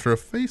Cesaro after a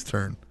face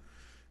turn.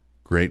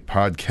 Great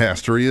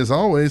podcastery as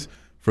always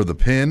for the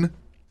pin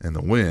and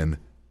the win.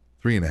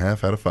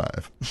 3.5 out of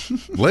 5.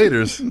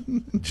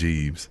 Laters,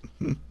 Jeeves.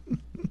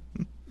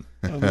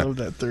 I love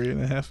that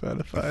 3.5 out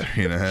of 5.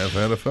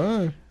 3.5 out of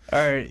 5. All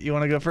right, you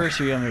want to go first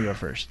or you want me to go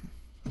first?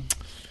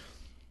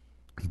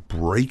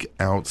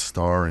 Breakout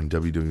star in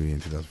WWE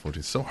in 2014.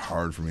 It's so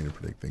hard for me to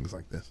predict things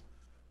like this.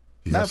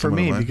 You have Not for someone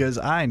in me, mind? because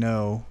I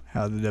know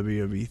how the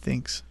WWE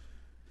thinks.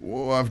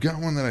 Well, I've got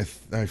one that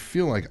I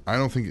feel like I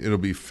don't think it'll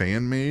be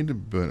fan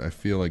made, but I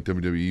feel like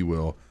WWE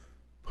will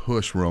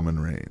push Roman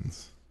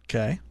Reigns.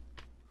 Okay.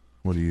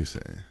 What do you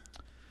say?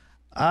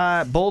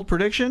 Bold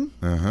prediction?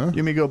 Uh huh. You want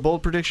me to go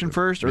bold prediction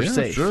first or Yeah,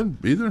 safe? sure.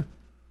 Either.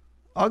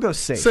 I'll go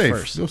safe, Safe.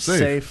 first. Go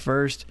safe.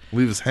 First.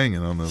 Leave us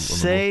hanging on the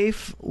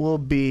Safe will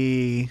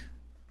be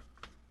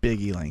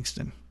Big E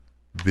Langston.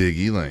 Big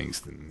E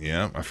Langston.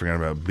 Yeah, I forgot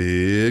about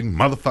Big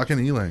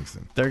motherfucking E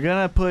Langston. They're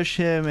going to push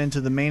him into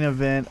the main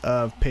event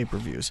of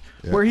pay-per-views,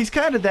 Yeah. where he's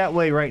kind of that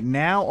way right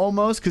now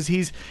almost, because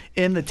he's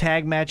in the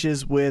tag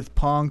matches with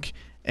Punk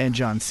and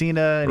John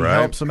Cena, and Right. he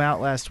helps him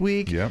out last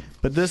week. Yep.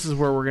 But this is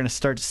where we're going to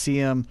start to see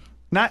him,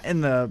 not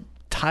in the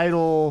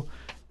title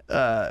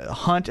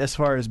hunt as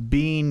far as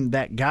being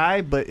that guy,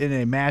 but in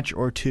a match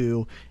or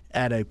two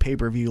at a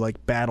pay-per-view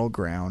like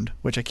Battleground,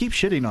 which I keep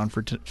shitting on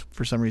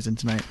for some reason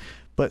tonight,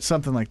 but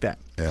something like that.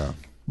 Yeah.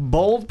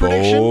 Bold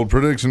prediction. Bold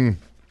prediction.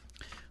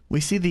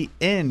 We see the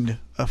end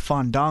of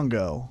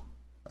Fandango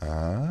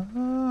and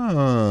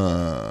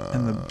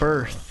the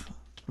birth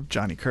of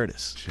Johnny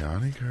Curtis.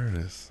 Johnny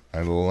Curtis.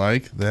 I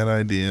like that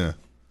idea.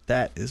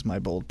 That is my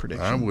bold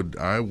prediction.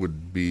 I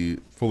would be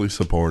fully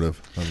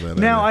supportive of that.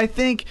 Now, idea. I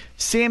think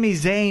Sami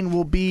Zayn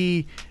will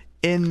be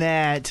in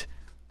that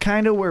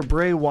kind of where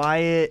Bray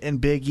Wyatt and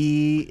Big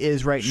E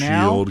is right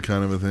now. Shield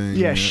kind of a thing.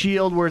 Yeah,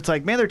 Shield, where it's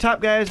like, man, they're top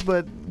guys,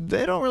 but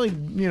they don't really,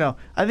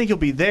 I think he'll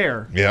be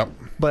there. Yep.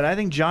 But I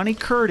think Johnny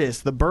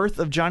Curtis, the birth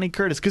of Johnny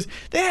Curtis, because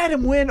they had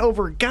him win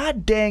over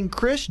god dang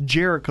Chris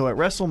Jericho at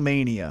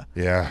WrestleMania.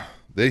 Yeah.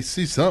 They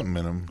see something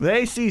in him.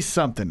 They see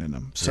something in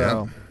him.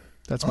 So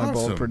that's my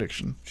bold Awesome.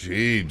 prediction.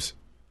 Jeebs.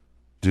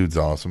 Dude's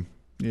awesome.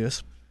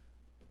 Yes.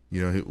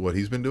 You know what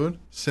he's been doing?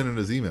 Sending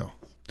his email.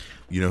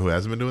 You know who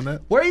hasn't been doing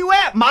that? Where you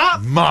at,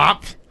 Mop?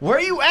 Mop. Where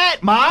you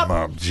at, Mop?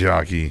 Mop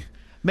jockey.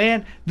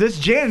 Man, this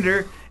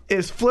janitor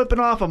is flipping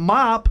off a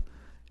mop,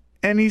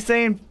 and he's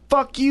saying,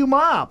 fuck you,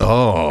 Mop.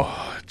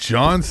 Oh,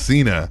 John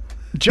Cena.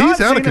 John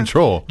He's out of Cena-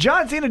 control.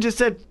 John Cena just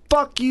said,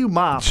 fuck you,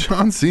 Mop.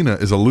 John Cena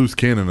is a loose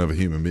cannon of a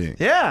human being.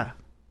 Yeah.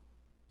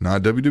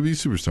 Not WWE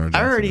superstar. John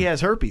I heard he Cena.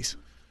 has herpes.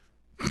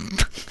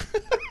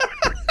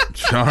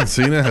 John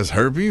Cena has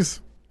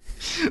herpes?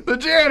 The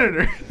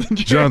janitor.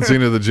 John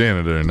Cena, the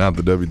janitor, not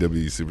the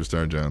WWE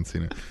superstar John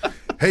Cena.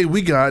 Hey,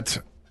 we got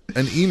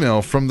an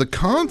email from the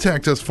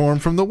Contact Us form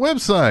from the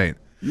website.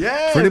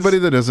 Yes. For anybody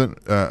that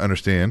doesn't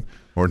understand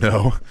or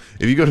know,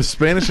 if you go to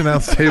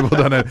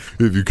SpanishAnnounceTable.net,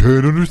 if you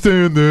can't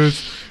understand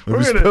this, let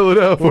me spell it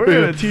out for We're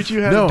you. going to teach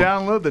you how to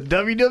download the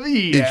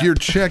WWE If app. you're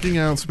checking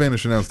out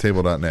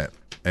SpanishAnnounceTable.net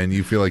and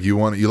you feel like you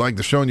like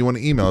the show and you want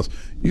to email us,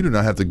 you do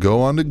not have to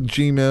go onto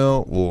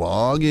Gmail,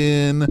 log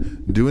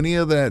in, do any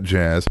of that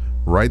jazz.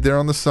 Right there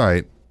on the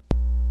site.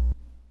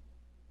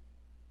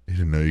 You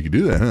didn't know you could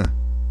do that, huh?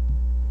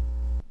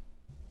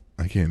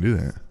 I can't do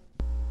that.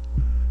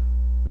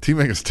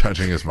 T-Mac is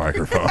touching his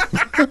microphone.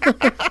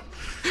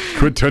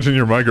 Quit touching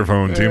your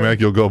microphone, T-Mac.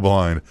 You'll go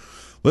blind.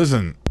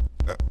 Listen.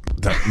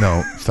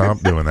 No, stop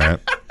doing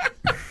that.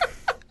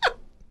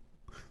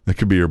 That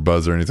could be your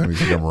buzzer anytime you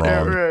think I'm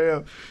wrong.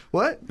 Yeah.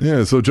 What?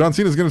 Yeah, so John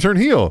Cena's going to turn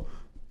heel.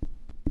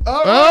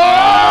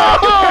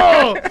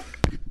 Oh!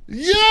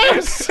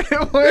 Yes! It's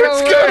going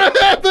to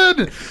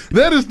happen!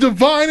 That is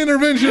divine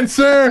intervention,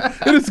 sir.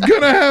 It is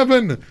going to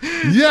happen.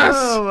 Yes!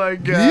 Oh, my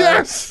God.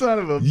 Yes! Son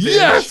of a bitch.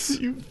 Yes!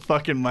 You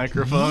fucking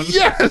microphone.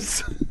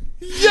 Yes!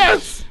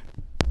 Yes!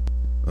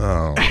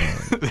 Oh,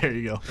 There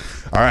you go.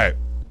 all right.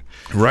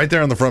 Right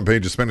there on the front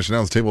page of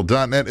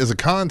SpanishAnnounceTable.net is a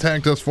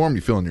contact us form.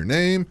 You fill in your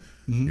name,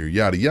 your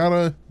yada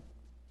yada.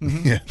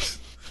 Yes.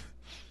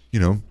 You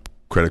know,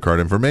 credit card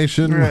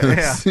information. Right,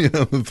 yeah. You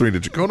know, the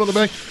 3-digit code on the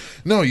back.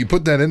 No, you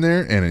put that in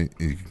there and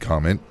you can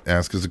comment,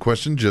 ask us a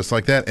question just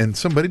like that. And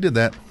somebody did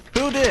that.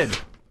 Who did?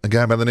 A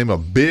guy by the name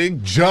of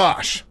Big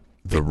Josh,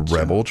 the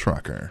Rebel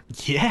Trucker.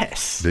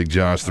 Yes. Big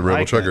Josh, the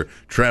Rebel like Trucker,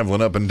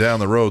 traveling up and down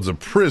the roads, a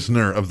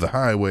prisoner of the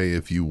highway,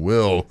 if you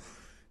will.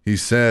 He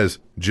says,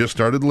 just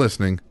started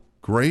listening.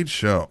 Great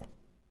show.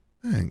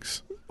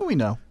 Thanks. We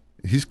know.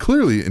 He's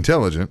clearly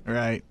intelligent,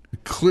 Right.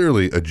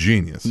 clearly a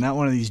genius. Not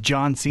one of these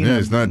John Cena. Yeah,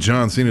 it's not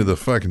John Cena, the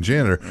fucking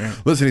janitor.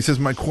 Listen, he says,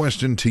 my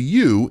question to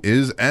you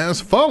is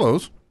as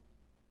follows.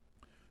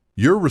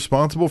 You're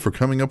responsible for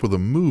coming up with a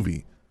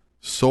movie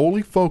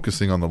solely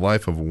focusing on the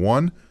life of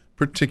one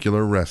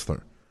particular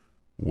wrestler.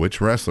 Which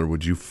wrestler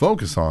would you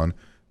focus on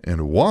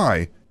and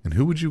why, and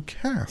who would you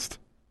cast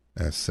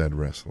as said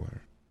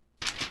wrestler?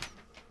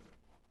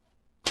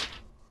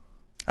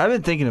 I've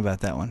been thinking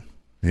about that one.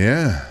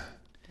 Yeah.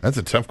 That's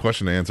a tough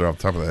question to answer off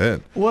the top of the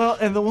head. Well,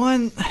 and the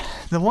one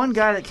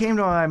guy that came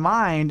to my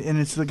mind, and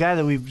it's the guy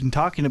that we've been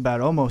talking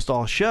about almost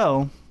all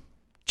show,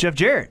 Jeff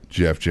Jarrett.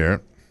 Jeff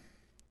Jarrett.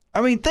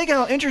 I mean, think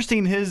how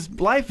interesting his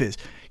life is.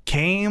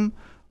 Came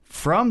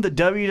from the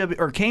WWE,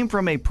 or came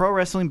from a pro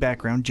wrestling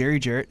background. Jerry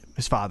Jarrett,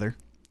 his father,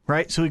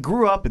 right? So he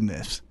grew up in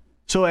this.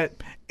 So at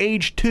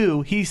age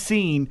 2, he's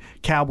seen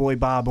Cowboy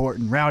Bob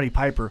Orton, Rowdy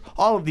Piper,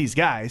 all of these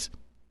guys.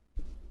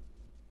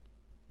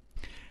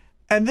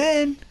 And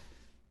then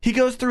he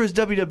goes through his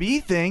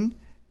WWE thing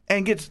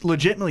and gets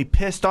legitimately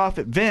pissed off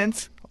at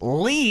Vince,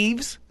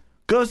 leaves,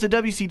 goes to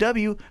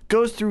WCW,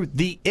 goes through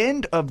the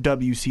end of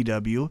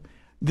WCW,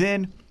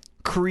 then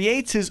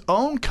creates his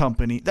own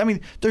company. I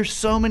mean, there's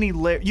so many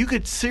layers. You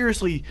could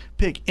seriously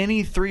pick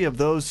any 3 of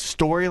those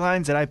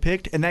storylines that I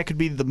picked, and that could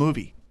be the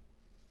movie.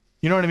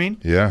 You know what I mean?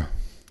 Yeah.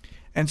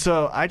 And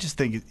so I just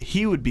think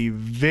he would be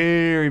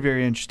very,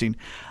 very interesting.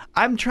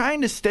 I'm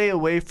trying to stay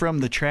away from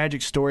the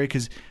tragic story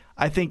because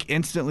I think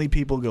instantly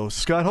people go,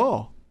 Scott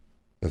Hall.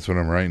 That's what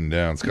I'm writing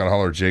down. Scott Hall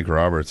or Jake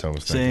Roberts, I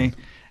was thinking.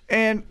 See?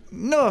 And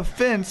no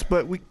offense,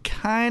 but we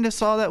kind of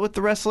saw that with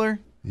the wrestler.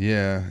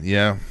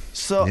 Yeah.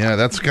 So Yeah,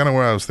 that's kind of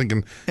where I was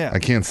thinking. Yeah. I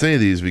can't say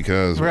these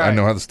because I Right.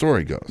 know how the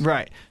story goes.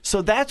 Right.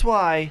 So that's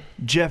why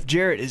Jeff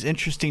Jarrett is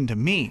interesting to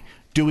me.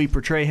 Do we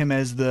portray him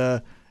as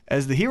the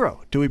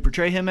hero? Do we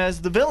portray him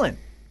as the villain?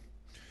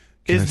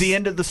 Is the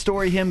end of the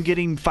story him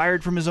getting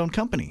fired from his own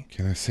company?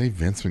 Can I say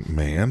Vince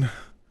McMahon?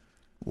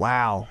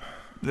 Wow.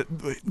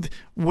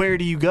 Where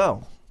do you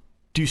go?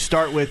 Do you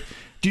start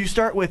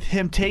with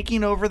him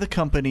taking over the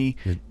company,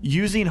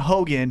 using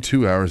Hogan?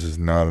 2 hours is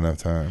not enough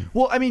time.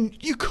 Well, I mean,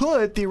 you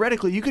could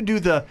theoretically, you could do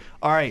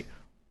all right,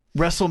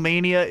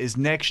 WrestleMania is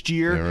next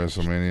year. Yeah,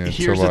 WrestleMania.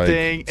 Here's to the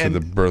thing, to and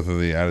the birth of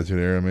the Attitude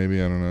Era,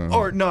 maybe. I don't know.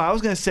 or no, I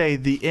was gonna say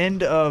the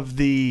end of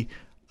the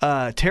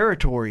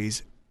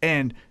territories,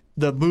 and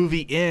the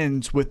movie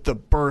ends with the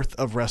birth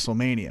of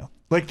WrestleMania.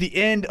 Like the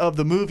end of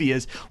the movie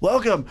is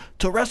welcome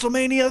to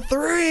WrestleMania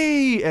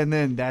 3, and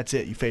then that's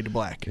it. You fade to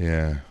black.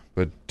 Yeah,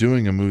 but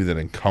doing a movie that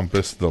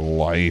encompassed the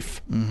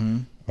life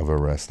of a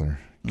wrestler,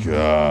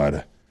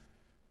 God,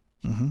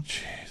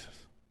 Jesus,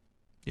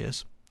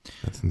 Yes.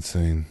 that's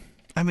insane.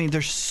 I mean,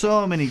 there's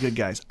so many good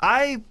guys.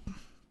 I'm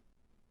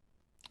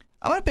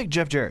gonna pick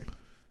Jeff Jarrett,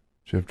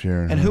 Jeff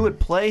Jarrett. and who would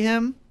play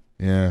him?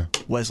 Yeah.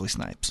 Wesley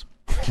Snipes.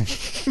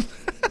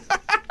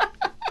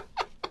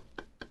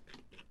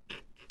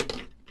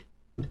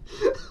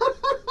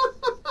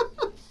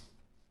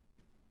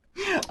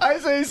 I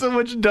say so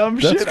much dumb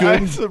That's shit. good.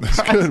 I'm That's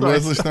surprised good.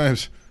 Wesley myself.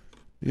 Snipes.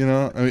 You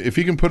know, I mean, if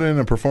he can put in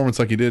a performance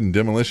like he did in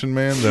Demolition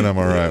Man, then I'm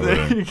all right with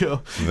There it. you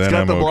go. Then He's got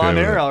I'm the okay blonde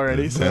with hair it.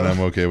 already. Then So. I'm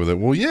okay with it.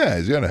 Well, yeah,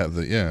 he's got to have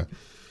the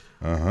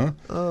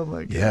Oh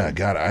my god. Yeah,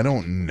 God, I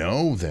don't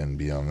know. Then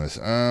beyond this,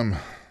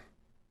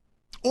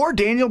 Or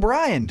Daniel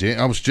Bryan.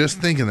 I was just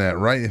thinking that.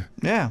 Right?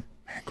 Yeah.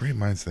 Man, great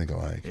minds think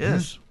alike.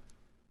 Yes.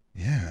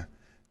 Yeah.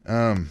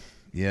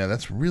 Yeah,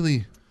 that's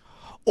really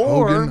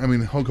Or Hogan. I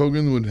mean, Hulk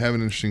Hogan would have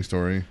an interesting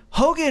story.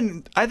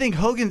 Hogan, I think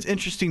Hogan's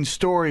interesting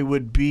story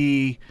would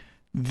be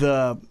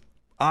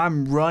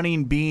I'm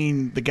running,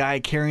 being the guy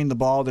carrying the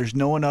ball. There's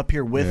no one up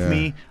here with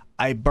me.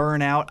 I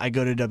burn out. I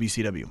go to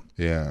WCW.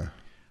 Yeah.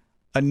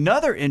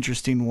 Another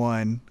interesting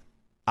one,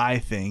 I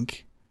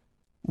think,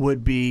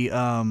 would be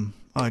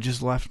it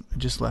just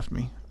left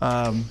me.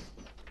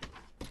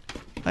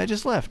 I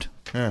just left.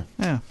 Yeah.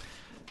 Yeah.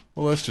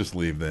 Well, let's just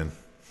leave then.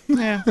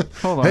 Yeah.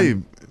 Hold on. Hey,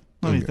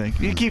 let me think.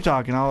 You keep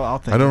talking. I'll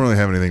think. I don't really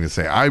have anything to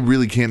say. I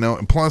really can't know.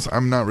 And plus,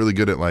 I'm not really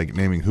good at like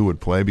naming who would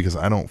play because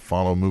I don't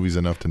follow movies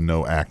enough to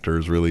know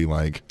actors really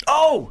like.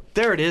 Oh,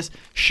 there it is.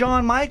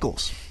 Shawn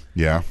Michaels.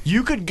 Yeah.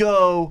 You could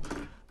go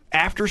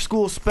after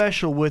school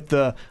special with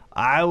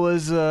I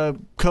was a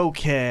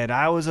cokehead,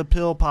 I was a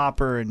pill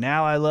popper, and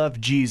now I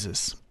love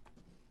Jesus.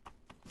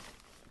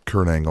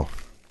 Kurt Angle.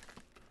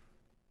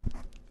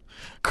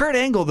 Kurt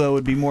Angle, though,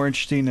 would be more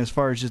interesting as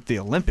far as just the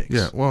Olympics.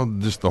 Yeah, well,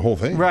 just the whole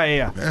thing. Right,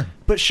 yeah. Yeah.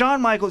 But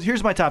Shawn Michaels,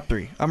 here's my top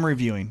 3. I'm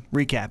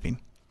recapping.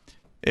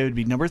 It would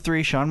be number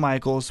 3, Shawn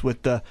Michaels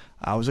with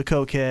I was a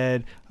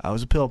cokehead, I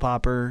was a pill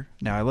popper,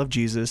 now I love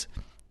Jesus.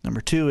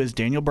 Number 2 is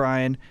Daniel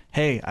Bryan.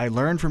 Hey, I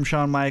learned from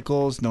Shawn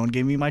Michaels. No one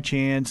gave me my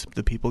chance.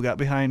 The people got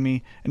behind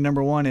me. And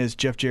number 1 is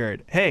Jeff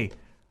Jarrett. Hey,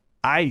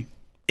 I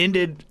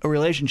ended a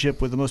relationship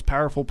with the most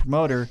powerful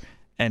promoter,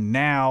 and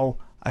now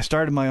I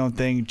started my own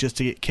thing just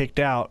to get kicked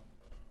out.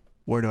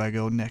 Where do I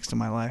go next in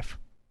my life?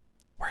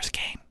 Where's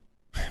Kane?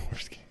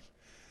 Where's Kane?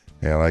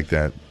 Yeah, I like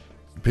that.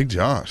 Big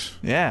Josh.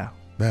 Yeah.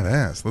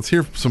 Badass. Let's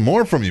hear some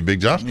more from you, Big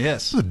Josh.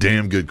 Yes. This is a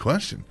damn good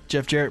question.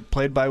 Jeff Jarrett,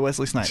 played by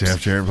Wesley Snipes. Jeff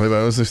Jarrett, played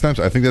by Wesley Snipes.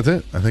 I think that's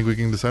it. I think we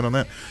can decide on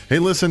that. Hey,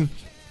 listen,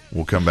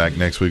 we'll come back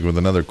next week with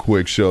another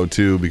quick show,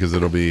 too, because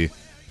it'll be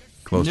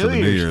close to the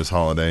New Year's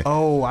holiday.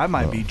 Oh, I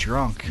might be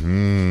drunk.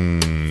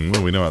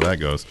 Well, we know how that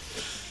goes.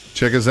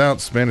 Check us out,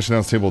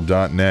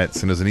 SpanishAnnounceTable.net.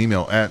 Send us an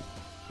email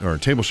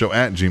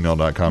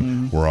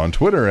tableshow@gmail.com. We're on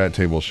Twitter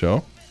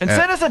 @tableshow. And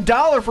send us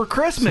 $1 for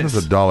Christmas.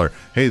 Send us $1.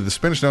 Hey, the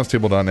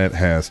SpanishAnnounceTable.net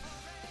has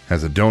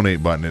a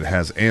donate button. It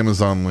has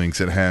Amazon links.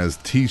 It has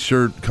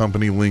T-shirt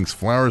company links,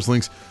 flowers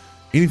links.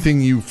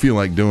 Anything you feel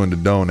like doing to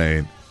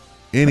donate,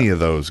 any of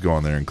those, go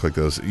on there and click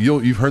those.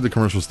 You've heard the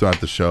commercials throughout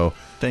the show.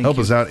 Help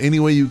us out any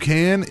way you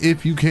can,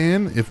 if you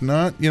can. If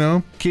not,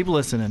 keep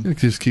listening.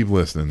 Just keep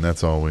listening.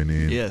 That's all we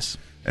need. Yes.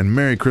 And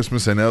Merry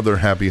Christmas and other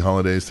happy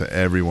holidays to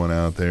everyone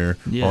out there.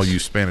 Yes. All you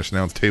Spanish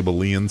Announce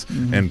Table-ians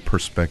and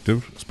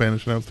prospective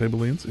Spanish Announce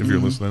Table-ians. If you're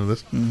listening to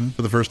this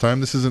for the first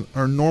time, this isn't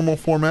our normal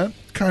format.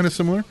 Kind of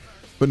similar,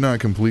 but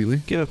not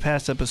completely. Give a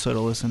past episode a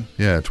listen.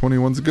 Yeah,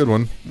 21's a good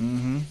one.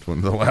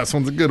 The last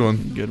one's a good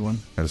one. Good one.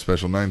 Had a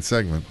special 9th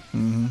segment.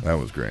 That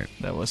was great.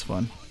 That was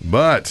fun.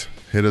 But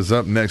hit us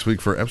up next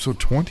week for episode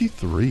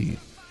 23.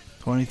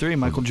 23,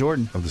 Michael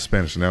Jordan. Of the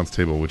Spanish Announce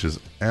Table, which is,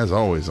 as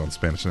always, on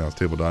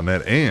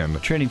SpanishAnnounceTable.net and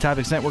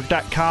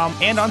TrainingTopicsNetwork.com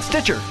and on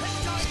Stitcher.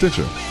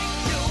 Stitcher.